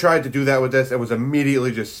 I tried to do that with this. I was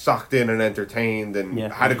immediately just sucked in and entertained and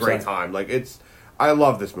had a great time. Like I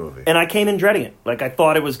love this movie, and I came in dreading it. Like I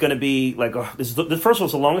thought it was going to be like the first one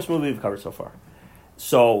was the longest movie we've covered so far.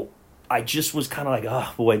 So I just was kind of like,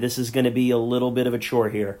 oh boy, this is going to be a little bit of a chore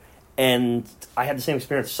here, and I had the same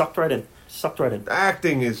experience. Sucked right in. The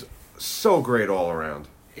acting is so great all around.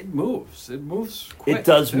 It moves. It moves quick. It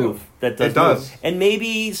does move. That does. It does. And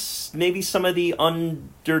maybe some of the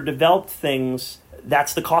underdeveloped things,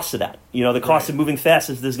 that's the cost of that. You know, the cost of moving fast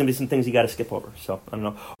is there's going to be some things you got to skip over. So, I don't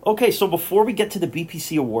know. Okay, so before we get to the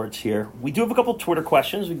BPC Awards here, we do have a couple Twitter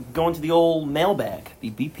questions. We go into the old mailbag,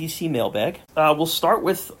 the BPC mailbag. We'll start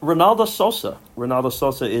with Ronaldo Sosa. Ronaldo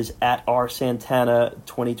Sosa is at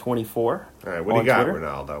rsantana2024. All right, what do you got, Twitter.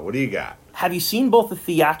 Ronaldo? What do you got? Have you seen both the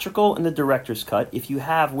theatrical and the director's cut? If you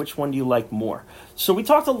have, which one do you like more? So we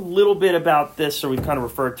talked a little bit about this, or we've kind of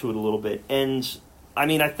referred to it a little bit. And, I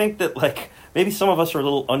mean, I think that, like, maybe some of us are a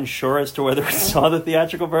little unsure as to whether we saw the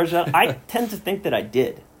theatrical version. I tend to think that I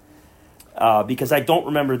did. Because I don't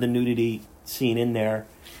remember the nudity scene in there.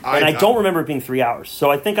 And I don't remember it being 3 hours. So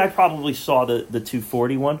I think I probably saw the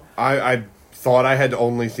 240 one. I thought I had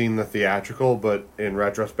only seen the theatrical, but in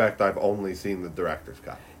retrospect, I've only seen the director's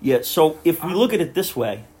cut. Yeah, so if we look at it this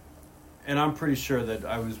way... And I'm pretty sure that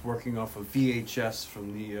I was working off of VHS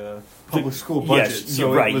from the public school budget. Yes,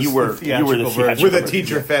 so right. You were the theatrical with a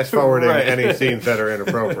teacher fast-forwarding any scenes that are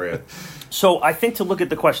inappropriate. So I think to look at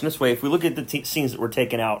the question this way, if we look at the scenes that were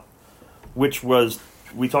taken out, which was,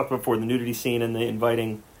 we talked about before, the nudity scene and the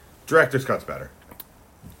inviting... Director's cut's better.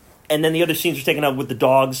 And then the other scenes were taken out with the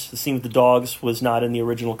dogs. The scene with the dogs was not in the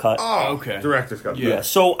original cut. Oh, okay. Director's cut. Yeah.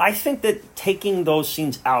 So I think that taking those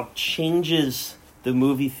scenes out changes the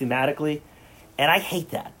movie thematically, and I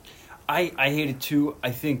hate that. I hate it too.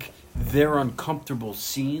 I think they're uncomfortable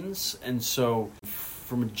scenes, and so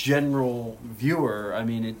from a general viewer, I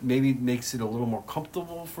mean, it maybe makes it a little more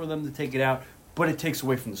comfortable for them to take it out, but it takes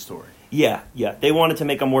away from the story. Yeah. They wanted to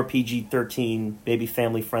make a more PG-13, maybe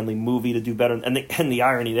family-friendly movie to do better. And the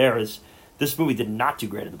irony there is this movie did not do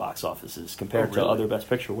great at the box offices compared to other Best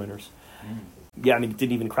Picture winners. Yeah, I mean, it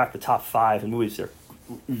didn't even crack the top 5 in movies there.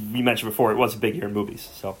 We mentioned before, it was a big year in movies.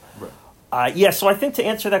 So, so I think to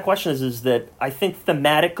answer that question is that I think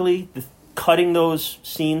thematically, cutting those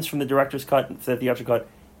scenes from the director's cut, the theatrical cut,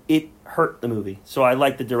 it hurt the movie. So I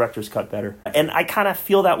like the director's cut better. And I kind of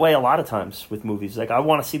feel that way a lot of times with movies. Like, I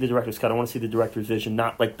want to see the director's cut. I want to see the director's vision,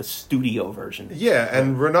 not like the studio version. Yeah,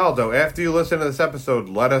 and Ronaldo, after you listen to this episode,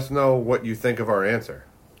 let us know what you think of our answer.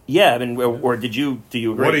 Yeah, I mean, or do you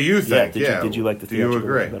agree? What do you think? Did you like the theatrical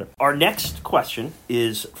version better? Our next question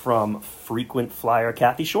is from frequent flyer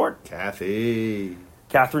Kathy Short. Catherine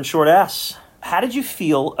Short asks, How did you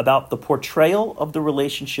feel about the portrayal of the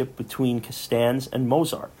relationship between Costanza and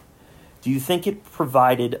Mozart? Do you think it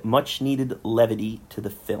provided much-needed levity to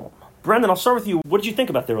the film? Brendan, I'll start with you. What did you think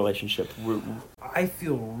about their relationship? I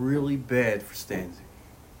feel really bad for Stanzi.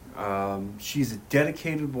 She's a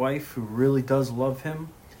dedicated wife who really does love him,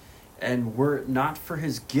 and were it not for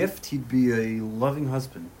his gift, he'd be a loving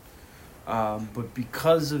husband. But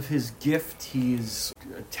because of his gift, he's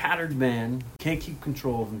a tattered man, can't keep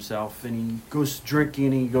control of himself, and he goes drinking,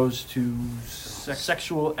 and he goes to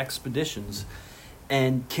sexual expeditions,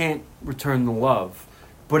 and can't return the love.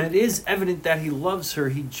 But it is evident that he loves her,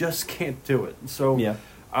 he just can't do it. So Yeah.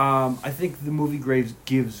 I think the movie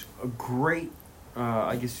gives a great,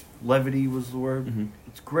 I guess levity was the word. Mm-hmm.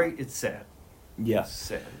 It's great, it's sad. Yeah. It's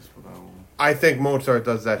sad is what I want. I think Mozart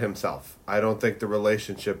does that himself. I don't think the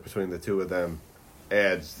relationship between the two of them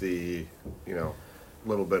adds the,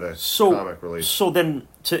 little bit of comic relief. So then,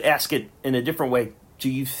 to ask it in a different way, do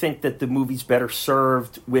you think that the movie's better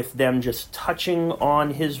served with them just touching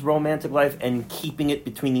on his romantic life and keeping it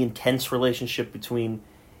between the intense relationship between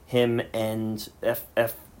him and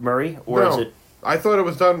F. Murray? Or No, is it... I thought it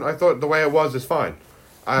was done. I thought the way it was fine.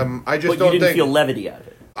 I just But don't you didn't think feel levity out of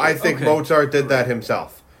it? I think Okay. Mozart did that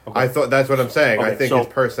himself. Okay. I thought that's what I'm saying. I Okay, think so- his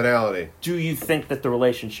personality. Do you think that the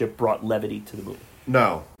relationship brought levity to the movie?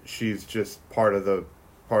 No, she's just part of the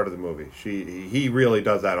movie. He really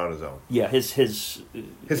does that on his own. Yeah, his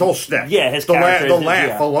whole shtick. Yeah, his the character. the his- laugh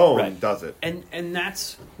yeah, alone right. does it. And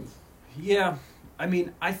that's, yeah. I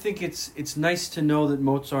mean, I think it's nice to know that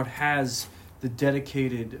Mozart has the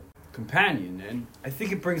dedicated companion, and I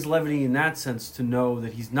think it brings levity in that sense to know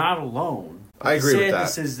that he's not alone. I agree with The that.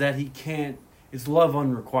 sadness is that he can't. It's love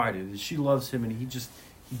unrequited. She loves him, and he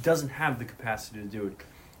doesn't have the capacity to do it.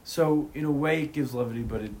 So in a way, it gives levity,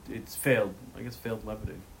 but it's failed. I guess failed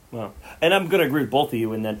levity. Well, and I'm going to agree with both of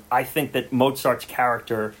you in that I think that Mozart's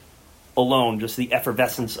character alone, just the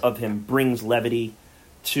effervescence of him, brings levity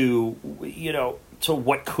to, to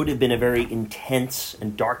what could have been a very intense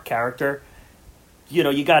and dark character.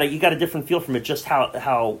 You got a different feel from it, just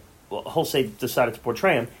how Holsey decided to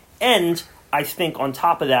portray him. And I think on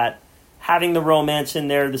top of that, having the romance in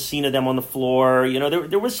there, the scene of them on the floor,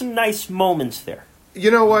 there was some nice moments there. You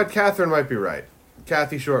know what? Catherine might be right.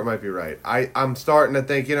 Kathy Short might be right. I'm starting to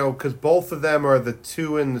think, because both of them are the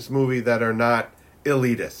two in this movie that are not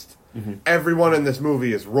elitist. Mm-hmm. Everyone in this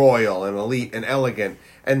movie is royal and elite and elegant,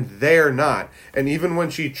 and they're not. And even when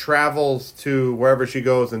she travels to wherever she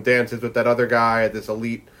goes and dances with that other guy at this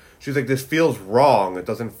elite, she's like, this feels wrong. It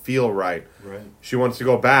doesn't feel right. Right. She wants to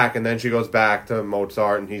go back, and then she goes back to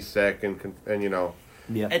Mozart, and he's sick, and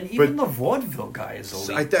Yeah. And even the vaudeville guy is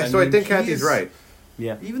elite. I think Kathy's right.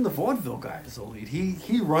 Yeah. Even the vaudeville guy is elite.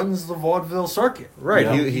 He runs the vaudeville circuit. Right,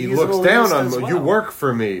 he He's looks an down elitist on as me. well. You work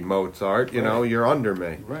for me, Mozart. You're under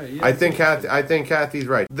me. Right, yeah. I think Kathy's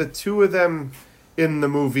right. The two of them in the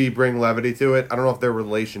movie bring levity to it. I don't know if their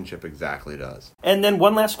relationship exactly does. And then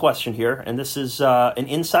one last question here, and this is an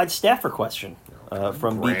inside staffer question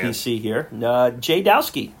from Grant. BPC here. Jay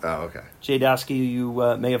Dowski. Oh, okay. Jay Dowski,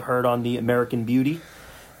 you may have heard on the American Beauty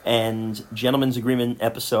and Gentleman's Agreement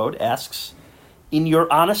episode, asks, in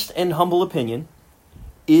your honest and humble opinion,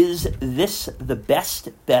 is this the best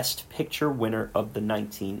picture winner of the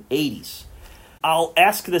 1980s? I'll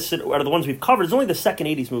ask this out of the ones we've covered. It's only the second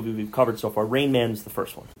 80s movie we've covered so far. Rain Man is the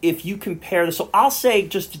first one. If you compare this, so I'll say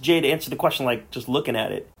just to Jay to answer the question, like just looking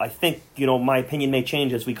at it, I think, my opinion may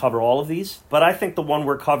change as we cover all of these, but I think the one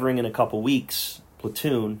we're covering in a couple weeks,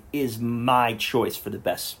 Platoon, is my choice for the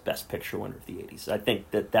best picture winner of the 80s. I think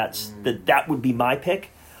that would be my pick.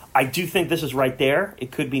 I do think this is right there.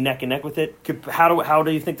 It could be neck and neck with it. How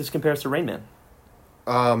do you think this compares to Rain Man?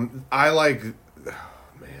 I like... man,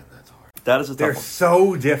 that's hard. That is a tough They're one.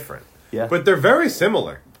 so different. Yeah. But they're very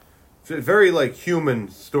similar. Very, human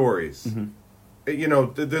stories.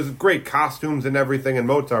 Mm-hmm. There's great costumes and everything in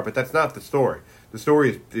Mozart, but that's not the story. The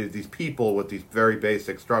story is these people with these very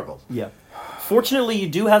basic struggles. Yeah. Fortunately, you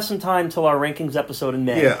do have some time till our rankings episode in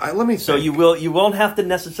May. Yeah, let me So think. you won't have to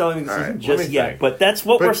necessarily make a All decision right, just let me yet. think. But that's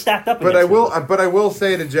what we're stacked up But against. I will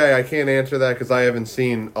say to Jay, I can't answer that because I haven't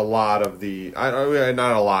seen a lot of the.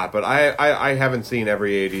 Not a lot, but I haven't seen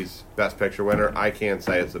every '80s Best Picture winner. I can't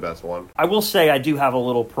say it's the best one. I will say I do have a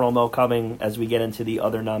little promo coming as we get into the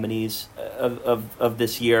other nominees of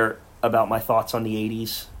this year about my thoughts on the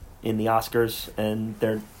 80s in the Oscars, and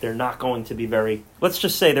they're not going to be very, let's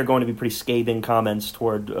just say they're going to be pretty scathing comments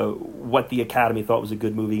toward what the Academy thought was a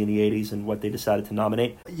good movie in the 80s and what they decided to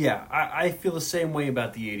nominate. Yeah, I feel the same way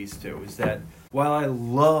about the 80s, too, is that while I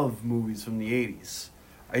love movies from the 80s,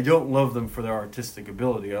 I don't love them for their artistic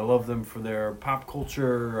ability. I love them for their pop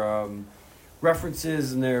culture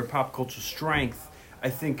references and their pop culture strength, I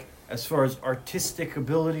think as far as artistic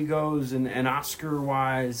ability goes and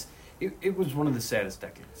Oscar-wise, it was one of the saddest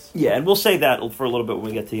decades. Yeah, and we'll say that for a little bit when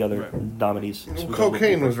we get to the other nominees. Well,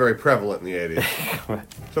 cocaine was very prevalent in the 80s. Right.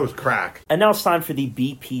 So was crack. And now it's time for the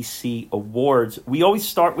BPC Awards. We always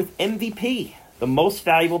start with MVP, the most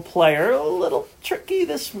valuable player. A little tricky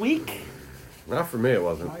this week. Not for me, it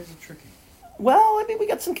wasn't. Why is it tricky? Well, I mean, we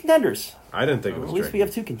got some contenders. I didn't think it was At least tricky. we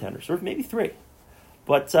have two contenders, or maybe three.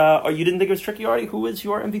 But you didn't think it was tricky, Artie? Who is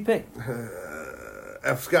your MVP?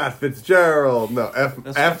 F. Scott Fitzgerald. No,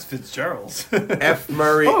 That's Fitzgerald's. F.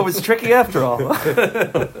 Murray. Oh, it was tricky after all.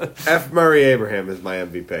 F. Murray Abraham is my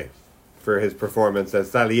MVP for his performance as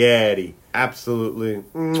Salieri. Absolutely.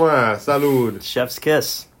 Mwah, salud. Chef's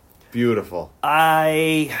kiss. Beautiful.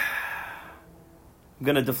 I'm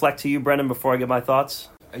going to deflect to you, Brendan, before I get my thoughts.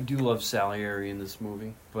 I do love Salieri in this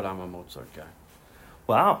movie, but I'm a Mozart guy.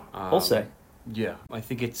 Wow. We'll say. Yeah, I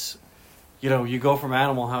think it's, you go from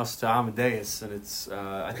Animal House to Amadeus, and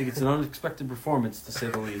I think it's an unexpected performance, to say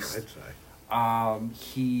the least. I'd say.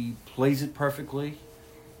 He plays it perfectly.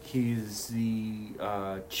 He's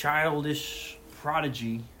the childish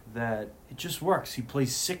prodigy that it just works. He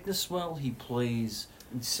plays sickness well. He plays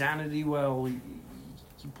insanity well.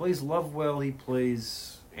 He plays love well. He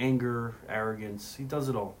plays anger, arrogance. He does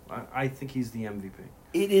it all. I think he's the MVP.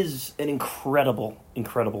 It is an incredible,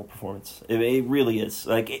 incredible performance. It really is.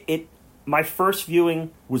 My first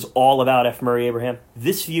viewing was all about F. Murray Abraham.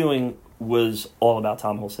 This viewing was all about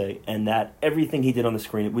Tom Hulce, and that everything he did on the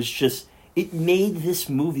screen, it made this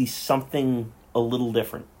movie something a little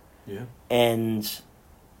different. Yeah. And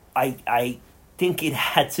I think it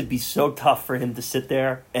had to be so tough for him to sit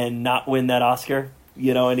there and not win that Oscar,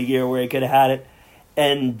 in a year where he could have had it.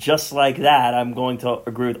 And just like that, I'm going to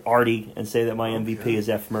agree with Artie and say that my MVP is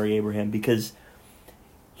F. Murray Abraham, because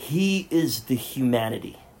he is the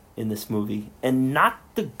humanity in this movie, and not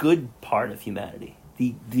the good part of humanity.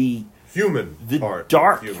 The Human the part.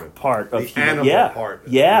 dark of human. part of the human. animal Yeah. part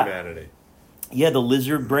of Yeah. humanity. Yeah, the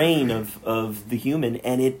lizard brain of the human.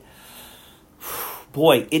 And it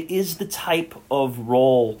is the type of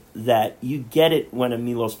role that you get it when a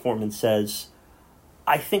Milos Forman says,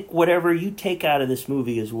 I think whatever you take out of this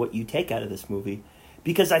movie is what you take out of this movie.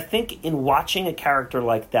 Because I think in watching a character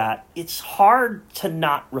like that, it's hard to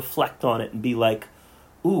not reflect on it and be like,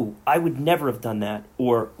 ooh, I would never have done that.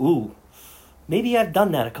 Or, ooh, maybe I've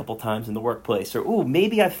done that a couple times in the workplace. Or, ooh,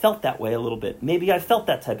 maybe I've felt that way a little bit. Maybe I've felt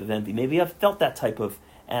that type of envy. Maybe I've felt that type of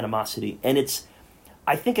animosity. And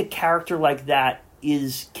I think a character like that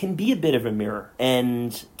can be a bit of a mirror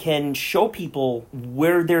and can show people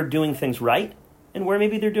where they're doing things right and where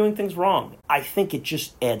maybe they're doing things wrong. I think it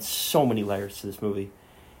just adds so many layers to this movie,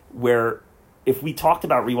 where if we talked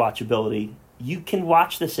about rewatchability, you can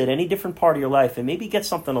watch this at any different part of your life and maybe get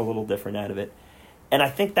something a little different out of it. And I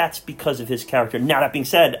think that's because of his character. Now, that being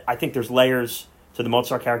said, I think there's layers to the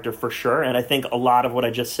Mozart character for sure, and I think a lot of what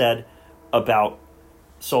I just said about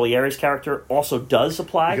Salieri's character also does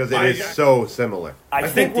apply. Because it is so similar. I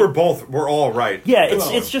think we're we're all right. Yeah,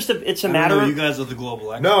 it's a matter of... You guys are the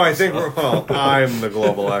global experts. No, I think I'm the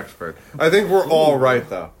global expert. I think we're all right,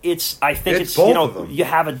 though. I think It's both of them. you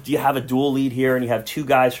have a dual lead here, and you have two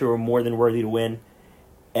guys who are more than worthy to win,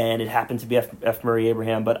 and it happened to be F. Murray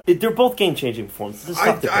Abraham, but they're both game-changing performances. It's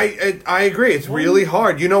tough to pick. I agree. It's really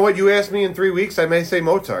hard. You know what? You asked me in 3 weeks, I may say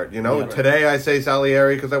Mozart. Today I say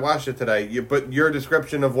Salieri because I watched it today. But your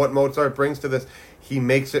description of what Mozart brings to this, he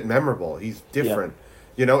makes it memorable. He's different.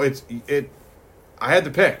 Yeah. I had to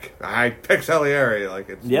pick. I picked Salieri.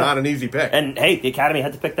 It's not an easy pick. And hey, the Academy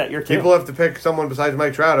had to pick that year too. People have to pick someone besides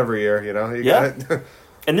Mike Trout every year.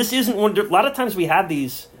 And this isn't one. A lot of times we have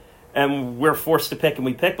these, and we're forced to pick, and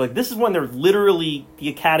we pick. This is when they're literally, the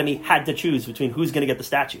Academy had to choose between who's going to get the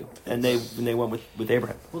statue, and they went with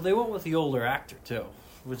Abraham. Well, they went with the older actor too,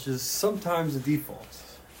 which is sometimes a default.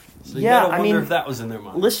 So you Yeah, gotta wonder if that was in their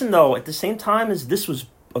mind. Listen, though, at the same time as this was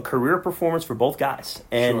a career performance for both guys,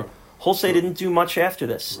 and Hulse didn't do much after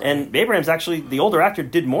this, and Abraham's actually, the older actor,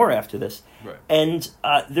 did more after this. Right. And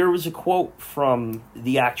there was a quote from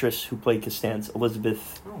the actress who played Costanza,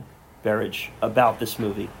 Elizabeth Berridge, about this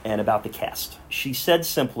movie and about the cast. She said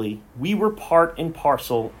simply, "We were part and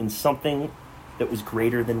parcel in something that was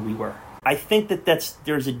greater than we were." I think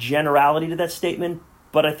there's a generality to that statement,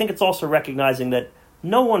 but I think it's also recognizing that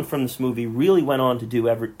no one from this movie really went on to do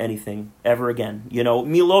anything ever again.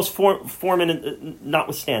 Milos Forman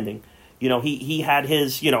notwithstanding. He had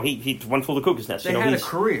his, he went for the cuckoo's nest. They had a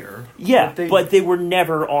career. Yeah, but they were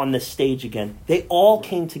never on the stage again. They all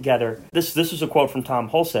came together. This is a quote from Tom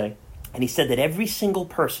Hulse, and he said that every single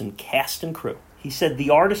person, cast and crew, He said the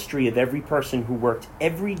artistry of every person who worked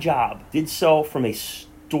every job did so from a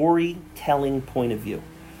storytelling point of view.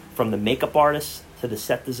 From the makeup artist to the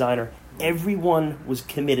set designer, everyone was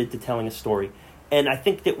committed to telling a story. And I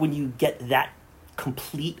think that when you get that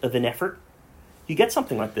complete of an effort, you get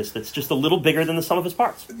something like this that's just a little bigger than the sum of his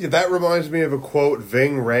parts. Yeah, that reminds me of a quote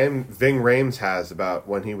Ving Rhames has about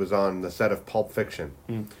when he was on the set of Pulp Fiction.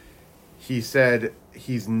 He said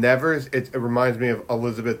he's never... It reminds me of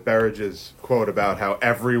Elizabeth Berridge's quote about how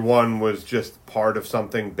everyone was just part of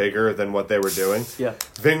something bigger than what they were doing. Yeah.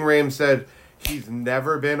 Ving Rhames said he's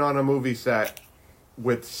never been on a movie set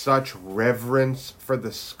with such reverence for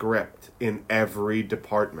the script in every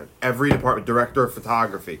department. Every department, director of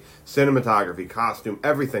photography, cinematography, costume,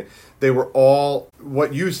 everything. They were all,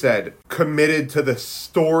 what you said, committed to the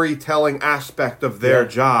storytelling aspect of their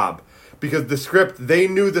job. Because the script, they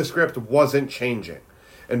knew the script wasn't changing.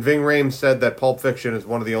 And Ving Rhames said that Pulp Fiction is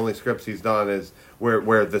one of the only scripts he's done is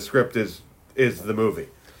where the script is the movie.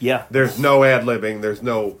 Yeah. There's no ad-libbing, there's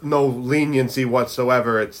no leniency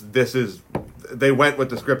whatsoever. They went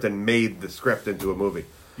with the script and made the script into a movie.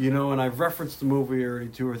 You know, and I've referenced the movie already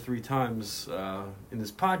 2 or 3 times in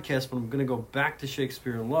this podcast, but I'm going to go back to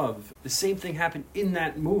Shakespeare in Love. The same thing happened in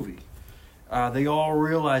that movie. They all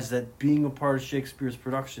realized that being a part of Shakespeare's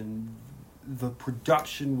production, the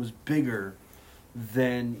production was bigger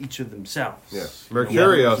than each of themselves. Yeah.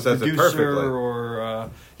 Mercurio says it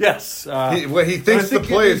perfectly. Yes. He thinks the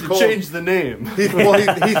play is called... change the name. He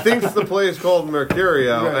thinks the play is called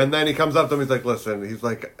Mercurio, right. And then he comes up to him, he's like, listen, he's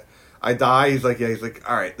like... I die. He's like,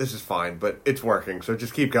 all right, this is fine, but it's working, so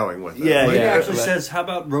just keep going with it. Yeah, he actually right. says, "How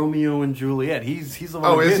about Romeo and Juliet?" He's the one.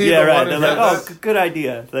 Oh, is he? Yeah, the right. one They're like, good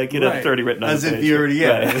idea. Like, right. it's already written on as the if page. he already,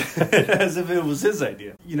 Right. as if it was his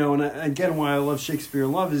idea. You know, and again, why I love Shakespeare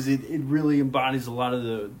in Love is it really embodies a lot of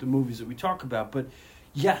the movies that we talk about. But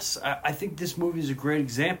yes, I think this movie is a great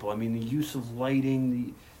example. I mean, the use of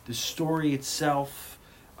lighting, the story itself,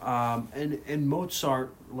 and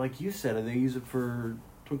Mozart, like you said, they use it for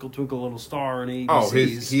Twinkle Twinkle Little Star and ABCs. Oh,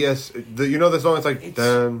 he has the song. It's like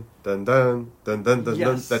dun dun dun dun dun dun.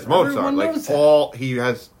 Yes, That's Mozart. Like that. He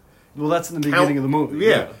has. Well, that's in the beginning of the movie.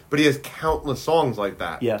 Yeah, but he has countless songs like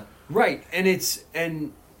that. Yeah. Right,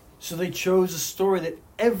 and so they chose a story that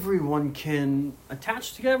everyone can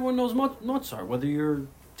attach to. Everyone knows Mozart, whether you're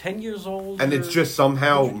 10 years old. And it's just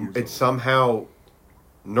somehow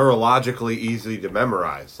neurologically easy to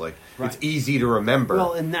memorize. Like Right. it's easy to remember.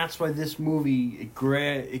 Well, and that's why this movie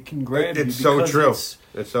it can grab you. It's so because true.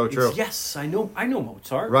 It's so true. Yes, I know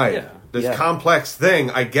Mozart. Right. Yeah. This complex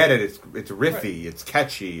thing, I get it. It's riffy. Right. It's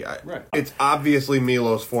catchy. Right. It's obviously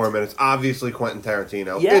Milos Forman. It's obviously Quentin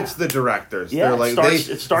Tarantino. Yeah. It's the directors. Yeah, They're like,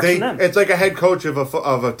 it starts from them. It's like a head coach of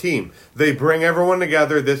a team. They bring everyone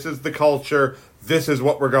together. This is the culture. This is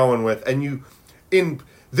what we're going with. And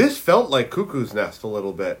this felt like Cuckoo's Nest a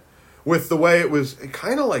little bit, with the way it was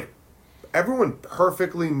kind of like everyone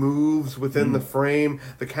perfectly moves within the frame.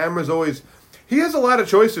 The camera's always... He has a lot of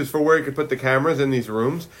choices for where he could put the cameras in these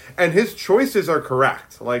rooms, and his choices are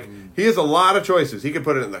correct. Like, he has a lot of choices. He could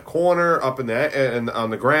put it in the corner, up in the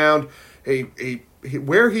on the ground.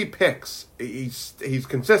 Where he picks, he's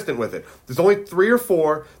consistent with it. There's only 3 or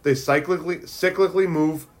 4. They cyclically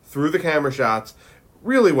move through the camera shots.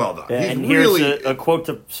 Really well done. And here's a quote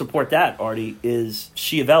to support that, Artie, is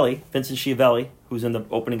Vincent Schiavelli, who's in the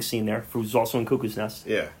opening scene there, who's also in Cuckoo's Nest.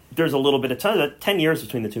 Yeah. There's a little bit of time, 10 years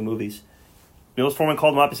between the 2 movies. Milos Forman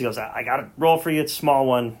called him up and he goes, I got a role for you, it's a small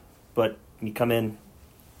one, but you come in.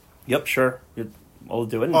 Yep, sure. I'll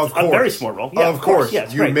do it. And it's a very small role. Yeah, of course. Yeah,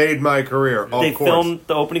 you made my career. They filmed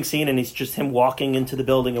the opening scene and it's just him walking into the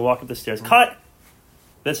building and walking up the stairs. Cut!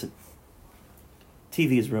 Vincent,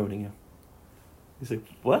 TV is ruining you. He's like,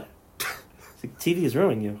 what? He's like, TV is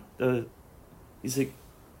ruining you. He's like,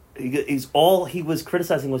 all he was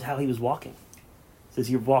criticizing was how he was walking. He says,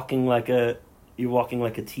 you're walking like a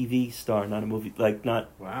TV star, not a movie, not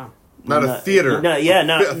a theater. Not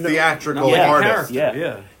a theatrical artist.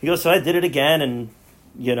 Yeah. He goes, so I did it again, and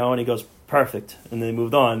and he goes, perfect, and then they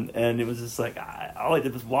moved on, and it was just like all I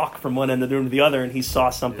did was walk from one end of the room to the other, and he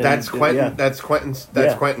saw something. That's Quentin. Yeah. That's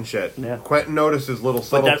Quentin shit. Yeah. Quentin notices little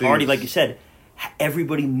subtleties. But that already, like you said,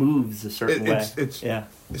 everybody moves a certain way.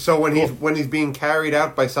 So when he's being carried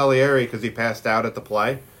out by Salieri because he passed out at the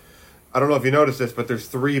play, I don't know if you noticed this, but there's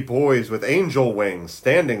 3 boys with angel wings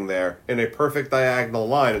standing there in a perfect diagonal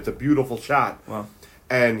line. It's a beautiful shot. Wow.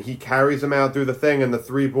 And he carries them out through the thing, and the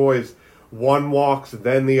 3 boys, one walks,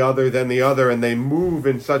 then the other, and they move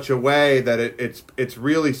in such a way that it's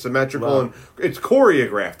really symmetrical and it's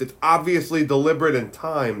choreographed. It's obviously deliberate and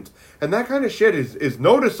timed. And that kind of shit is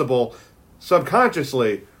noticeable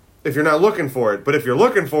subconsciously if you're not looking for it. But if you're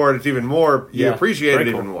looking for it, it's even more. You appreciate it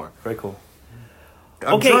even more. Very cool.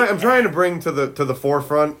 I'm trying to bring to the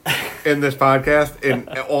forefront in this podcast, in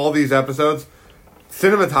all these episodes,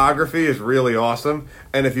 cinematography is really awesome,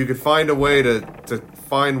 and if you could find a way to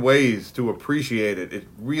find ways to appreciate it, it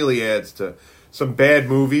really adds to some bad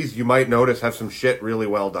movies you might notice have some shit really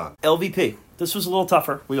well done. LVP. This was a little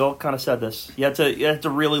tougher. We all kind of said this. You had to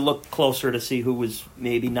really look closer to see who was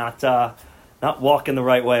maybe not walking the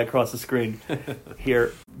right way across the screen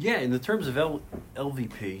here. Yeah, in the terms of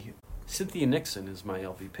LVP, Cynthia Nixon is my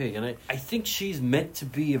LVP, and I think she's meant to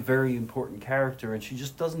be a very important character, and she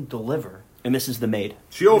just doesn't deliver. And this is the maid.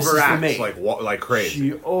 She overacts like crazy.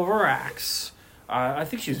 She overacts. I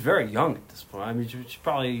think she's very young at this point. I mean, she's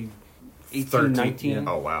probably 18, 13, 19. Yeah.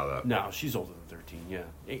 Oh, wow. No, she's older than 13, yeah.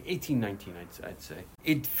 18, 19, I'd say.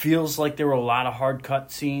 It feels like there were a lot of hard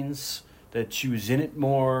cut scenes, that she was in it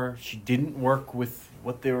more. She didn't work with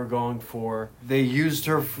what they were going for. They used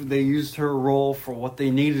her role for what they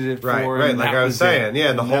needed it for. Right, like I was saying.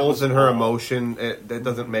 Yeah, the holes in her all. emotion, that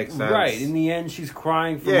doesn't make sense. Right, in the end, she's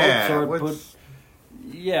crying for Mozart, but...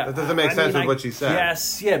 Yeah, that doesn't make sense with what she said.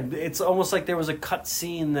 Yes, yeah, it's almost like there was a cut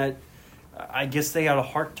scene that I guess they had a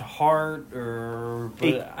heart-to-heart,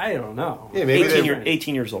 I don't know. Yeah, maybe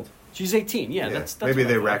 18 years old. She's 18, yeah. That's maybe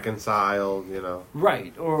they reconciled,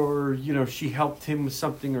 Right, or, she helped him with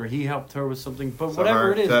something, or he helped her with something, but so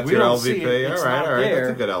whatever it is, that's we your don't LVP. see it. It's all right, there.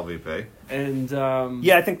 That's a good LVP. And,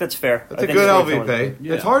 yeah, I think that's fair. That's a good LVP.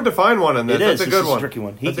 Yeah. It's hard to find one in this. That's a good one. It's a tricky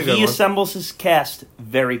one. He one. assembles his cast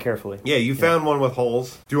very carefully. Yeah, you found one with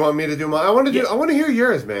holes. Do you want me to do my? I want to hear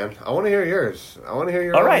yours, man. I want to hear yours. I want to hear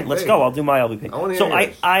your All right, LVP. let's go. I'll do my LVP. I want to hear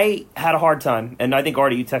yours. I had a hard time, and I think,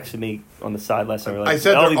 Artie, you texted me on the side last time. I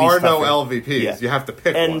said there are no LVPs. Yeah. You have to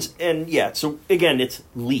pick one. And yeah, so again, it's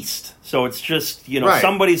least. So it's just, Right.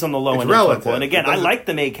 somebody's on the low It's end relative. of the And again, I like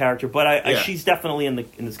the maid character, but she's definitely in the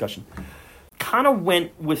discussion. Kind of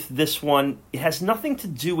went with this one. It has nothing to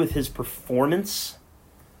do with his performance.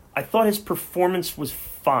 I thought his performance was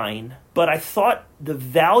fine, but I thought the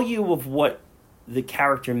value of what the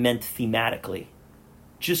character meant thematically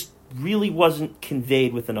just really wasn't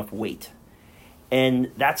conveyed with enough weight.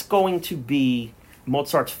 And that's going to be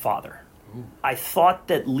Mozart's father. Ooh. I thought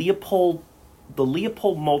that the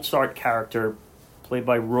Leopold Mozart character, played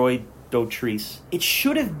by Roy Dotrice, it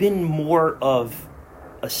should have been more of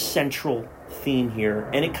a central theme here.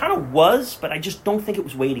 And it kind of was, but I just don't think it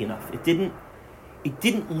was weighty enough. It didn't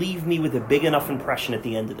leave me with a big enough impression at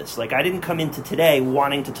the end of this. Like, I didn't come into today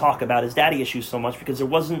wanting to talk about his daddy issues so much because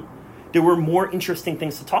there were more interesting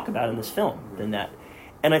things to talk about in this film than that.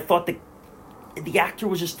 And I thought that the actor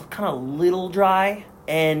was just kind of a little dry,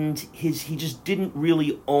 and he just didn't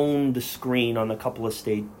really own the screen on the couple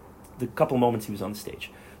of moments he was on the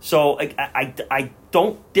stage. So I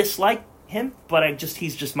don't dislike him, but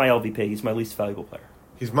he's just my LVP. He's my least valuable player.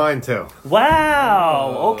 He's mine too.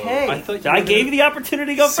 Wow. Okay. I gave you the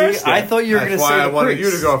opportunity to go first. I thought you were going to say the priest. That's why I wanted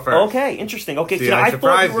you to go first. Okay, interesting. Okay, see, I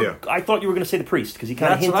surprised you. I thought you were going to say the priest because he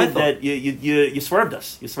kind of hinted that you swerved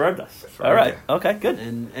us. You swerved us. All right. Okay. Good.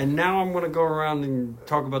 And now I'm going to go around and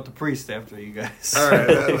talk about the priest after you guys. All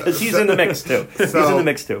right. Because he's in the mix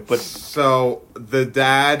too. But so the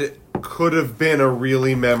dad could have been a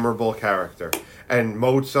really memorable character, and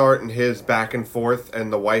Mozart and his back and forth,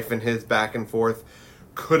 and the wife and his back and forth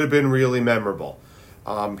could have been really memorable.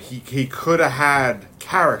 He could have had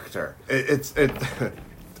character. It's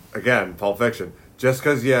again, Pulp Fiction. Just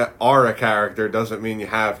because you are a character doesn't mean you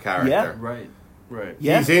have character. Yeah. Right.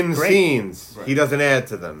 Yeah, he's in great. scenes. Right. He doesn't add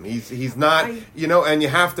to them. He's not. And you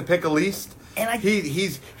have to pick a least.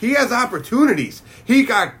 He has opportunities. He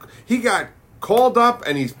got called up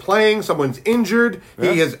and he's playing. Someone's injured.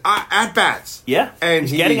 Yeah. He has at bats. Yeah, and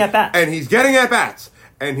he's getting at bats. And he's getting at bats,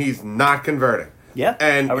 and he's not converting. Yeah,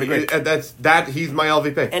 and I would agree. He's my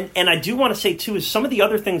LVP. And I do want to say too is some of the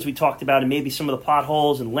other things we talked about, and maybe some of the plot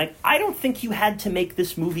holes and length. I don't think you had to make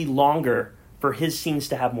this movie longer for his scenes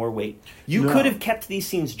to have more weight. You could have kept these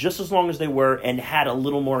scenes just as long as they were and had a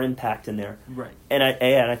little more impact in there. Right. And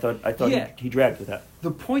I thought he dragged with that.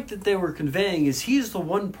 The point that they were conveying is he's the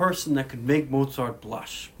one person that could make Mozart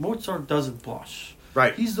blush. Mozart doesn't blush.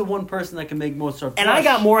 Right. He's the one person that can make Mozart blush. And I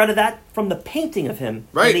got more out of that from the painting of him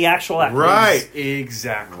than the actual acting. Right.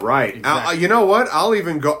 Exactly. Right. Exactly. You know what? I'll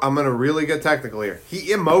even go... I'm going to really get technical here.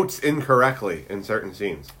 He emotes incorrectly in certain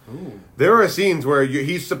scenes. Ooh. There are scenes where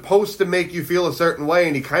he's supposed to make you feel a certain way,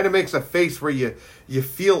 and he kind of makes a face where you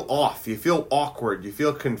feel off. You feel awkward. You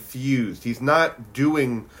feel confused. He's not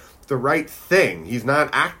doing the right thing. He's not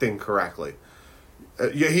acting correctly.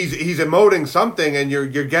 He's emoting something, and you're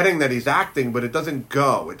getting that he's acting, but it doesn't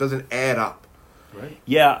go. It doesn't add up. Right.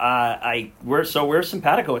 Yeah, we're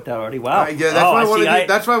simpatico with that already. Wow. Yeah,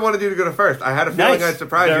 that's why I wanted you to go to first. I had a feeling I'd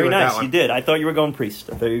surprise you Very with nice. that one. You did. I thought you were going priest.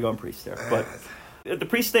 There, but the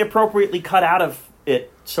priest they appropriately cut out of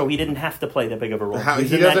it, so he didn't have to play that big of a role.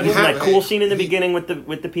 He's in that cool scene in the beginning with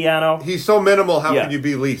the piano. He's so minimal. How can you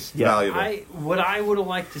be least valuable? What I would have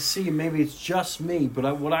liked to see, and maybe it's just me, but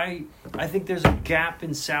I think there's a gap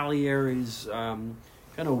in Salieri's kind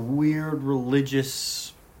of weird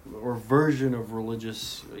religious or version of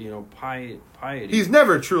religious, piety. He's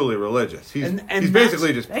never truly religious. He's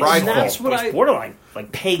basically just prideful. That's what he's borderline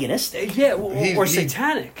like paganistic. Yeah, or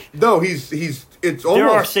satanic. No, it's almost. There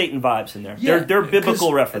are Satan vibes in there. Yeah, they're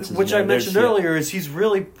biblical references, which I mentioned earlier. Is he's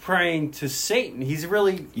really praying to Satan? He's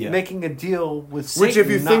really making a deal with Satan. Which,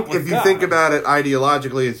 if you think about it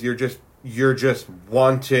ideologically, is you're just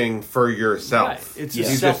wanting for yourself. Right. It's a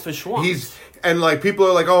selfish want. And like people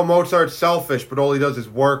are like, oh, Mozart's selfish, but all he does is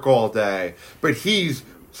work all day. But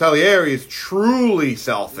Salieri is truly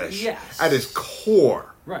selfish at his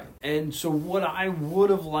core. Right. And so what I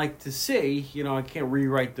would have liked to see, I can't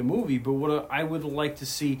rewrite the movie, but what I would like to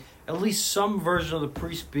see, at least some version of the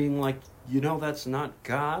priest being like, that's not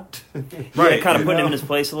God. Right, kind of putting him in his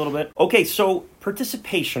place a little bit. Okay, so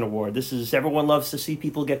participation award. This is everyone loves to see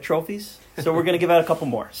people get trophies, so we're going to give out a couple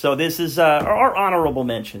more. So this is our honorable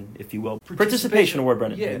mention, if you will. Participation award,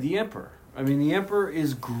 Brendan. Yeah, the Emperor. I mean, the Emperor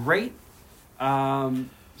is great.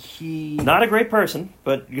 He not a great person,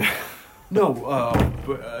 but no,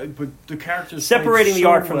 but the characters separating the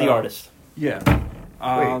art from the artist. Yeah.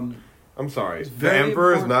 I'm sorry. The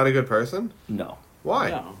Emperor is not a good person? No.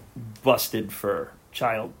 Why? No. Busted for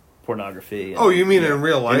child pornography. Oh, you mean in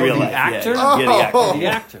real life? In real life, the actor? The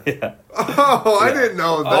actor. Yeah. Oh, I didn't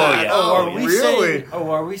know that. Oh, yeah. Are we really?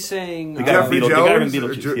 Are we saying the guy from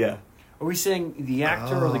Beetlejuice? Yeah. Are we saying the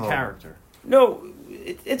actor or the character? No,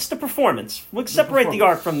 it's the performance. We'll separate the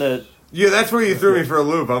art from the. Yeah, that's where you threw me for a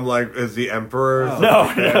loop. I'm like, is the Emperor? Oh. No.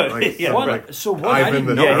 I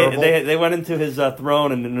didn't know. They went into his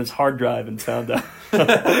throne and in his hard drive and found out.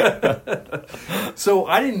 So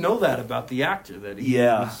I didn't know that about the actor. That he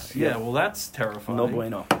was, well, that's terrifying. No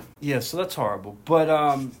bueno. Yeah, so that's horrible. But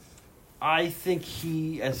I think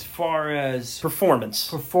he, as far as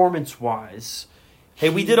performance-wise. Hey,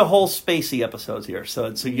 we did a whole Spacey episodes here, so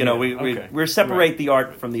we separate the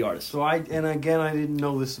art from the artist. So I didn't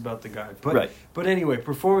know this about the guy, but anyway,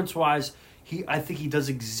 performance-wise, I think he does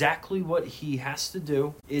exactly what he has to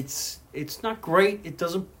do. It's not great.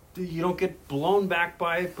 You don't get blown back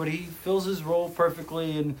by it, but he fills his role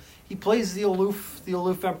perfectly, and he plays the aloof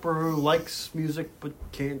emperor who likes music but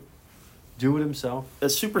can't do it himself. A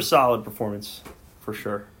super solid performance, for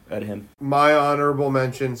sure. At him. My honorable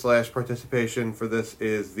mention / participation for this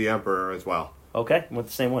is the Emperor as well. Okay, went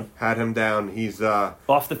the same one. Had him down. He's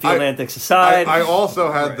off the field antics aside. I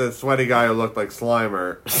also had the sweaty guy who looked like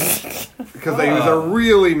Slimer because he was a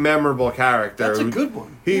really memorable character. That's a good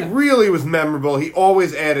one. He really was memorable. He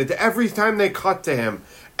always added to every time they cut to him.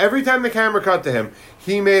 Every time the camera cut to him,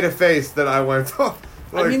 he made a face that I went, oh.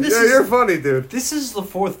 Like, you're funny, dude. This is the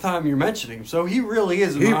 4th time you're mentioning him, so he really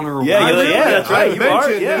is an honorable. Yeah, that's right. I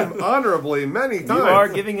mentioned him honorably many times. You are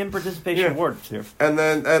giving him participation awards here. And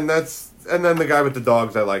then the guy with the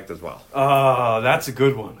dogs I liked as well. Oh, that's a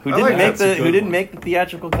good one. Who didn't make the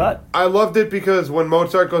theatrical cut? I loved it because when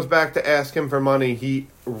Mozart goes back to ask him for money, he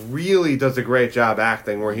really does a great job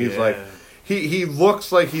acting. Where he's like, he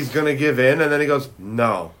looks like he's gonna give in, and then he goes,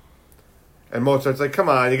 no. And Mozart's like, come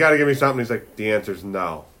on, you got to give me something. He's like, the answer's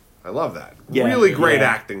no. I love that. Yeah, really great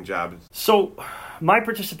acting job. So, my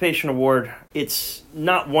participation award, it's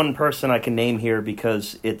not one person I can name here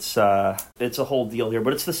because it's a whole deal here,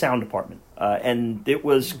 but it's the sound department. And it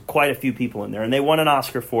was quite a few people in there, and they won an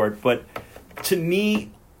Oscar for it. But to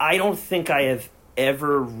me, I don't think I have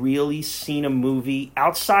ever really seen a movie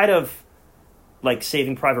outside of, like,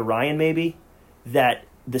 Saving Private Ryan, maybe, that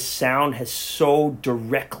the sound has so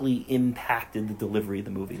directly impacted the delivery of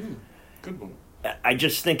the movie. Good one. I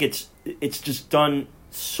just think it's just done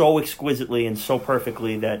so exquisitely and so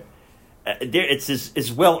perfectly that it's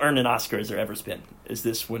as well earned an Oscar as there ever's been. Is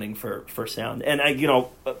this winning for sound? And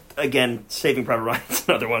again, Saving Private Ryan's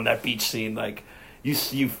another one. That beach scene, like you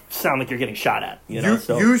sound like you're getting shot at.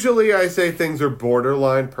 Usually, I say things are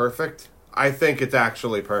borderline perfect. I think it's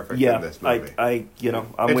actually perfect in this movie. I'm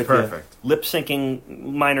it's with perfect. You.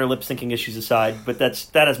 Minor lip syncing issues aside, but that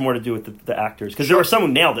has more to do with the actors because there were some who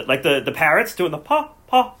nailed it, like the parrots doing the paw.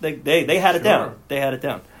 They had it down. They had it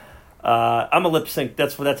down. I'm a lip sync.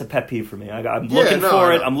 That's a pet peeve for me. I'm looking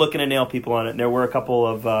for it. I'm looking to nail people on it. And there were a couple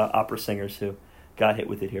of opera singers who got hit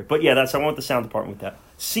with it here. But yeah, I went with the sound department with that.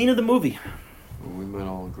 Scene of the movie. Well, we might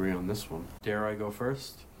all agree on this one. Dare I go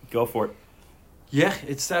first? Go for it. Yeah,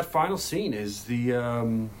 it's that final scene is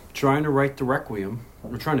the trying to write the Requiem,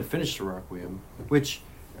 or trying to finish the Requiem, which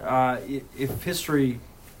if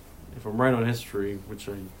I'm right on history, which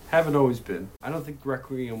I haven't always been, I don't think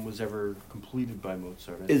Requiem was ever completed by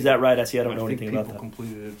Mozart. Is that right? I see. I don't know think anything about people that.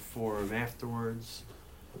 completed it for him afterwards.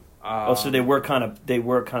 So they were kind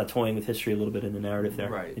of toying with history a little bit in the narrative there.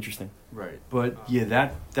 Right. Interesting. Right. But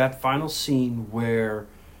yeah, that final scene where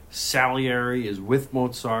Salieri is with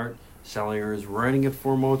Mozart, Salieri is writing it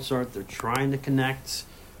for Mozart, they're trying to connect.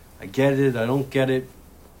 I get it, I don't get it.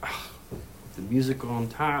 The music on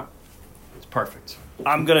top, it's perfect.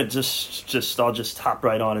 I'm gonna I'll just hop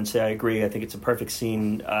right on and say I agree. I think it's a perfect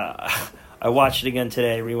scene. I watched it again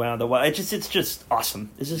today, rewound it's just awesome.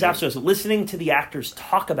 This is absolutely awesome. Listening to the actors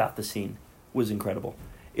talk about the scene was incredible.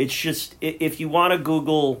 It's just if you want to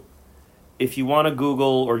Google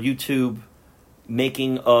or YouTube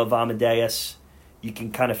making of Amadeus, you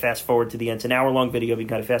can kind of fast forward to the end. It's an hour-long video. You can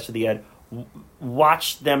kind of fast to the end.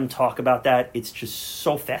 Watch them talk about that. It's just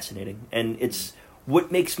so fascinating, and it's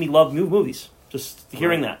what makes me love new movies. Just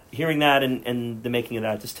hearing that, and the making of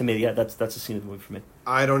that. Just to me, yeah, that's the scene of the movie for me.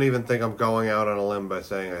 I don't even think I'm going out on a limb by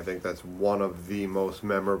saying I think that's one of the most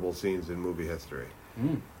memorable scenes in movie history.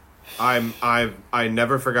 I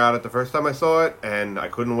never forgot it the first time I saw it, and I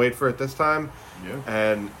couldn't wait for it this time. Yeah.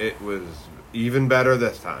 And it was even better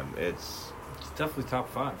this time. It's definitely top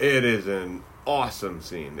 5. It is an awesome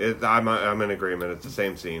scene. I'm in agreement. It's the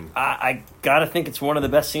same scene. I gotta think it's one of the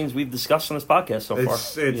best scenes we've discussed on this podcast so far.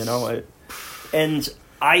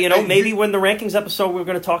 Maybe when the rankings episode, we're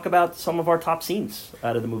going to talk about some of our top scenes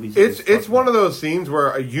out of the movies. It's one of those scenes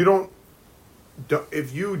where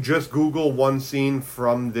if you just Google one scene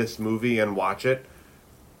from this movie and watch it,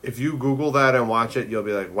 if you Google that and watch it, you'll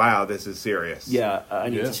be like, wow, this is serious. Yeah, I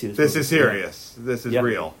need to see this. This is serious. Yeah. This is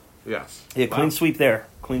real. Yes. Yeah, clean sweep there.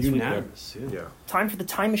 Unanimous, Yeah. Time for the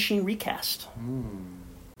Time Machine recast.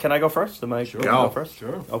 Can I go first? Am I sure? Go first?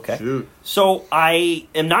 Sure. Okay. Shoot. So I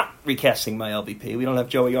am not recasting my LVP. We don't have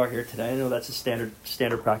Joey R here today. I know that's a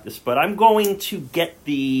standard practice, but I'm going to get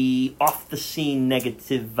the off-the-scene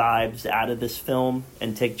negative vibes out of this film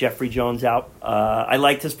and take Jeffrey Jones out. I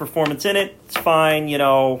liked his performance in it. It's fine,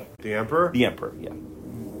 The Emperor? The Emperor, yeah.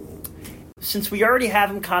 Since we already have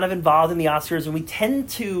him kind of involved in the Oscars, and we tend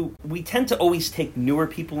to always take newer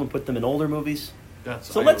people and put them in older movies.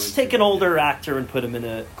 So let's take an older actor and put him in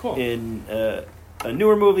a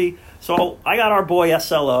newer movie. So I got our boy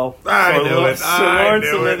SLO. I knew it. Laurence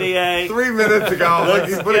Olivier. 3 minutes ago.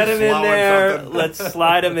 Let's get him in there. Let's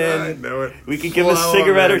slide him in. I knew it. We could give him a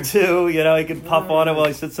cigarette or two. He can puff on it while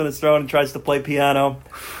he sits on his throne and tries to play piano.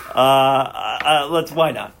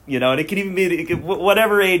 Why not? And it can even be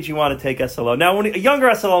whatever age you want to take SLO. Now, a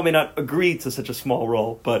younger SLO may not agree to such a small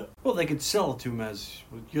role, but they could sell it to him as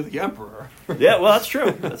you're the Emperor. Yeah, well, that's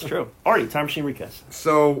true. That's true. Artie, Time Machine recast.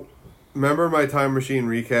 So, remember my Time Machine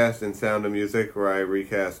recast in Sound of Music where I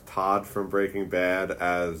recast Todd from Breaking Bad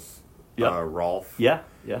as Rolf? Yeah.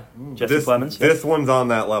 Jesse Plemons. This one's on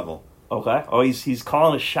that level. Okay. Oh, he's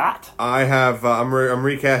calling a shot. I have. I'm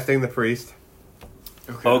recasting the priest.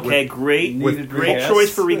 Okay, great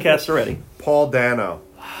choice for recast already. Paul Dano.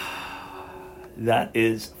 That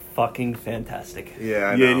is fucking fantastic. Yeah,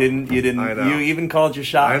 I know. You didn't. I know. You even called your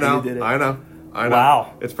shot. I know. And you did it. I know.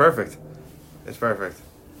 Wow. It's perfect.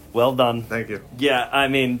 Well done. Thank you. Yeah, I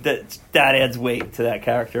mean that adds weight to that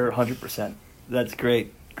character, 100%. That's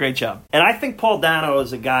great. Great job. And I think Paul Dano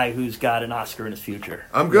is a guy who's got an Oscar in his future.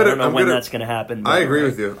 I don't know when that's going to happen. I agree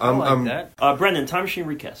with you. I like that. Brendan, Time Machine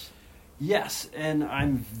recast. Yes, and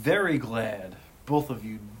I'm very glad both of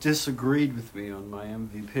you disagreed with me on my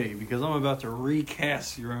MVP because I'm about to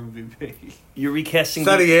recast your MVP. You're recasting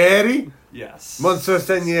Salieri? Yes.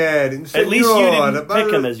 Monsignori. At least you didn't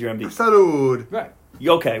pick him as your MVP. Salud. Right.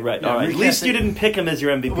 Okay, right. All right. At least you didn't pick him as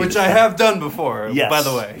your MVP. Which I have done before, yes, by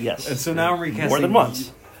the way. Yes. And so now I'm recasting... More than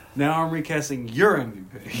once. Now I'm recasting your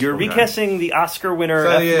MVP. You're recasting the Oscar winner,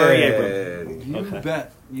 F. Murray Abrams.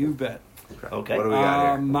 You bet. Okay. What do we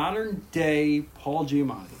got here? Modern day Paul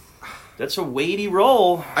Giamatti. That's a weighty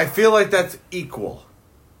role. I feel like that's equal.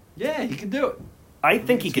 Yeah, he can do it. I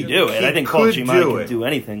think he could do it. I think Paul Giamatti can do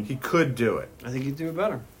anything. He could do it. I think he'd do it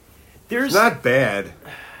better. It's not bad.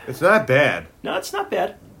 It's not bad. No, it's not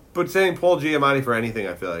bad. But saying Paul Giamatti for anything,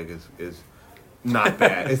 I feel like is not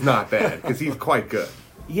bad. It's not bad because he's quite good.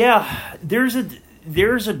 Yeah, there's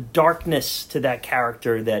a darkness to that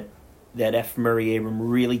character that F. Murray Abrams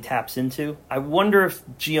really taps into. I wonder if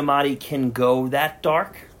Giamatti can go that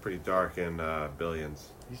dark. It's pretty dark in Billions.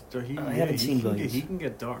 I haven't seen Billions. He can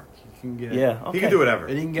get dark. can get. Yeah, okay. He can do whatever.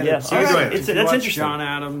 And he can get Yeah, it. all right. If you That's watch interesting. John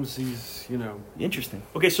Adams, he's, Interesting.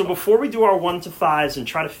 Okay, so before we do our 1 to 5s and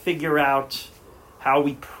try to figure out how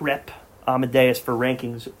we prep Amadeus for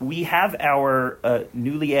rankings, we have our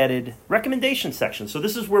newly added recommendation section. So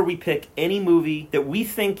this is where we pick any movie that we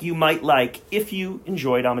think you might like if you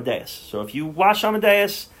enjoyed Amadeus. So if you watch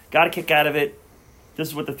Amadeus, got a kick out of it, this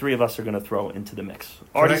is what the three of us are going to throw into the mix.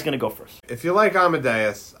 Artie's going to go first. If you like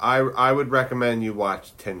Amadeus, I would recommend you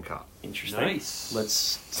watch Tin Cup. Interesting. Nice.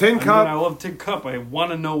 Let's... Tin Cup. I love Tin Cup. I want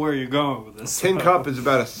to know where you're going with this. Tin Cup is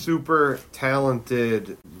about a super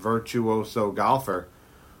talented virtuoso golfer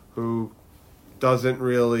who doesn't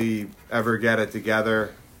really ever get it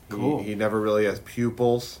together. Cool. He never really has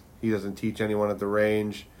pupils. He doesn't teach anyone at the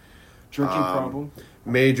range. Drinking problem.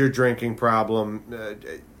 Major drinking problem.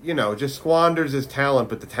 Just squanders his talent,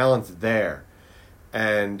 but the talent's there.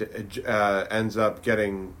 And ends up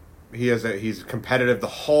getting... He's competitive the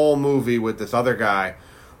whole movie with this other guy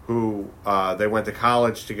who they went to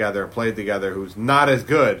college together, played together, who's not as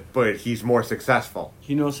good, but he's more successful.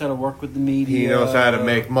 He knows how to work with the media. He knows how to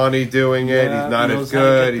make money doing it. Yeah, He's not he as knows how to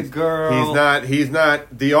good. get the girl. He's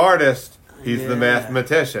not the artist. He's the Yeah.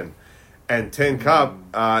 mathematician. And Tin Cup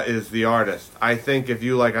is the artist. I think if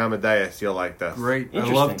you like Amadeus, you'll like this. Great. I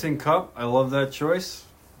Interesting. love Tin Cup. I love that choice.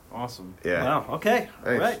 Awesome. Yeah. Wow, okay. All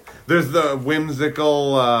Thanks. right. There's the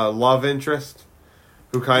whimsical love interest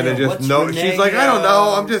who kind of Yeah, just what's knows. Renee, She's like, I don't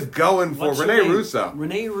know. I'm just going for What's her Renee name? Russo.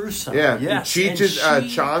 Renee Russo. Yeah. Yes. Cheech and is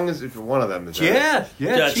she- Chong is one of them. Is Yeah.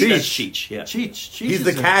 Yeah. That's Cheech. Cheech, yeah. Cheech. He's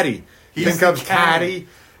the caddy. He's Tin the Cup's caddy. caddy.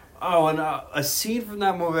 Oh, and a scene from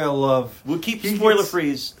that movie I love. We'll keep He spoiler gets-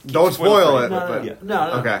 freeze. Keep Don't spoil it. No, but- no,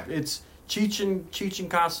 no. Okay. It's Cheech and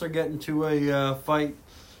Costner get into a fight,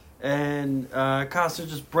 and Costner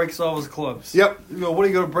just breaks all his clubs. Yep. You go, what are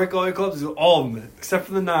you going to break all your clubs? He goes, all of them, except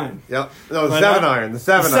for the 9. Yep. No, the Why 7 not? iron. The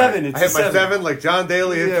 7 The iron. seven, it's I hit the my 7. 7 like John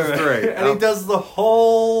Daly hits his right. 3. And he does the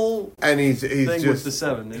whole And he's thing just with the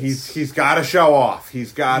 7. he's got to show off.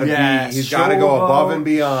 He's got to Yes, be. He's got to go showboat, above and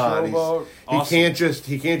beyond. showboat. He Awesome.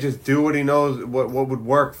 can't just do what he knows what would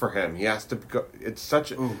work for him. He has to go. It's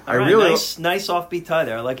such. Ooh. I All right, really. nice offbeat tie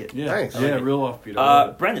there. I like it. Yeah, Thanks. yeah, I like it. real offbeat. I love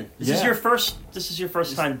it. Brendan, this is Yeah. your first. This is your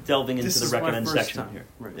first time delving into This the is my recommend first section time. here.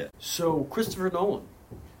 Right. Yeah. So Christopher Nolan,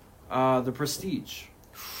 The Prestige.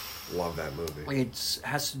 Love that movie. It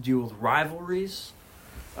has to do with rivalries,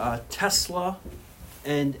 Tesla,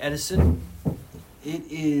 and Edison. It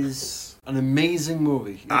is an amazing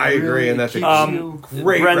movie. It I agree, and that's a keeps you-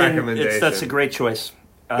 great Brendan, recommendation. that's a great choice.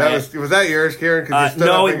 Was that yours, Kieran? 'Cause you stood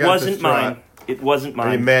no, up and it got wasn't distraught. mine. It wasn't Are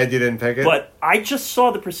you mine. mad you didn't pick it? But I just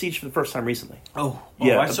saw The Prestige for the first time recently. Yeah,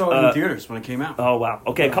 Yeah, I saw it in theaters when it came out. Oh wow!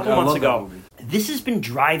 Okay, a couple I months love that ago. movie. This has been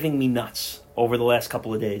driving me nuts over the last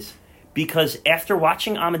couple of days because after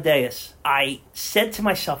watching Amadeus, I said to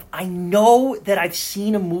myself, I know that I've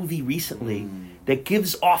seen a movie recently that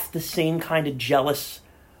gives off the same kind of jealous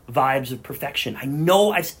vibes of perfection. I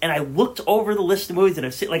know and I looked over the list of movies that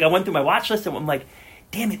I've seen. Like I went through my watch list and I'm like,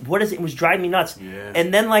 damn it, what is it? It was driving me nuts. Yeah.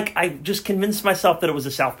 And then like I just convinced myself that it was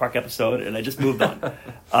a South Park episode and I just moved on.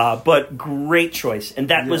 But great choice. And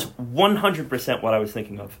that was 100% what I was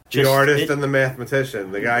thinking of. the artist and the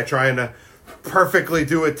mathematician, the guy trying to perfectly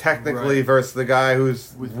do it technically Right. versus the guy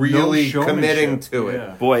who's With really no showmanship. committing to it.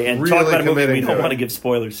 Yeah. Boy, and Really talk about a movie committing we to don't it. want to give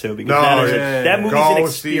spoilers to because No, that, is yeah. that movie's Go an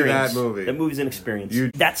see experience. that movie. That movie's an experience.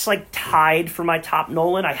 You- That's like tied for my top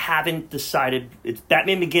Nolan. I haven't decided. It's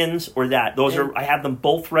Batman Begins or that. Those And- are. I have them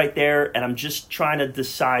both right there, and I'm just trying to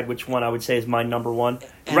decide which one I would say is my number one.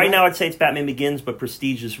 And Right I- now, I'd say it's Batman Begins, but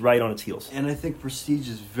Prestige is right on its heels. And I think Prestige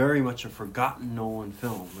is very much a forgotten Nolan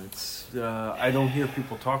film. It's I don't hear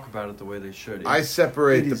people talk about it the way they should. I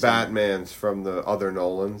separate it the is Batmans from the other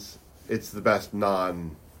Nolans. It's the best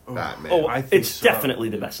non-Batman. Oh, I think it's so. definitely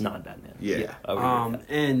the best non-Batman. Yeah. I would agree with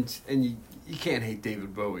that. and you can't hate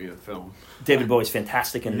David Bowie in a film. David Bowie's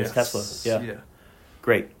fantastic in his Tesla. Yeah. Yeah.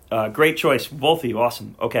 Great. Great choice. Both of you.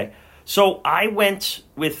 Awesome. Okay. So I went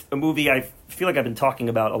with a movie I feel like I've been talking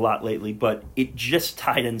about a lot lately, but it just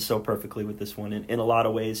tied in so perfectly with this one in a lot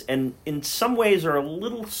of ways. And in some ways are a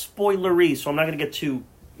little spoilery, so I'm not going to get too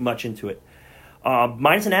much into it.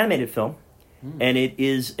 Mine's an animated film, and it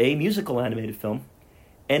is a musical animated film,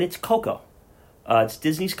 and it's Coco. It's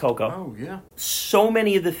Disney's Coco. Oh yeah. So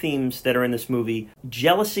many of the themes that are in this movie: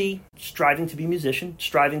 jealousy, striving to be a musician,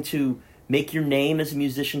 striving to make your name as a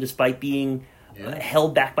musician despite being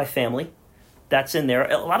held back by family. That's in there.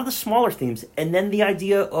 A lot of the smaller themes. And then the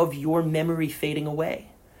idea of your memory fading away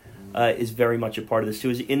is very much a part of this too.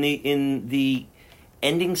 Is in the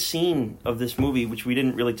ending scene of this movie, which we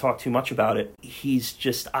didn't really talk too much about it, he's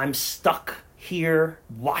just, I'm stuck here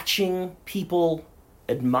watching people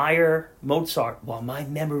admire Mozart while my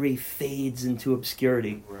memory fades into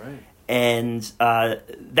obscurity. Right. And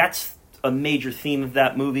that's a major theme of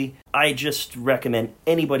that movie. I just recommend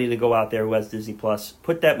anybody to go out there who has Disney Plus,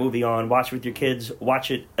 put that movie on, watch it with your kids,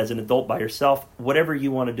 watch it as an adult by yourself, whatever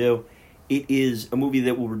you want to do. It is a movie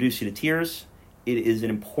that will reduce you to tears. It is an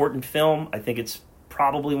important film. I think it's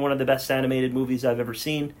probably one of the best animated movies I've ever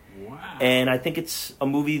seen. Wow. And I think it's a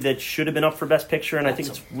movie that should have been up for Best Picture, and I think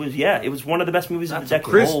it was one of the best movies of the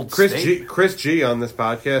decade. Chris G on this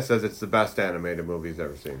podcast says it's the best animated movie he's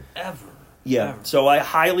ever seen. Ever. Yeah, Ever. so I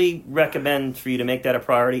highly recommend for you to make that a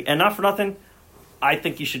priority. And not for nothing, I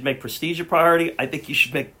think you should make Prestige a priority. I think you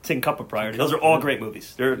should make Tin Cup a priority. Those are all great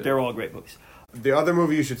movies. They're all great movies. The other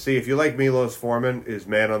movie you should see, if you like Milos Forman, is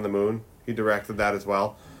Man on the Moon. He directed that as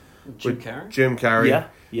well. Jim Carrey? Jim Carrey.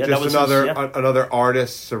 Yeah, just that was another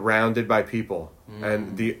artist surrounded by people,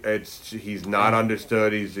 and he's not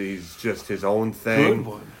understood. He's just his own thing. Good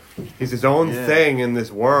one. He's his own thing in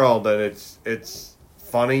this world, and it's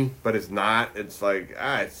funny, but it's not. It's like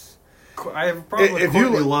it's. I have a problem with If you-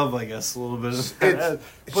 Courtney Love, I guess, a little bit. It's- But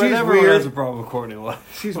she's everyone weird. has a problem with Courtney Love.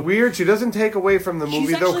 She's weird. She doesn't take away from the She's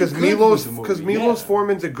movie though, actually because good Milos with the movie, Milos yeah.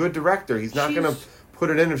 Forman's a good director. He's not going to She's- put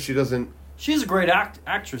it in if she doesn't. She's a great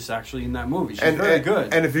actress, actually, in that movie. She's And very and,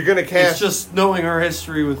 good. And if you're going to it's cast, just knowing her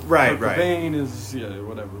history with Right, Kurt right. Cobain is,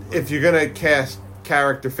 whatever. But if you're going to cast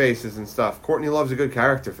character faces and stuff, Courtney Love's a good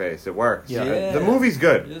character face. It works. Yeah. The movie's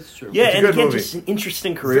good. it's true. Yeah, It's a and good again, movie. just an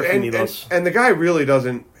interesting career for and, Milos. and the guy really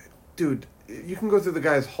doesn't, dude. You can go through the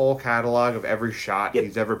guy's whole catalog of every shot Yep.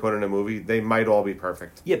 he's ever put in a movie. They might all be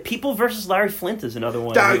perfect. Yeah, People versus Larry Flint is another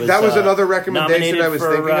one. That was another recommendation nominated I was for,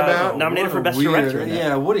 thinking about. Nominated What for a Best weird- Director. in that.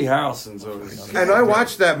 Yeah, Woody Harrelson's always. And I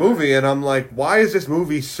watched that movie, and I'm like, why is this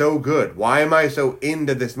movie so good? Why am I so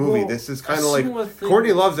into this movie? Well, This is kind a of like similar thing-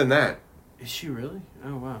 Courtney Love's in that. Is she really?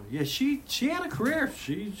 Oh wow. Yeah, she had a career.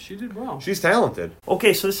 She did well. She's talented.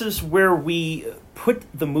 Okay, so this is where we put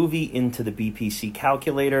the movie into the BPC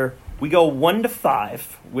calculator. We go 1 to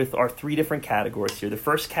 5 with our 3 different categories here. The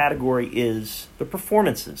first category is the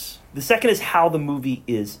performances. The second is how the movie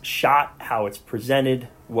is shot, how it's presented,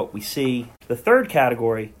 what we see. The third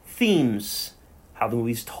category, themes, how the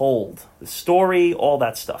movie's told, the story, all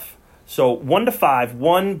that stuff. So 1 to 5,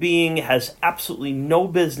 1 being has absolutely no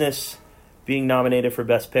business being nominated for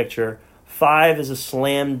Best Picture. 5 is a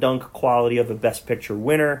slam dunk quality of a Best Picture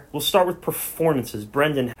winner. We'll start with performances.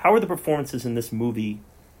 Brendan, how are the performances in this movie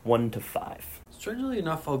 1 to 5? Strangely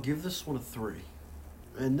enough, I'll give this one a 3.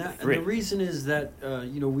 And 3. the reason is that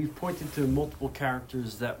we've pointed to multiple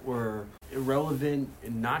characters that were irrelevant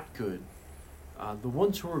and not good. The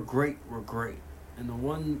ones who were great,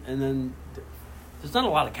 and there's not a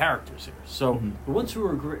lot of characters here. So the ones who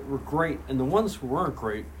were great, and the ones who weren't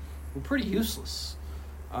great were pretty useless.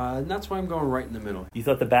 And that's why I'm going right in the middle. You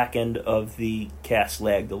thought the back end of the cast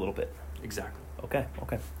lagged a little bit. Exactly. Okay.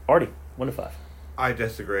 Artie, 1 to 5. I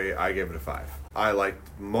disagree. I give it a 5. I liked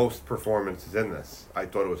most performances in this. I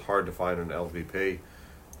thought it was hard to find an LVP.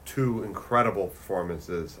 2 incredible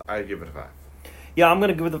performances. I give it a 5. Yeah, I'm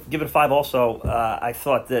going to give it a 5 also. I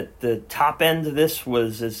thought that the top end of this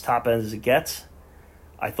was as top end as it gets.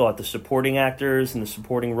 I thought the supporting actors and the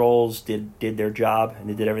supporting roles did their job, and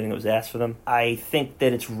they did everything that was asked for them. I think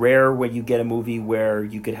that it's rare when you get a movie where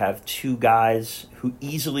you could have 2 guys who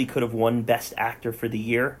easily could have won Best Actor for the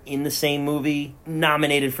year in the same movie,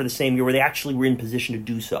 nominated for the same year, where they actually were in position to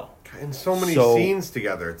do so. And so many scenes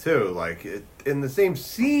together, too. Like, in the same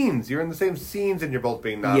scenes. You're in the same scenes, and you're both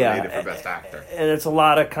being nominated for Best Actor. And it's a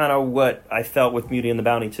lot of kind of what I felt with Beauty and the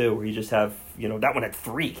Bounty, too, where you just have, that one had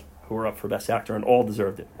 3 who were up for Best Actor, and all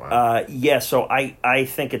deserved it. Wow. So I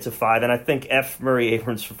think it's a 5, and I think F. Murray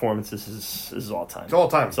Abrams' performance is all time. It's all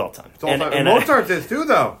time. It's all time. It's all time. And Mozart's is, too,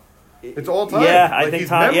 though. It's all time. Yeah, I Like, think he's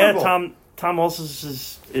Tom. Yeah, memorable. Tom Wilson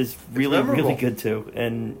is really memorable. good too,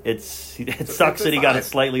 and it sucks it's that a he got 5. it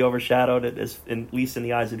slightly overshadowed, at least in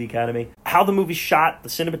the eyes of the Academy. How the movie's shot, the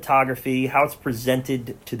cinematography, how it's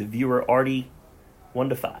presented to the viewer, Artie, 1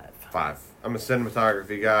 to 5. 5. I'm a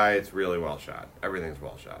cinematography guy. It's really well shot. Everything's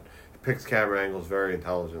well shot. It picks camera angles very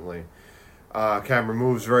intelligently. Camera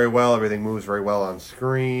moves very well. Everything moves very well on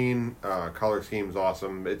screen. Color scheme's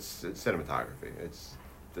awesome. It's cinematography. It's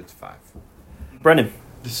 5. Brendan.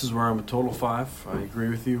 This is where I'm a total 5. I agree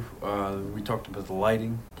with you. We talked about the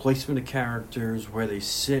lighting, placement of characters, where they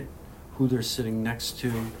sit, who they're sitting next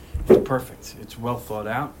to. It's perfect. It's well thought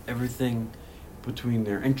out. Everything between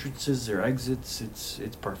their entrances, their exits,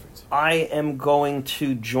 it's perfect. I am going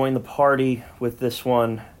to join the party with this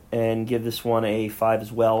one and give this one a 5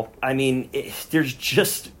 as well. I mean, there's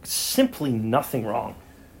just simply nothing wrong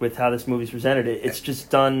with how this movie's presented. It's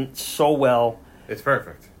just done so well. It's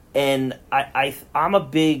perfect. And I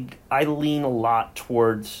lean a lot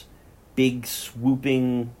towards big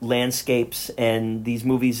swooping landscapes and these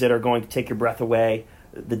movies that are going to take your breath away,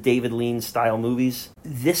 the David Lean style movies.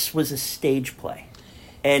 This was a stage play.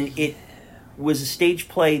 And it was a stage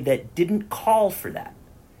play that didn't call for that.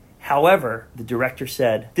 However, the director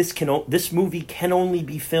said, this movie can only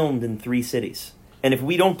be filmed in 3 cities. And if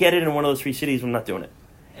we don't get it in one of those 3 cities, we're not doing it.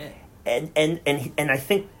 And I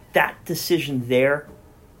think that decision there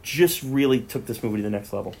just really took this movie to the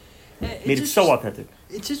next level. Made it so authentic.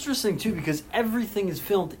 It's interesting, too, because everything is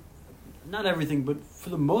filmed, not everything, but for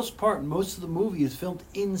the most part, most of the movie is filmed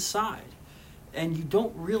inside. And you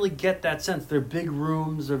don't really get that sense. They're big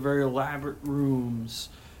rooms, they're very elaborate rooms.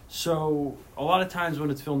 So a lot of times when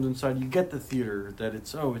it's filmed inside, you get the theater that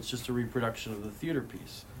it's just a reproduction of the theater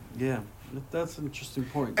piece. Yeah, that's an interesting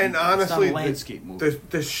point. And it's honestly, not a landscape movie.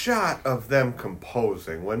 The shot of them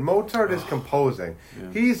composing, when Mozart is composing,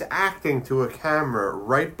 he's acting to a camera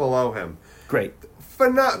right below him. Great.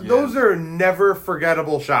 Those are never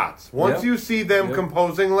forgettable shots. Once you see them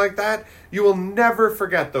composing like that, you will never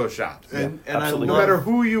forget those shots. And absolutely. No matter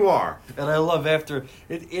who you are. And I love after,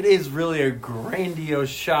 it is really a grandiose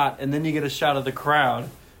shot, and then you get a shot of the crowd.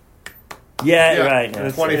 Yeah, right. Yeah.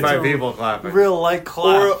 25 people clapping. Real light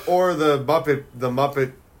clap. Or the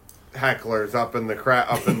Muppet hecklers up in the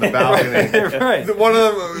balcony. Right. One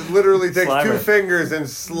of them literally takes Slimer. 2 fingers and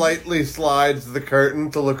slightly slides the curtain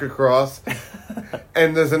to look across.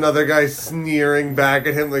 And there's another guy sneering back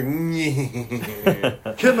at him like,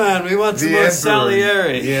 Come on, we want some more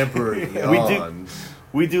Salieri. The Emperor yawns.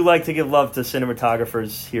 We do like to give love to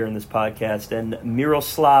cinematographers here in this podcast, and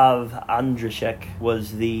Miroslav Andrzejczyk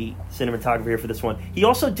was the cinematographer here for this one. He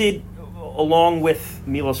also did, along with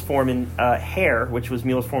Milos Forman, Hair, which was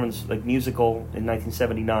Milos Forman's musical in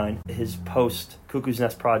 1979, his post-Cuckoo's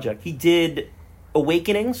Nest project. He did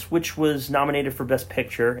Awakenings, which was nominated for Best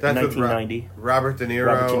Picture in 1990. Robert De Niro.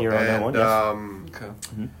 Robert De Niro on that one, yes. Okay.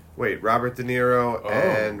 Mm-hmm. Wait, Robert De Niro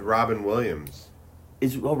and Robin Williams.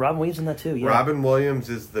 Robin Williams in that too? Yeah. Robin Williams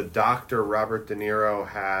is the doctor Robert De Niro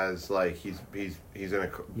has,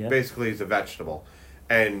 basically he's a vegetable.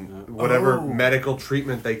 And whatever medical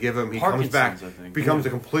treatment they give him, he comes back, becomes a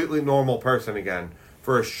completely normal person again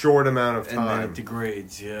for a short amount of time. And then it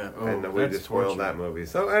degrades, yeah. Oh, and we just spoiled torture. that movie.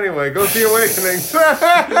 So anyway, go see Awakenings.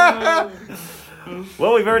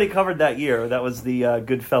 Well, we've already covered that year. That was the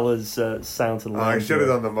Goodfellas Silence of the Lambs. I should have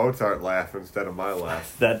done the Mozart laugh instead of my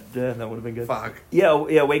laugh. That would have been good. Fuck. Yeah,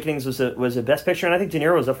 Awakenings was a Best Picture, and I think De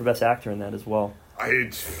Niro was up for Best Actor in that as well. I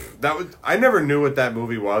never knew what that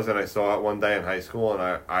movie was, and I saw it one day in high school,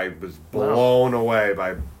 and I was blown away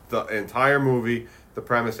by the entire movie, the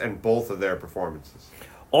premise, and both of their performances.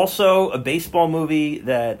 Also, a baseball movie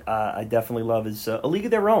that I definitely love is A League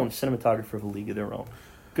of Their Own, cinematographer of A League of Their Own.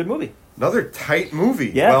 Good movie. Another tight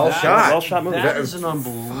movie. Yeah, well shot movie. That is an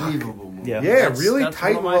unbelievable movie. Yeah, really that's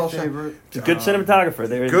tight, one of my well favorite. It's a good cinematographer.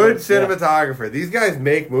 Good cinematographer. These guys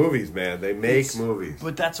make movies, man. They make movies.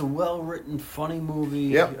 But that's a well-written, funny movie.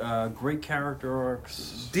 Yep. Great character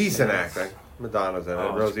arcs. Decent acting. Madonna's in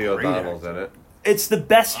it. Rosie O'Donnell's in it. It's the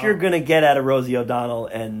best you're going to get out of Rosie O'Donnell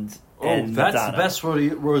and that's Madonna. the best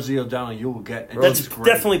Rosie O'Donnell you will get. And That's she's great.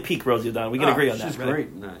 definitely peak Rosie O'Donnell. We can agree on that, She's right? great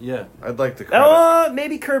in that, yeah. I'd like to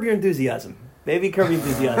Maybe Curb Your Enthusiasm. Maybe Curb Your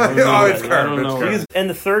Enthusiasm. Oh, it's I Curb. don't know. It's Curb. And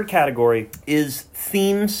the third category is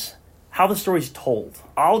themes, how the story's told.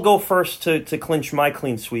 I'll go first to clinch my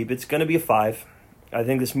clean sweep. It's going to be a 5. I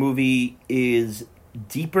think this movie is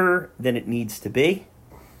deeper than it needs to be.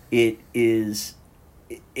 It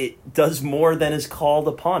does more than is called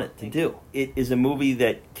upon it to do. It is a movie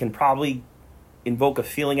that can probably invoke a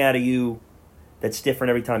feeling out of you that's different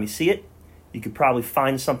every time you see it. You could probably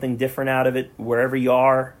find something different out of it wherever you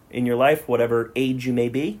are in your life, whatever age you may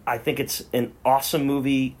be. I think it's an awesome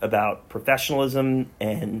movie about professionalism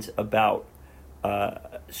and about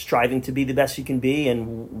striving to be the best you can be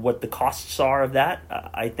and what the costs are of that.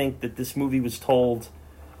 I think that this movie was told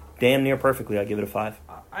damn near perfectly. I give it a 5.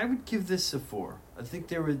 I would give this a 4. I think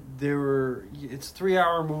there were. It's a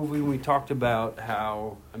 3-hour movie. We talked about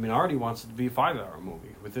how Artie wants it to be a 5-hour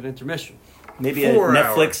movie with an intermission. Maybe a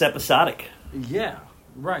Netflix episodic. Yeah,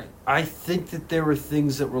 right. I think that there were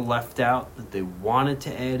things that were left out that they wanted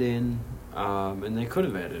to add in, and they could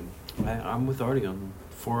have added. I'm with Artie on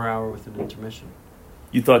 4-hour with an intermission.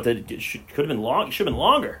 You thought that it could have been long? It should have been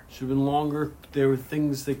longer. Should have been longer. There were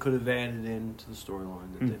things they could have added into the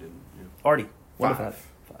storyline that they didn't. Yeah. Artie, 1 to 5.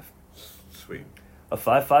 5. Sweet. A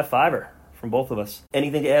 5-5-5er from both of us.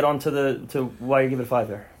 Anything to add on to why you give it a 5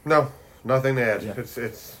 there? No, nothing to add. Yeah.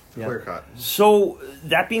 It's Yeah. Clear cut. So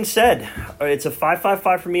that being said, it's a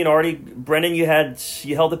 5.55 for me and Artie. Brendan, you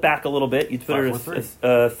held it back a little bit. You put it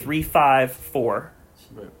at 3.54.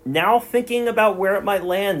 Right. Now thinking about where it might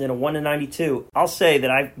land in a 1 to 92, I'll say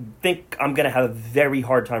that I think I'm going to have a very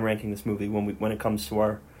hard time ranking this movie when it comes to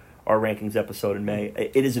our rankings episode in May.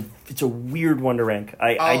 It's a weird one to rank.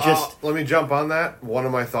 Let me jump on that. One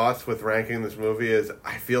of my thoughts with ranking this movie is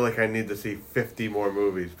I feel like I need to see 50 more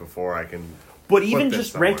movies before I can. But even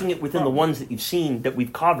just ranking it within the ones that you've seen that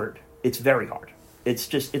we've covered, it's very hard. It's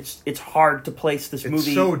just it's hard to place this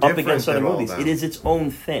movie so up against other movies. them. It is its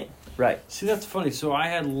own thing. Right. See, that's funny. So I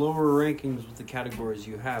had lower rankings with the categories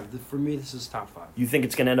you have. For me, this is top 5. You think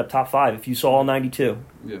it's going to end up top 5 if you saw all 92?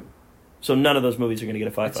 Yeah. So none of those movies are going to get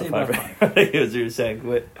a 5.55. I'd say about 5. That's what you're saying.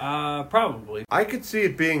 What? Probably. I could see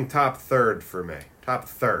it being top third for me. Top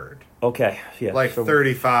third. Okay. Yeah. Like so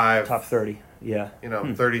 35. Top 30. Yeah.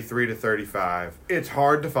 33 to 35. It's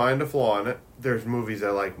hard to find a flaw in it. There's movies I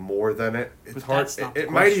like more than it. It's But hard. that's not the It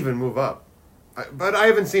might question. even move up. But I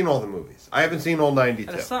haven't seen all the movies. I haven't seen all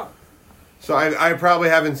 92. That's not. So I probably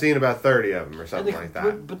haven't seen about 30 of them or something like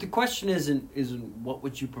that. But the question isn't what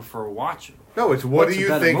would you prefer watching? No, it's what What's do a you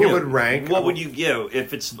better think it movie? would rank? What would you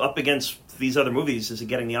if it's up against these other movies? Is it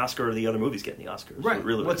getting the Oscar or the other movies getting the Oscar? Right.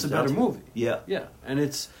 Really, What's a what it comes better down to. movie? Yeah. Yeah, and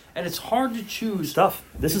it's hard to choose. Tough.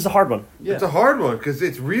 This is a hard one. Yeah. It's a hard one because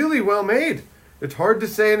it's really well made. It's hard to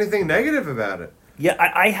say anything negative about it. Yeah,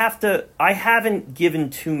 I haven't given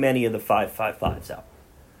too many of the 5.55s out.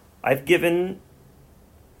 I've given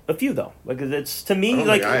a few though. Like it's to I me don't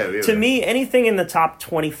like think I have either. to me anything in the top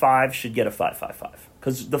 25 should get a 5.55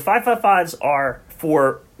 because the 5.55s are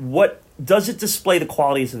for what does it display the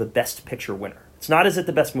qualities of the best picture winner. It's not is it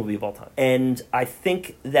the best movie of all time. And I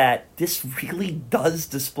think that this really does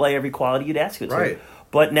display every quality you'd ask it to. Right.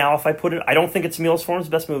 But now if I put it, I don't think it's Milos Forman's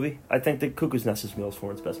best movie. I think that Cuckoo's Nest is Milos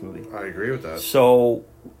Forman's best movie. I agree with that. So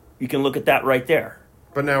you can look at that right there.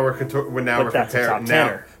 But now we're But comparing that's a top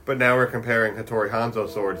tenner. But now we're comparing Hattori Hanzo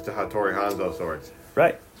swords to Hattori Hanzo swords.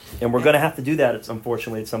 Right. And we're going to have to do that,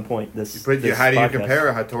 unfortunately, at some point. This But how do you podcast. compare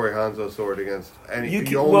a Hattori Hanzo sword against any? You You,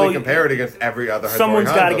 can- only compare it against every other Hattori Someone's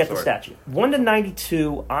Hanzo got to get sword. the statue. 1 to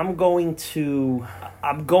 92, I'm going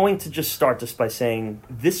to just start this by saying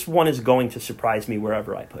this one is going to surprise me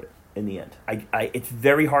wherever I put it in the end. It's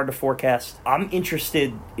very hard to forecast. I'm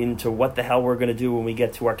interested into what the hell we're going to do when we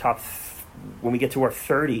get to our when we get to our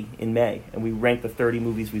 30 in May and we rank the 30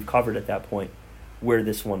 movies we've covered at that point, where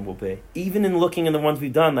this one will be. Even in looking at the ones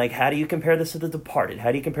we've done, like how do you compare this to The Departed?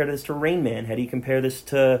 How do you compare this to Rain Man? How do you compare this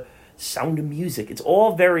to Sound of Music? It's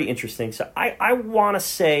all very interesting. So I want to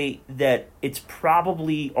say that it's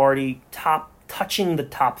probably already touching the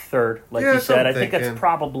top third, like Yeah, you that's what said. I'm I think that's thinking.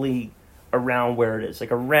 probably around where it is.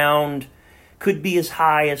 Like around, could be as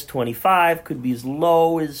high as 25, could be as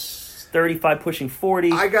low as 35, pushing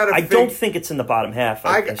 40. I don't think it's in the bottom half.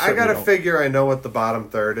 I certainly got to don't. figure I know what the bottom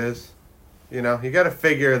third is. You know, you got to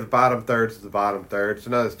figure the bottom third's the bottom third. So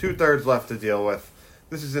now there's 2/3 left to deal with.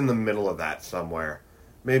 This is in the middle of that somewhere.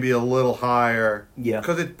 Maybe a little higher. Yeah.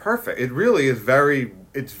 Because it's perfect. It really is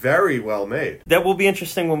it's very well made. That will be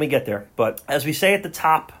interesting when we get there. But as we say at the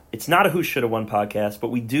top, it's not a Who Shoulda Won podcast, but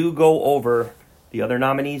we do go over the other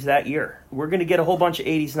nominees that year. We're going to get a whole bunch of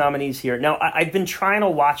 80s nominees here. Now, I've been trying to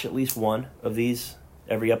watch at least one of these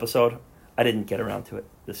every episode. I didn't get around to it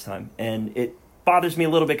this time. And it bothers me a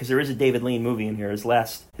little bit because there is a David Lean movie in here, his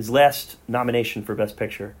last nomination for Best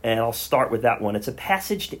Picture. And I'll start with that one. It's A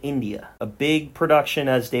Passage to India, a big production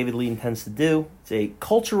as David Lean tends to do. It's a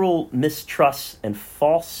cultural mistrust and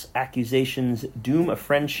false accusations doom a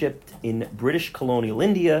friendship in British colonial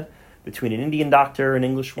India between an Indian doctor and an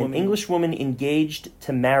English woman engaged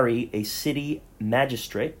to marry a city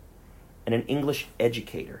magistrate and an English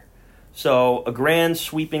educator. So a grand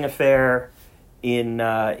sweeping affair in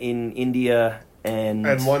India.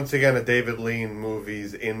 And once again, a David Lean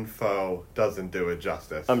movie's info doesn't do it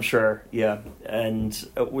justice. I'm sure, yeah. And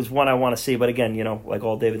it was one I want to see, but again, you know, like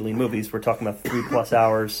all David Lean movies, we're talking about 3+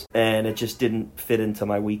 hours, and it just didn't fit into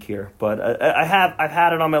my week here. But I've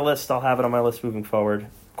had it on my list. I'll have it on my list moving forward.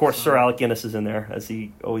 Of course, Sir Alec Guinness is in there, as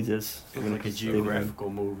he always is. It's like a geographical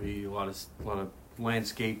movie, a lot of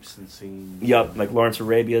landscapes and scenes. Yep, like Lawrence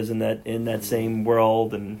Arabia's in that same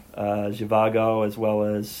world, and Zhivago, as well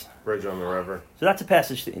as Bridge on the River. So that's A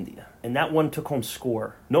Passage to India. And that one took home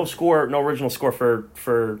score. No original score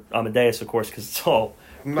for Amadeus, of course, because it's all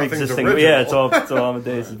Nothing's pre-existing. original. Yeah, it's all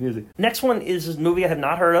Amadeus' music. Next one is a movie I have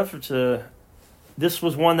not heard of. This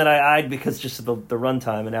was one that I eyed because just of the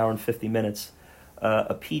runtime, an hour and 50 minutes.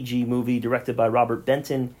 A PG movie directed by Robert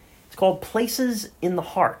Benton. It's called Places in the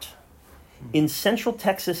Heart. In Central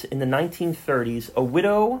Texas in the 1930s, a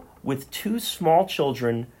widow with 2 small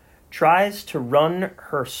children tries to run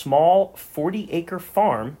her small 40-acre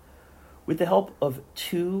farm with the help of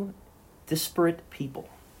 2 disparate people.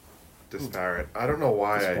 Disparate. I don't know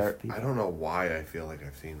why. Disparate people. I don't know why I feel like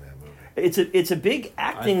I've seen that movie. It's a big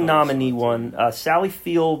acting I thought nominee so, too. one. Sally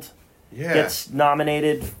Field Yeah. gets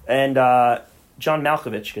nominated, and John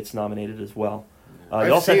Malkovich gets nominated as well. I've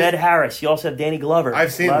You also seen- have Ed Harris. You also have Danny Glover.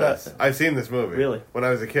 I've seen A lot this. of- I've seen this movie. Really? When I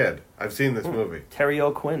was a kid. I've seen this movie. Terry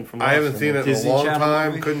O'Quinn from I haven't Lost. seen it in a Disney long Channel time.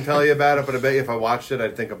 movie? Couldn't tell you about it, but I bet you if I watched it,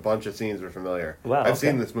 I'd think a bunch of scenes were familiar. Wow, I've okay.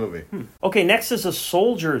 seen this movie. Okay, next is A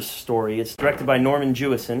Soldier's Story. It's directed by Norman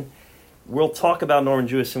Jewison. We'll talk about Norman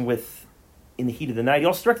Jewison with In the Heat of the Night. He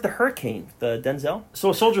also directed The Hurricane, the Denzel.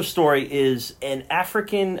 So A Soldier's Story is an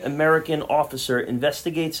African-American officer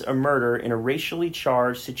investigates a murder in a racially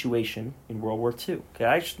charged situation in World War II. Okay,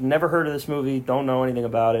 I just never heard of this movie, don't know anything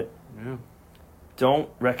about it, Yeah. don't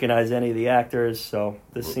recognize any of the actors, so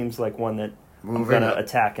this seems like one that I'm Moving going to on.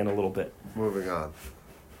 attack in a little bit. Moving on.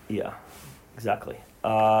 Yeah, exactly.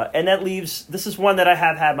 And that leaves, this is one that I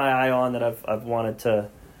have had my eye on that I've wanted to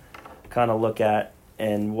kind of look at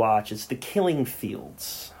and watch. It's The Killing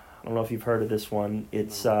Fields. I don't know if you've heard of this one.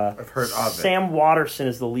 It's I've heard of it. Sam Watterson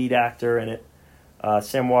is the lead actor in it.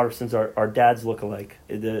 Sam Watterson's our dad's lookalike,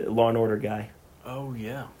 the Law and Order guy. Oh,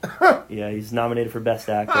 yeah. Yeah, he's nominated for Best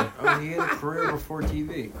Actor. Oh, he had a career before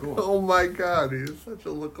TV. Cool. Oh my god, he is such a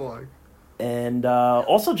lookalike. And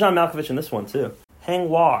also John Malkovich in this one, too. Hang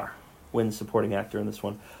War wins supporting actor in this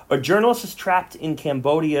one. A journalist is trapped in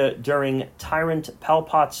Cambodia during Tyrant Pol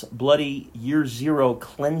Pot's bloody Year Zero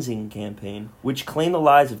cleansing campaign, which claimed the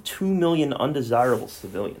lives of 2 million undesirable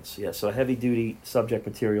civilians. Yeah, so heavy-duty subject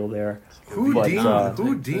material there. Who, But,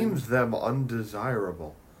 who deems them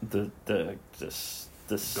undesirable? This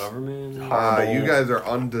Government. Horrible. You guys are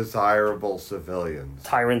undesirable civilians.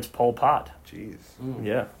 Tyrant Pol Pot. Jeez.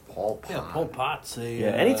 Yeah. Pol Pot. Yeah, Pol Pot's a... Yeah,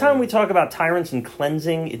 anytime we talk about tyrants and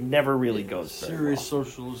cleansing, it never really goes very serious well.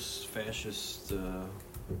 socialist, fascist...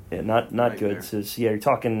 Yeah, not Nightmare. good. It's, yeah, you're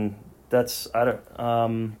talking. That's I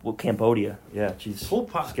don't. Well, Cambodia. Yeah, geez. Pol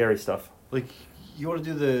Pot. Scary stuff. Like, you want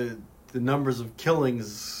to do the numbers of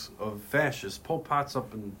killings of fascists, Pol Pot's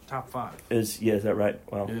up in top 5. Is that right?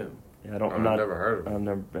 Well, Yeah. yeah, I don't. I'm I've not. never heard of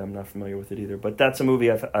it. I'm not familiar with it either. But that's a movie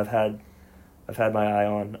I've had my eye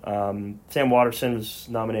on. Sam Watterson was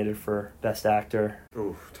nominated for Best Actor.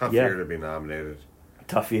 Ooh, tough Yeah. year to be nominated.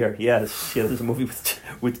 Tough year. Yeah, there's a movie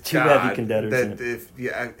with two heavy contenders in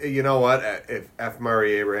it. You know what? If F.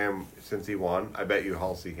 Murray Abraham, since he won, I bet you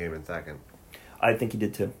Halsey came in second. I think he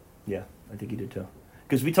did too. Yeah, I think he did too.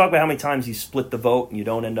 Because we talk about how many times you split the vote and you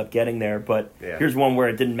don't end up getting there, but Yeah. here's one where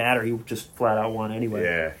it didn't matter. He just flat out won anyway.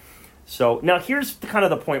 Yeah. So now here's kind of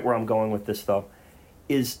the point where I'm going with this, though,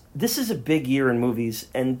 is this is a big year in movies,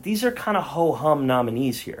 and these are kind of ho-hum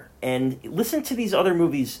nominees here. And listen to these other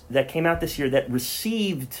movies that came out this year that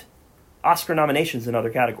received Oscar nominations in other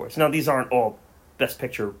categories. Now, these aren't all Best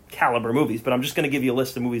Picture caliber movies, but I'm just going to give you a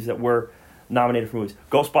list of movies that were nominated for movies.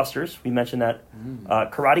 Ghostbusters, we mentioned that.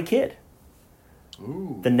 Karate Kid.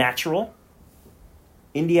 Ooh. The Natural.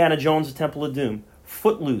 Indiana Jones, The Temple of Doom.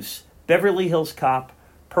 Footloose. Beverly Hills Cop.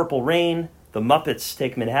 Purple Rain. The Muppets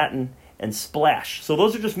Take Manhattan. And Splash. So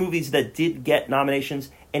those are just movies that did get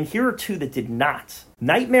nominations, and here are 2 that did not.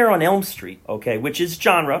 Nightmare on Elm Street, okay, which is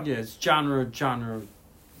genre. Yeah, it's genre.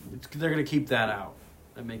 They're going to keep that out.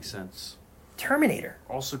 That makes sense. Terminator.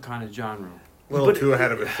 Also kind of genre. A little But- too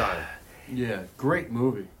ahead of its time. Yeah, great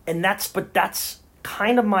movie. And that's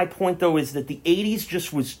kind of my point, though, is that the 80s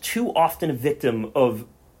just was too often a victim of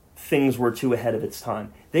things were too ahead of its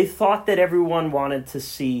time. They thought that everyone wanted to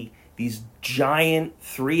see these giant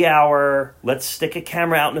 3-hour, let's stick a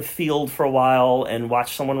camera out in a field for a while and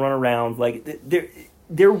watch someone run around. Like,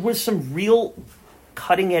 there was some real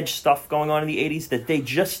cutting-edge stuff going on in the 80s that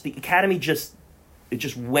the Academy just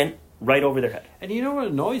went right over their head. And you know what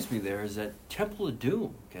annoys me there is that Temple of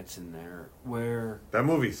Doom gets in there, where That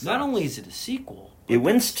movie sucks. not only is it a sequel, It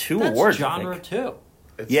wins 2 that's awards, genre I think. too.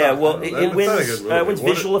 It's Yeah, not- well, it's it not a wins good movie. What-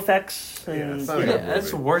 visual effects. Yeah, And, it's not a you good know. Yeah, that's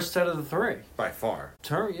the movie. worst out of the 3. By far.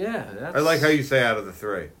 That's... I like how you say out of the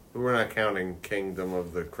 3. We're not counting Kingdom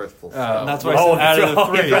of the Crystal Skull. That's why Oh, I said out of the oh,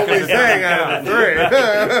 3. You're only saying out of the 3.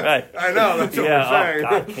 Right. I know, that's what Yeah, we're saying. oh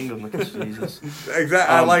God, Kingdom of Jesus.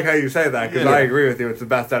 Exactly. I like how you say that because Yeah. I agree with you. It's the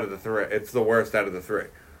best out of the 3. It's the worst out of the 3.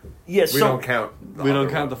 Yeah, We so don't count. We don't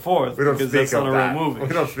count the 4th We don't because speak that's of not a that. real movie. We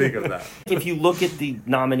don't speak of that. if you look at the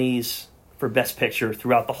nominees for Best Picture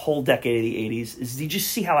throughout the whole decade of the 80s, you just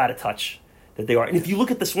see how out of touch that they are. And if you look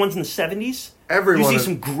at the ones in the 70s, Everyone you see is-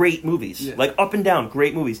 some great movies. Yeah. Like up and down,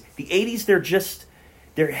 great movies. The 80s,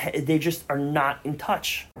 they just are not in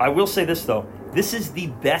touch. I will say this, though. This is the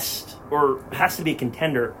best, or has to be a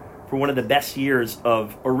contender, for one of the best years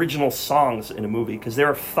of original songs in a movie, because there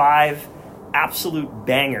are 5 absolute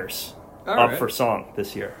bangers up for song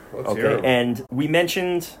this year. Let's hear 'em. And we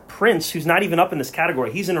mentioned Prince, who's not even up in this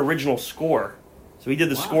category. He's an original score. So he did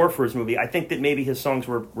the score for his movie. I think that maybe his songs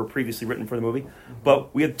were previously written for the movie.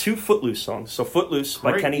 But we have 2 Footloose songs. So Footloose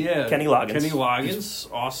by Kenny Loggins. Kenny Loggins,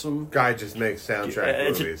 awesome. Guy just makes soundtrack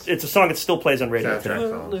movies. It's a song that still plays on radio Soundtrack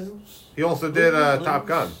today. songs. He also did Top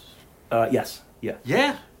Gun. Yes. Yeah.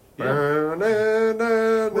 Yeah. Welcome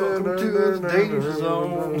Welcome to the danger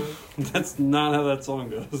zone. That's not how that song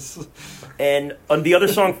goes. And the other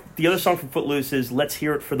song from Footloose is "Let's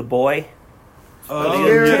Hear It for the Boy." Oh,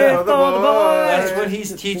 Hear it yeah. for the boy. That's what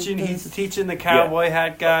he's teaching. He's teaching the cowboy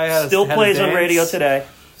hat guy how to Still plays on dance. radio today.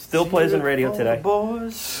 Still plays on radio today.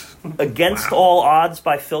 Boys. Against All Odds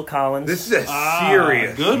by Phil Collins. This is a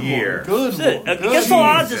serious good year. One. Good That's it. one. Against All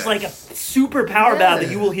Odds Jesus. is like a super power ballad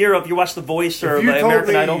that you will hear if you watch The Voice or If you told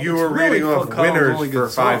American me Idol. you were It's really reading off Phil Collins' winners only for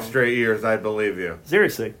good 5 song. straight years, I'd believe you.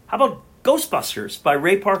 Seriously. How about Ghostbusters by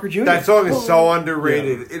Ray Parker Jr.? That song is so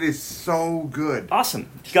underrated. It is so good. Awesome.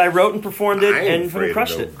 Guy wrote and performed it I ain't and afraid of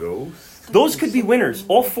crushed no it. ghosts. Those could be winners.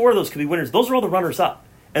 All 4 of those could be winners. Those are all the runners-up.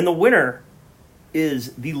 And the winner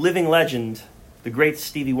is the living legend, the great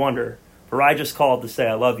Stevie Wonder, for I Just Called to Say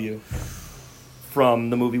I Love You, from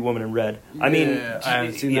the movie Woman in Red. I mean, I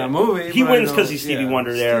haven't seen that movie. He but I wins know- because he's Stevie yeah.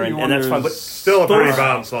 Wonder there, Stevie and that's fine. But Wonder's Still a pretty those-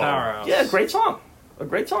 bomb song. Powerhouse. yeah, great song. A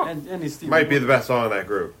great song. And he's Stevie Might be Wonder. the best song in that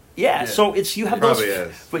group. Yeah, so it's you have those, Probably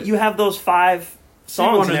is. but you have those 5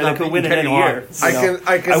 songs Wonder's in there not that could win in beating any Kenny year. Loggins. you know.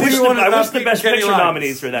 I can I wish see Stevie Wonder's the not Best beating Kenny Picture Loggins.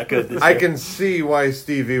 nominees were that good. This I year. can see why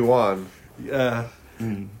Stevie won. Yeah.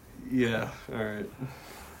 Yeah. All right.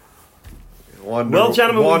 Wonder, Well,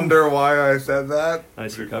 gentlemen, wonder why I said that.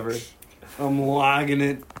 Nice recovery. I'm logging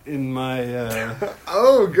it in my.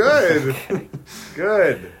 Oh, good.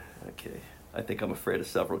 Good. Okay, I think I'm afraid of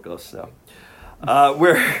several ghosts now.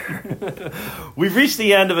 We've reached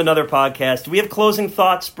the end of another podcast. Do we have closing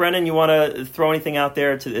thoughts, Brennan? You want to throw anything out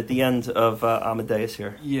there at the end of Amadeus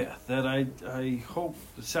here? Yeah, that I hope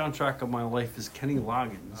the soundtrack of my life is Kenny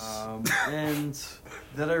Loggins, and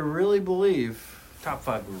that I really believe top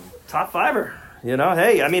 5 movie. Top 5er. You know,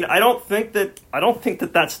 hey, I mean, I don't think that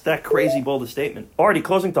that's that crazy bold a statement. Already,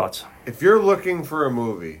 closing thoughts. If you're looking for a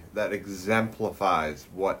movie that exemplifies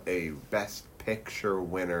what a Best Picture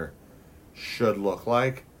winner should look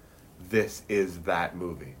like, this is that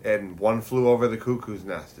movie. And One Flew Over the Cuckoo's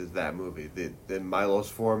Nest is that movie. The Milos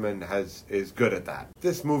Forman is good at that.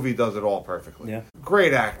 This movie does it all perfectly. Yeah.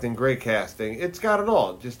 Great acting, great casting. It's got it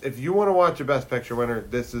all. Just if you want to watch a Best Picture winner,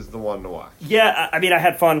 this is the one to watch. Yeah, I mean, I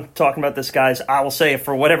had fun talking about this, guys. I will say, if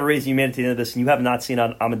for whatever reason you made it to the end of this and you have not seen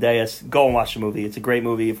Amadeus, go and watch the movie. It's a great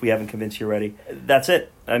movie if we haven't convinced you already. That's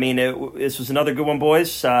it. I mean, this was another good one,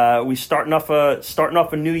 boys. We starting off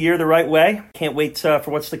a new year the right way. Can't wait for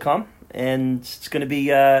what's to come, and it's gonna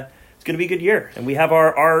be a good year. And we have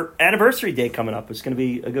our anniversary day coming up. It's gonna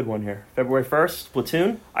be a good one here, February 1st.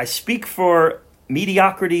 Platoon. I speak for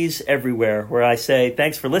mediocrities everywhere, where I say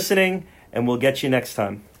thanks for listening, and we'll get you next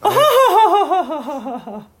time.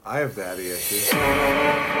 I have daddy issues.